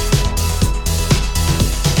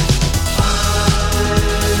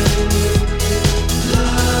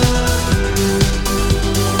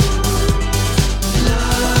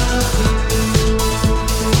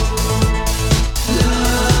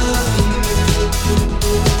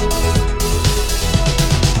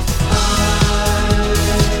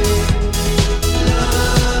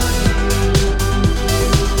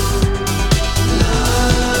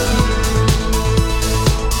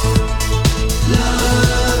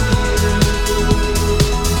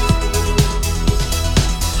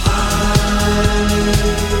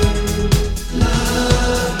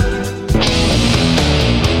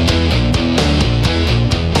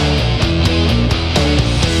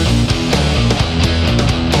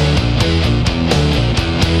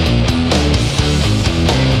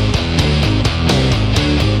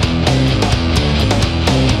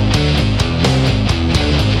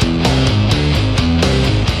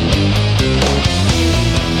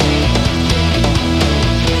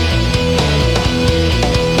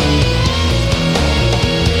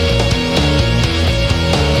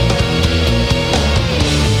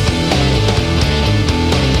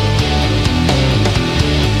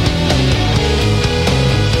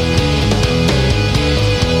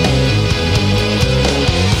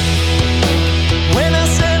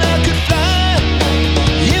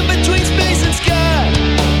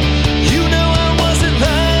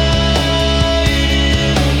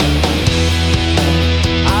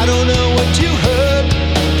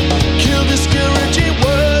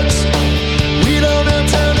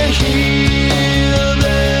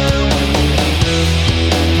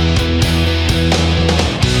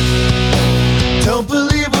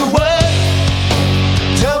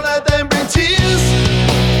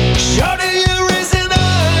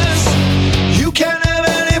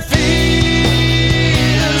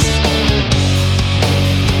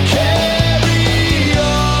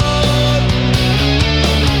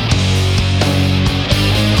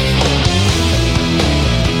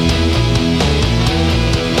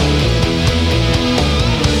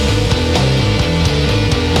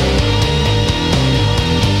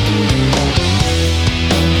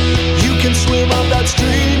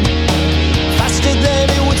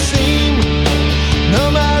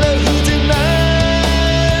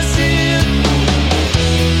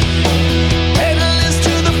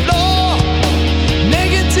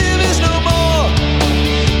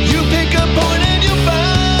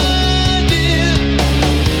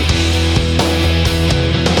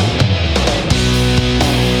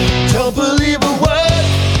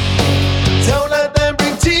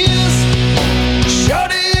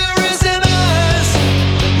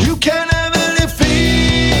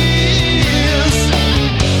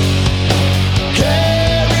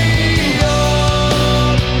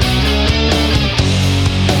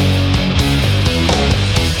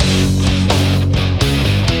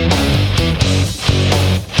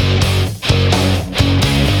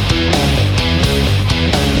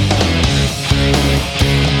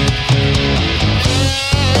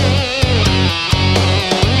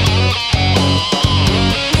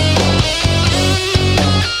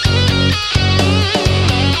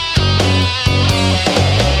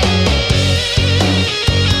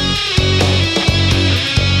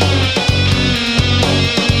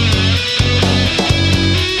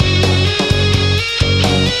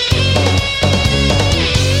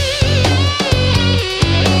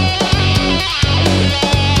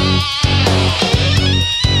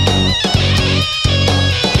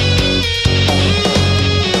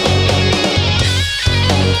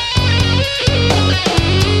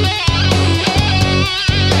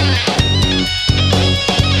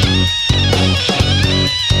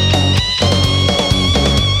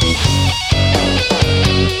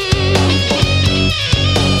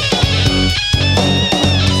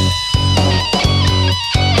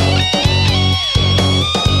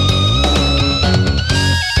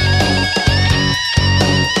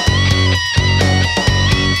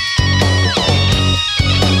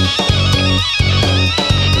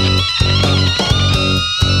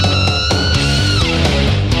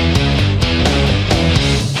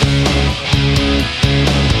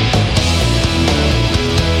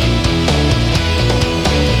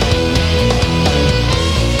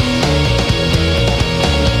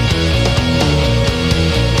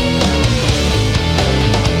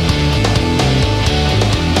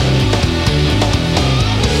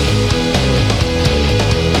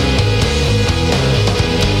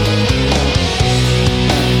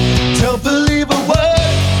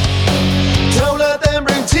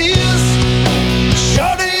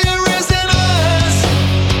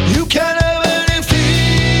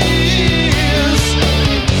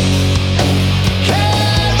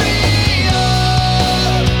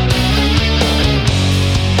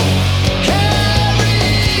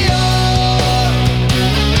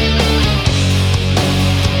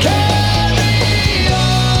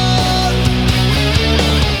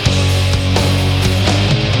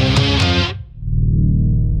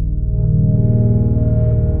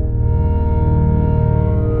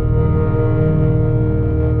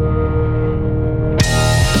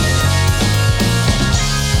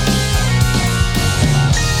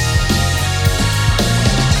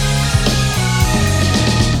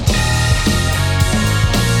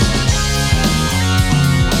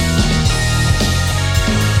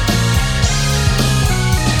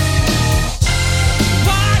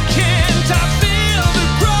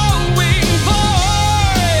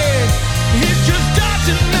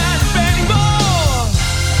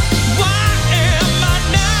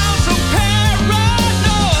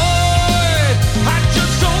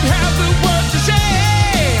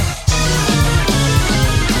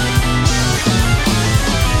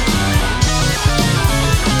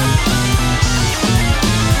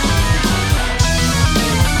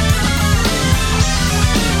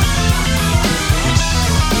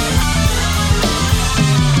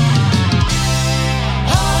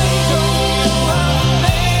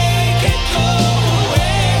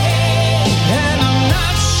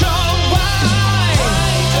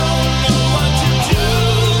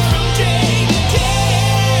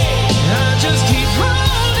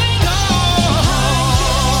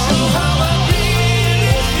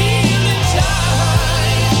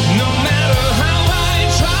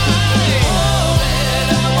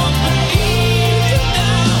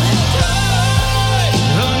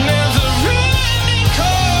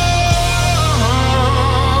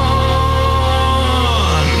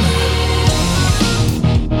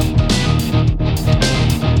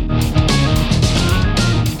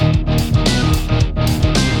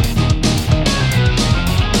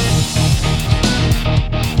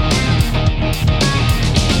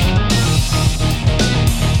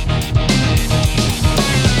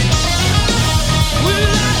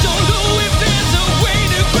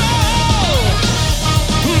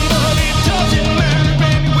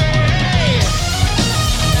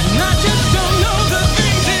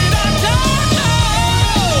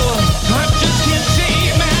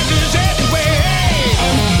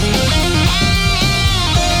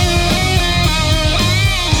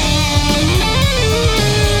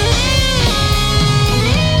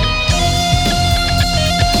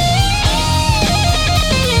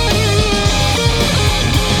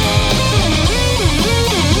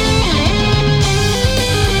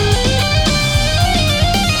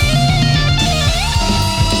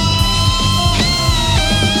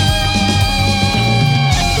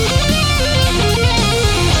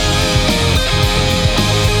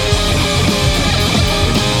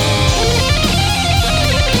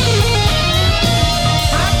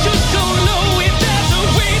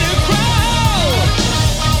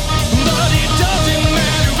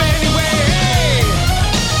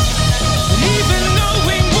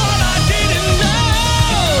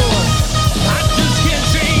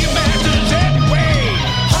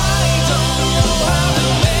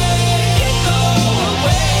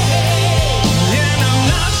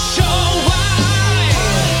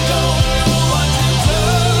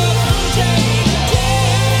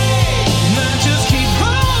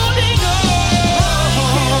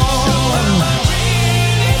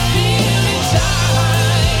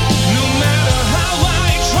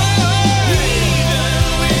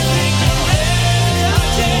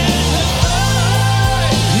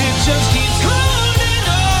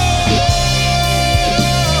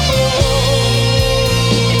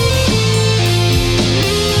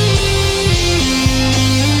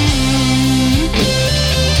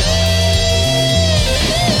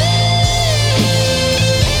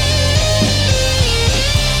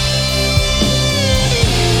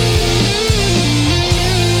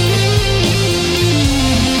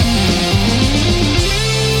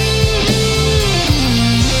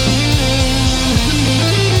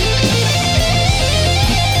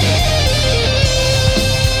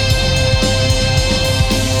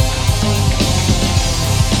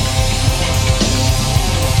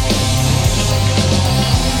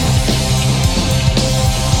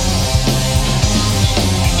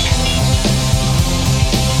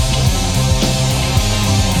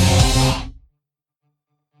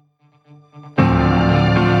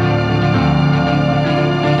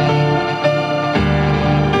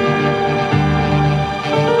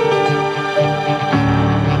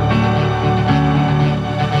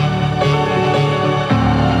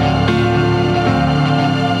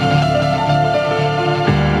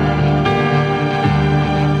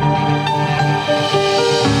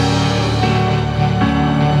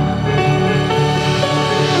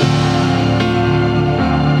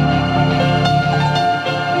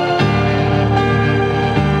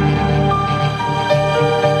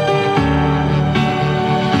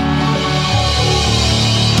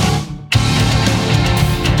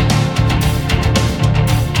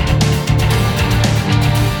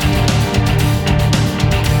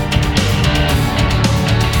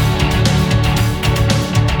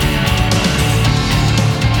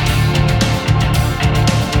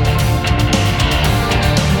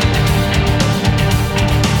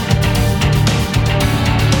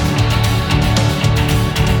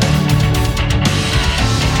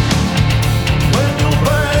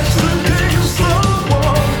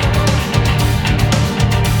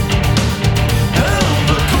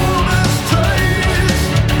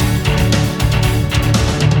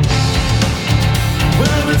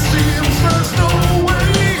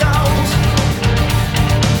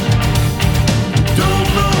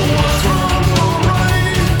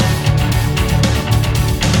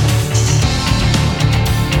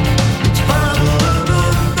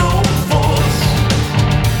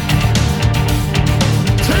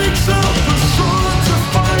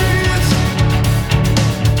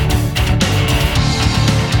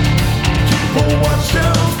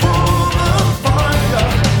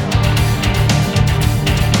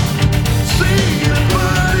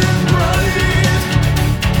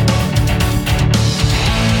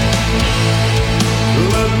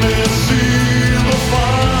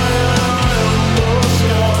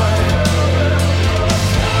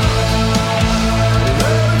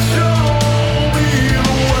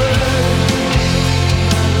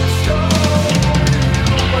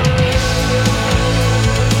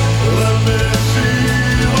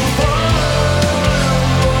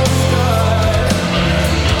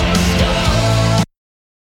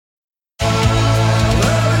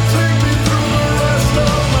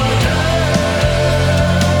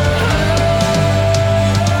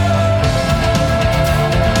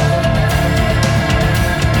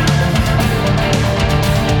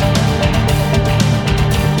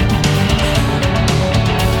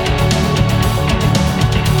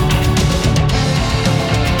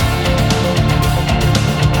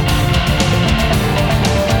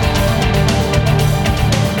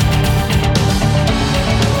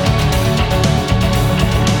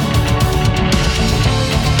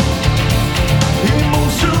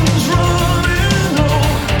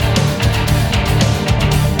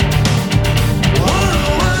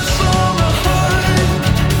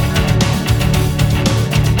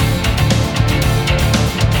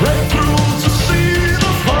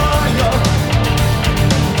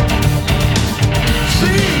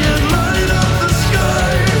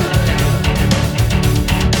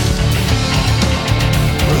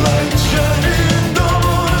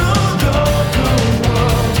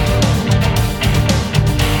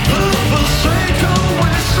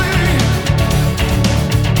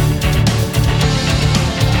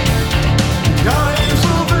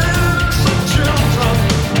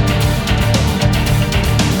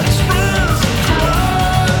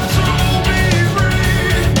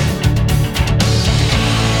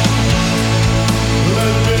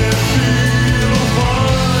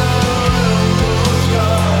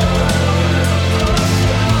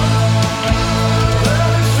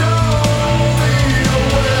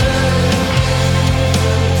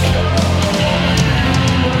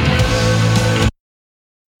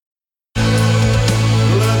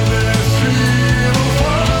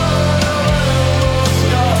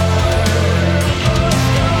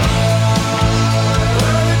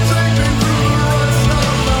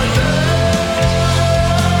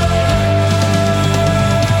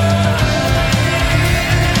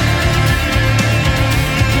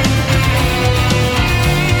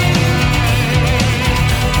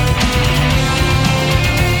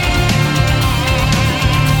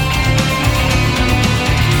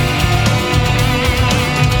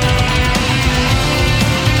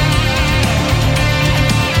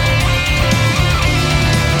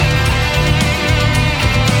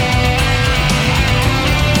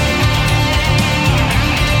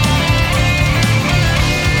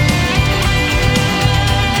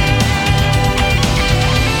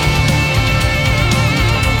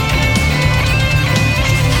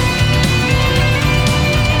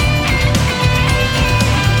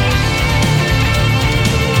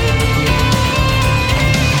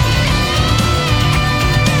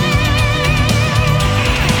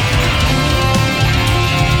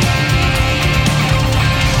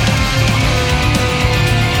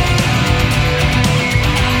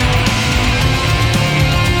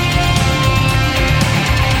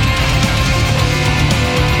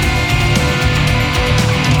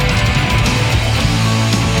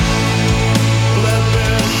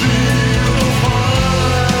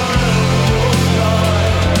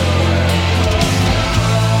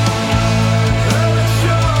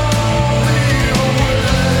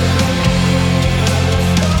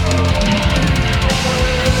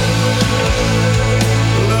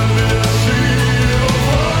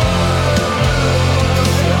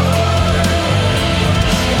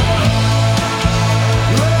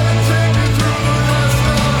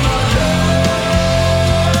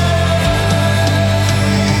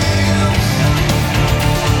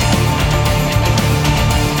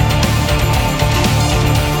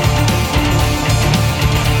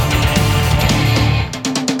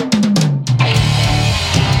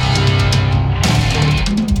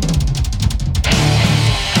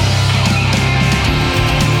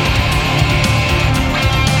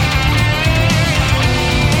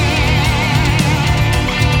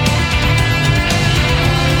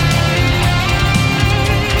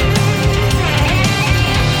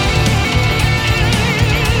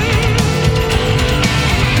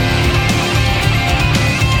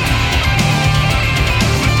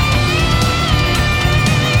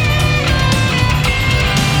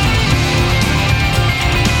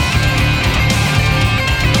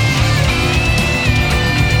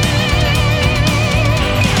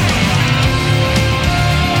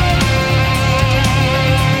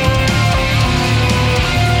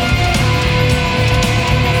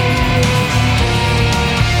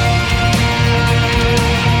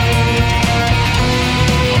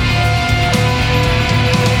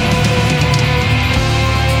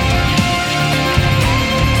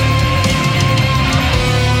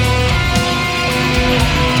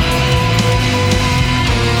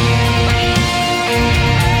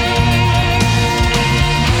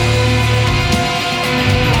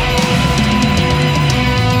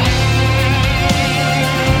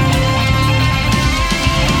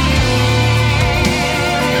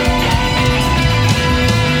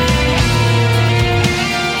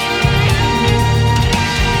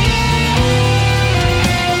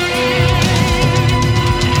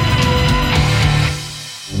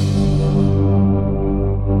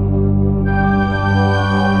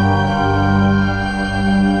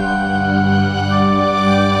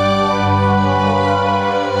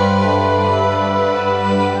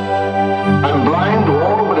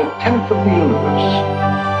 of the universe.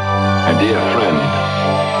 My dear friend,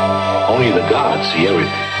 only the gods see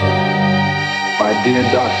everything. My dear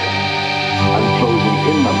doctor, I'm closing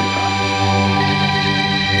in on the time.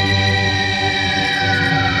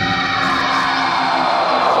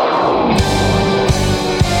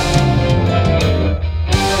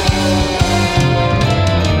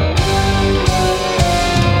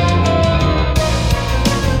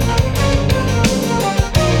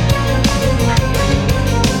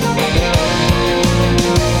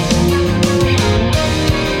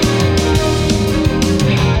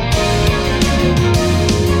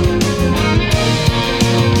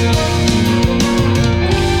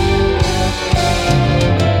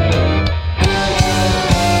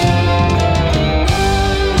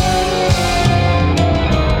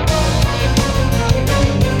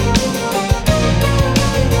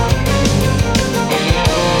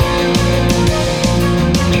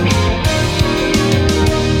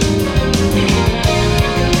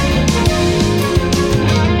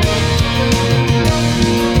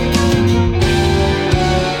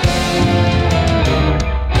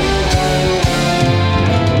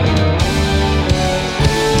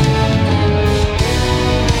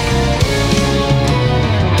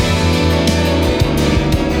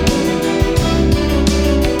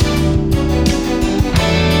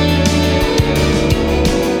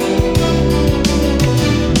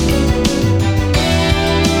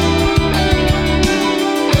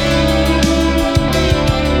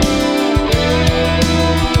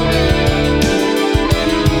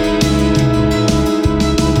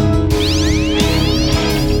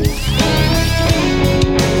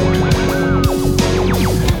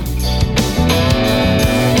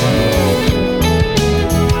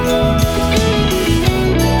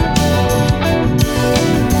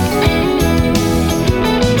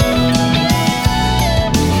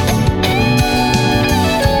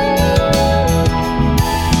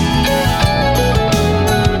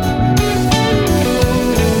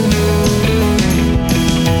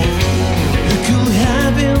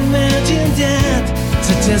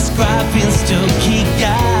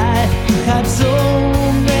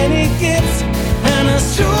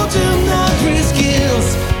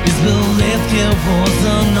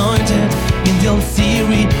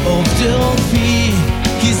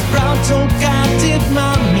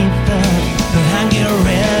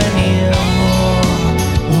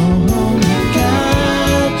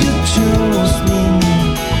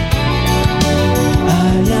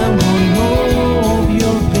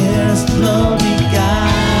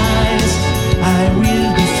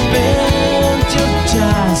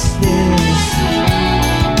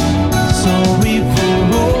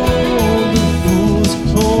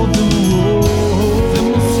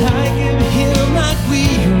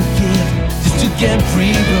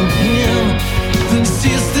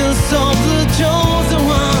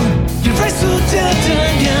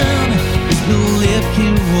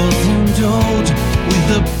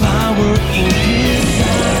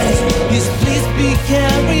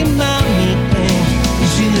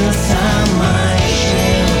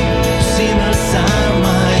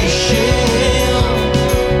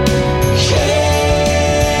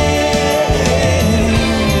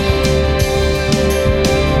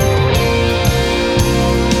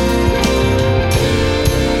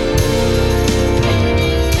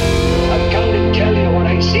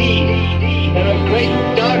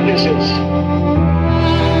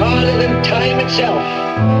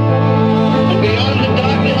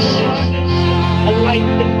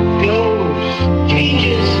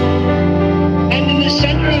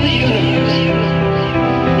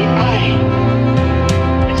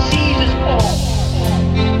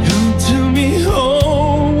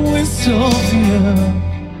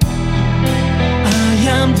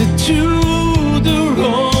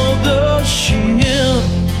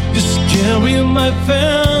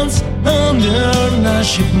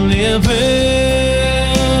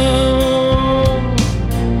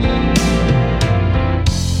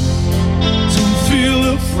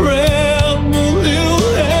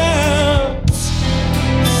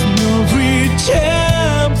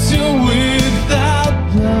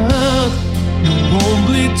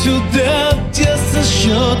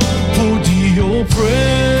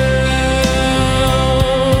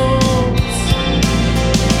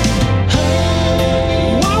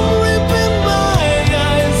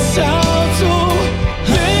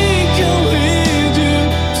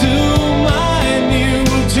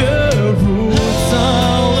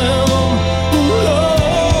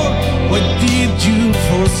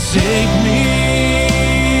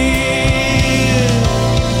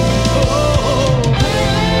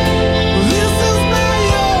 This is my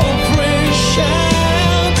operation.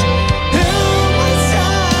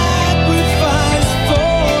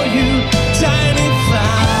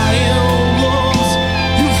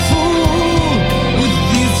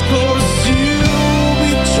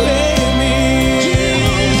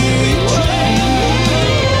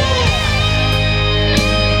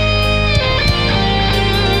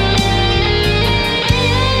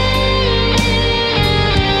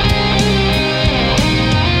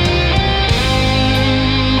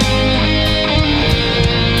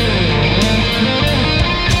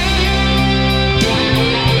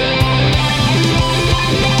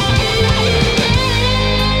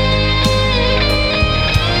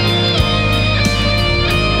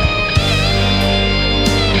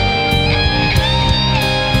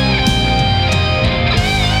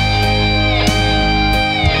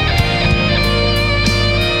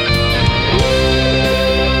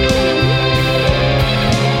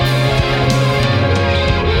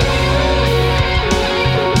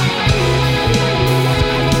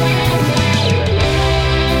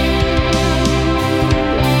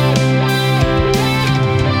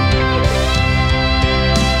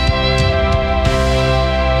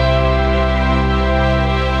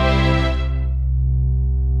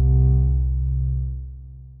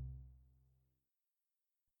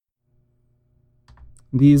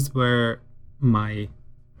 these were my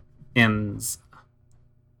ends.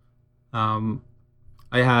 I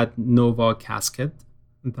had Nova Casket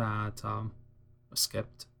that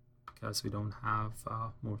skipped because we don't have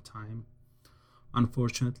more time,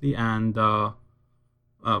 unfortunately. And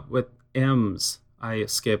with M's, I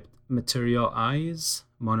skipped Material Eyes,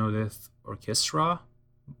 Monolith Orchestra,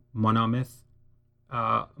 Monomyth,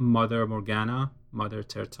 Mother Morgana, Mother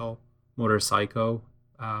Turtle, Motorcycle,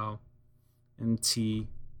 MT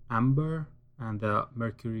Amber, and the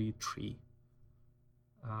Mercury Tree.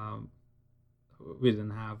 We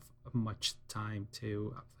didn't have much time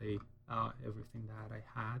to play everything that I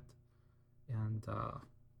had, and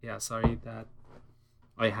yeah, sorry that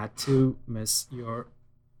I had to miss your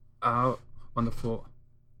wonderful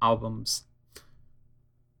albums.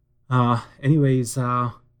 Anyways,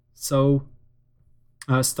 so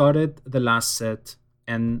started the last set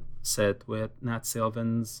and set with Nat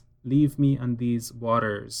Sylvan's "Leave Me on These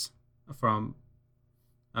Waters" from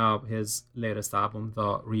his latest album,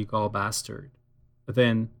 The Regal Bastard.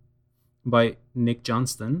 Then by Nick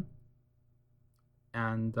Johnston,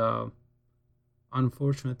 and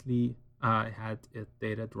unfortunately I had it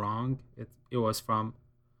dated wrong. It was from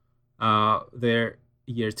their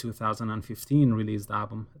year 2015 released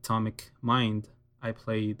album, Atomic Mind. I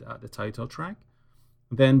played the title track.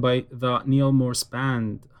 Then by the Neil Morse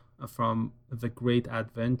Band from The Great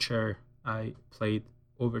Adventure, I played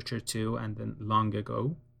Overture 2 and then Long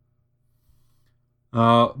Ago.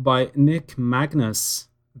 By Nick Magnus,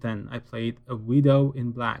 then I played A Widow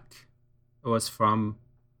in Black. It was from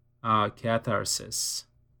Catharsis,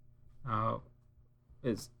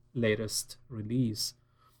 his latest release.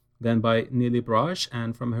 Then by Nili Brush,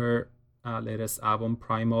 and from her latest album,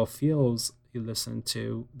 Primal Feels, you listened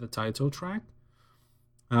to the title track.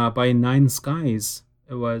 By Nine Skies,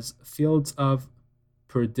 it was Fields of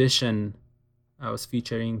Perdition. I was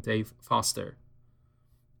featuring Dave Foster.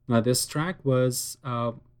 Now, this track was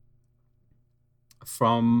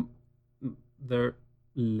from their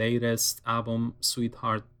latest album,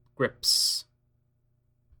 Sweetheart Grips.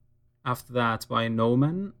 After that, by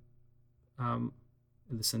Noman,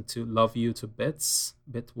 listen to Love You to Bits,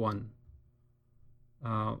 Bit 1,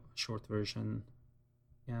 short version.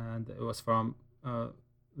 And it was from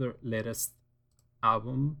their latest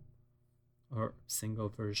album or single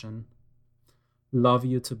version, Love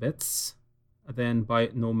You to Bits. Then by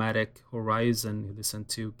Nomadic Horizon, you listen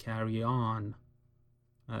to Carry On.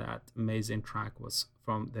 That amazing track was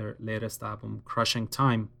from their latest album, Crushing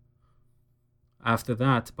Time. After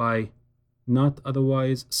that, by Not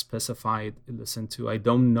Otherwise Specified, you listen to I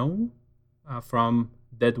Don't Know from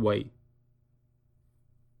Deadway.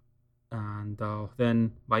 And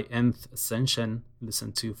then by Nth Ascension,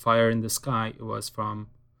 listen to Fire in the Sky. It was from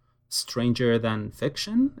Stranger Than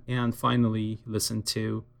Fiction. And finally, listen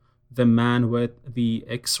to The Man with the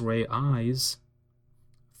X-Ray Eyes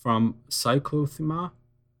from Cyclothymia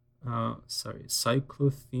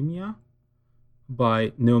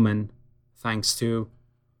by Newman, thanks to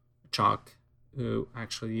Chuck, who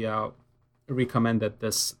actually recommended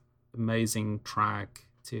this amazing track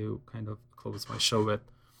to kind of close my show with.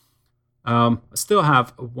 I still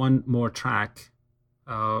have one more track,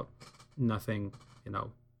 nothing,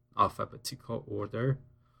 alphabetical order.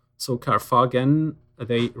 So Carfagen,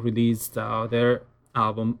 they released their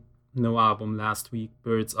new album last week,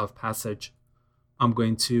 Birds of Passage. I'm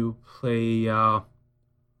going to play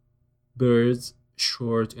Birds'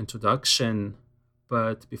 short introduction,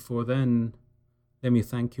 but before then, let me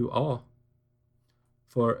thank you all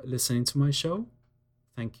for listening to my show.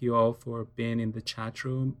 Thank you all for being in the chat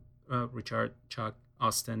room, Richard, Chuck,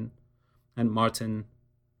 Austin, and Martin.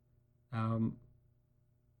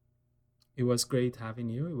 It was great having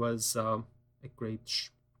you. It was a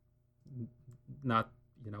great, not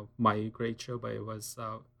my great show, but it was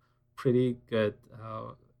pretty good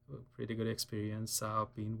experience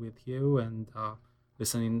being with you and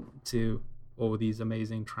listening to all these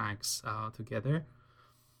amazing tracks together.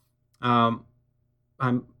 I'm,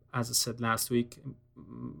 as I said last week,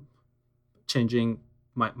 changing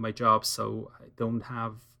my job, so I don't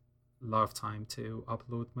have a lot of time to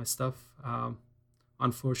upload my stuff,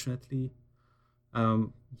 unfortunately.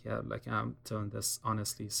 I'm doing this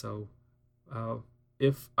honestly, so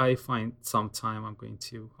if I find some time, I'm going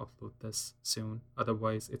to upload this soon.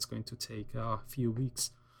 Otherwise, it's going to take a few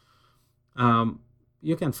weeks.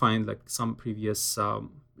 You can find some previous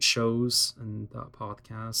shows and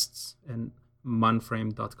podcasts in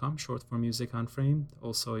munframe.com, short for Music Unframed.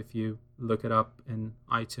 Also, if you look it up in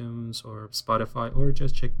iTunes or Spotify, or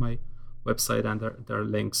just check my website, and there are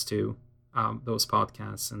links to those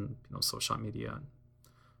podcasts and social media.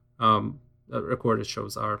 recorded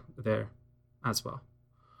shows are there as well.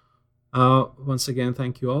 Once again,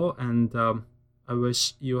 thank you all, and I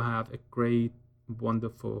wish you have a great,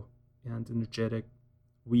 wonderful, and energetic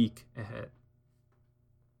week ahead.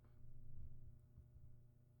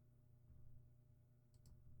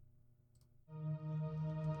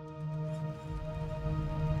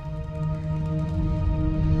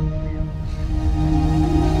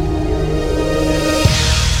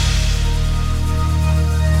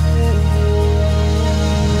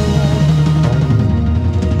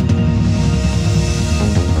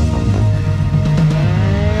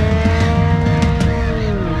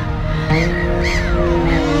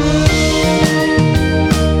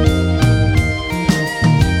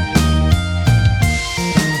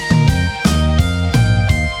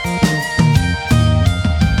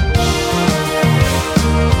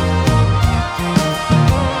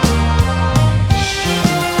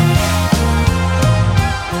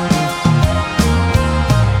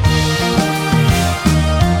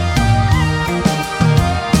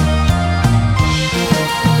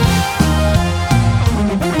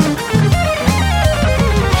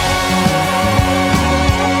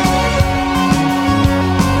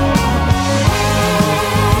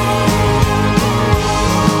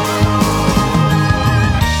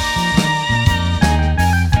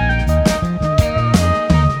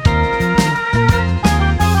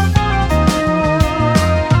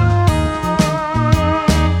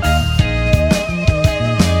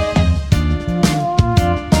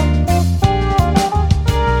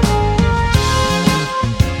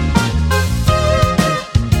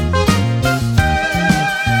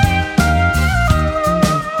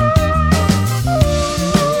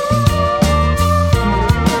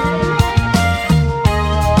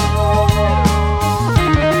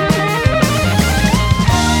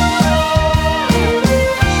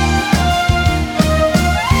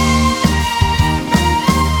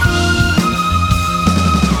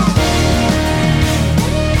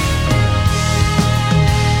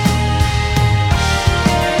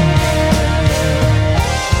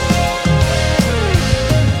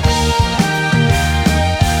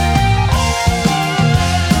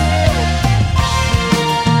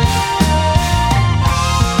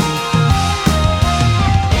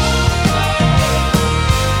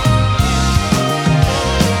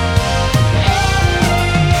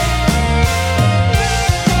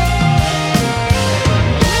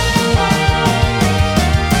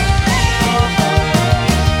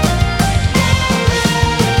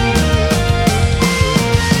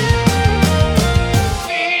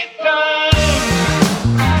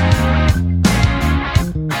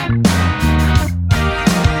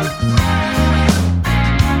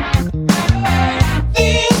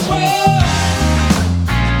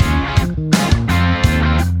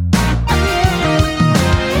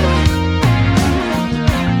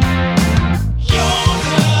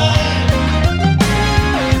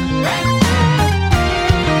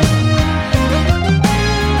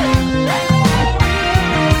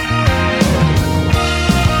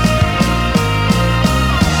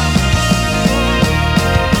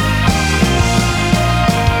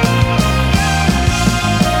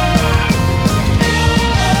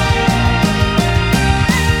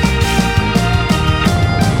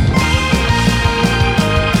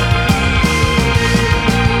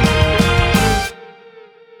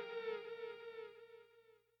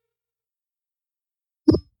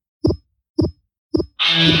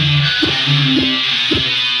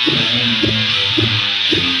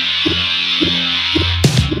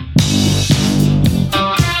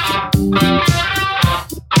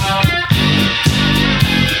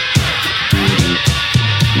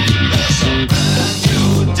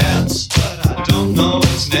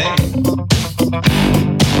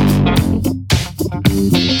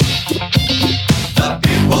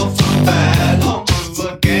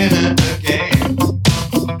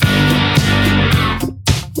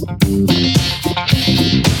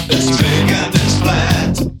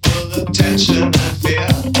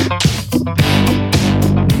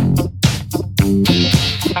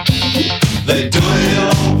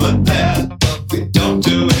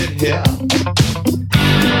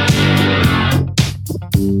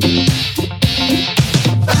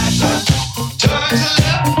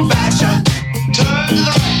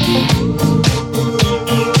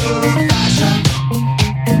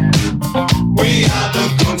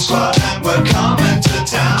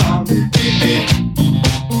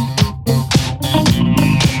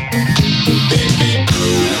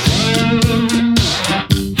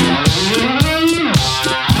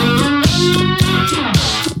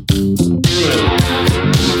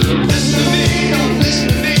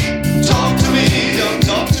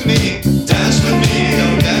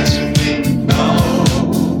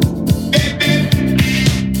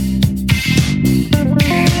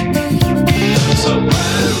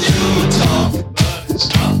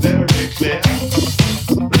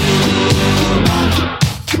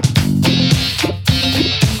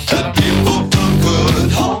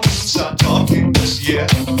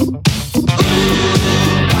 Yeah.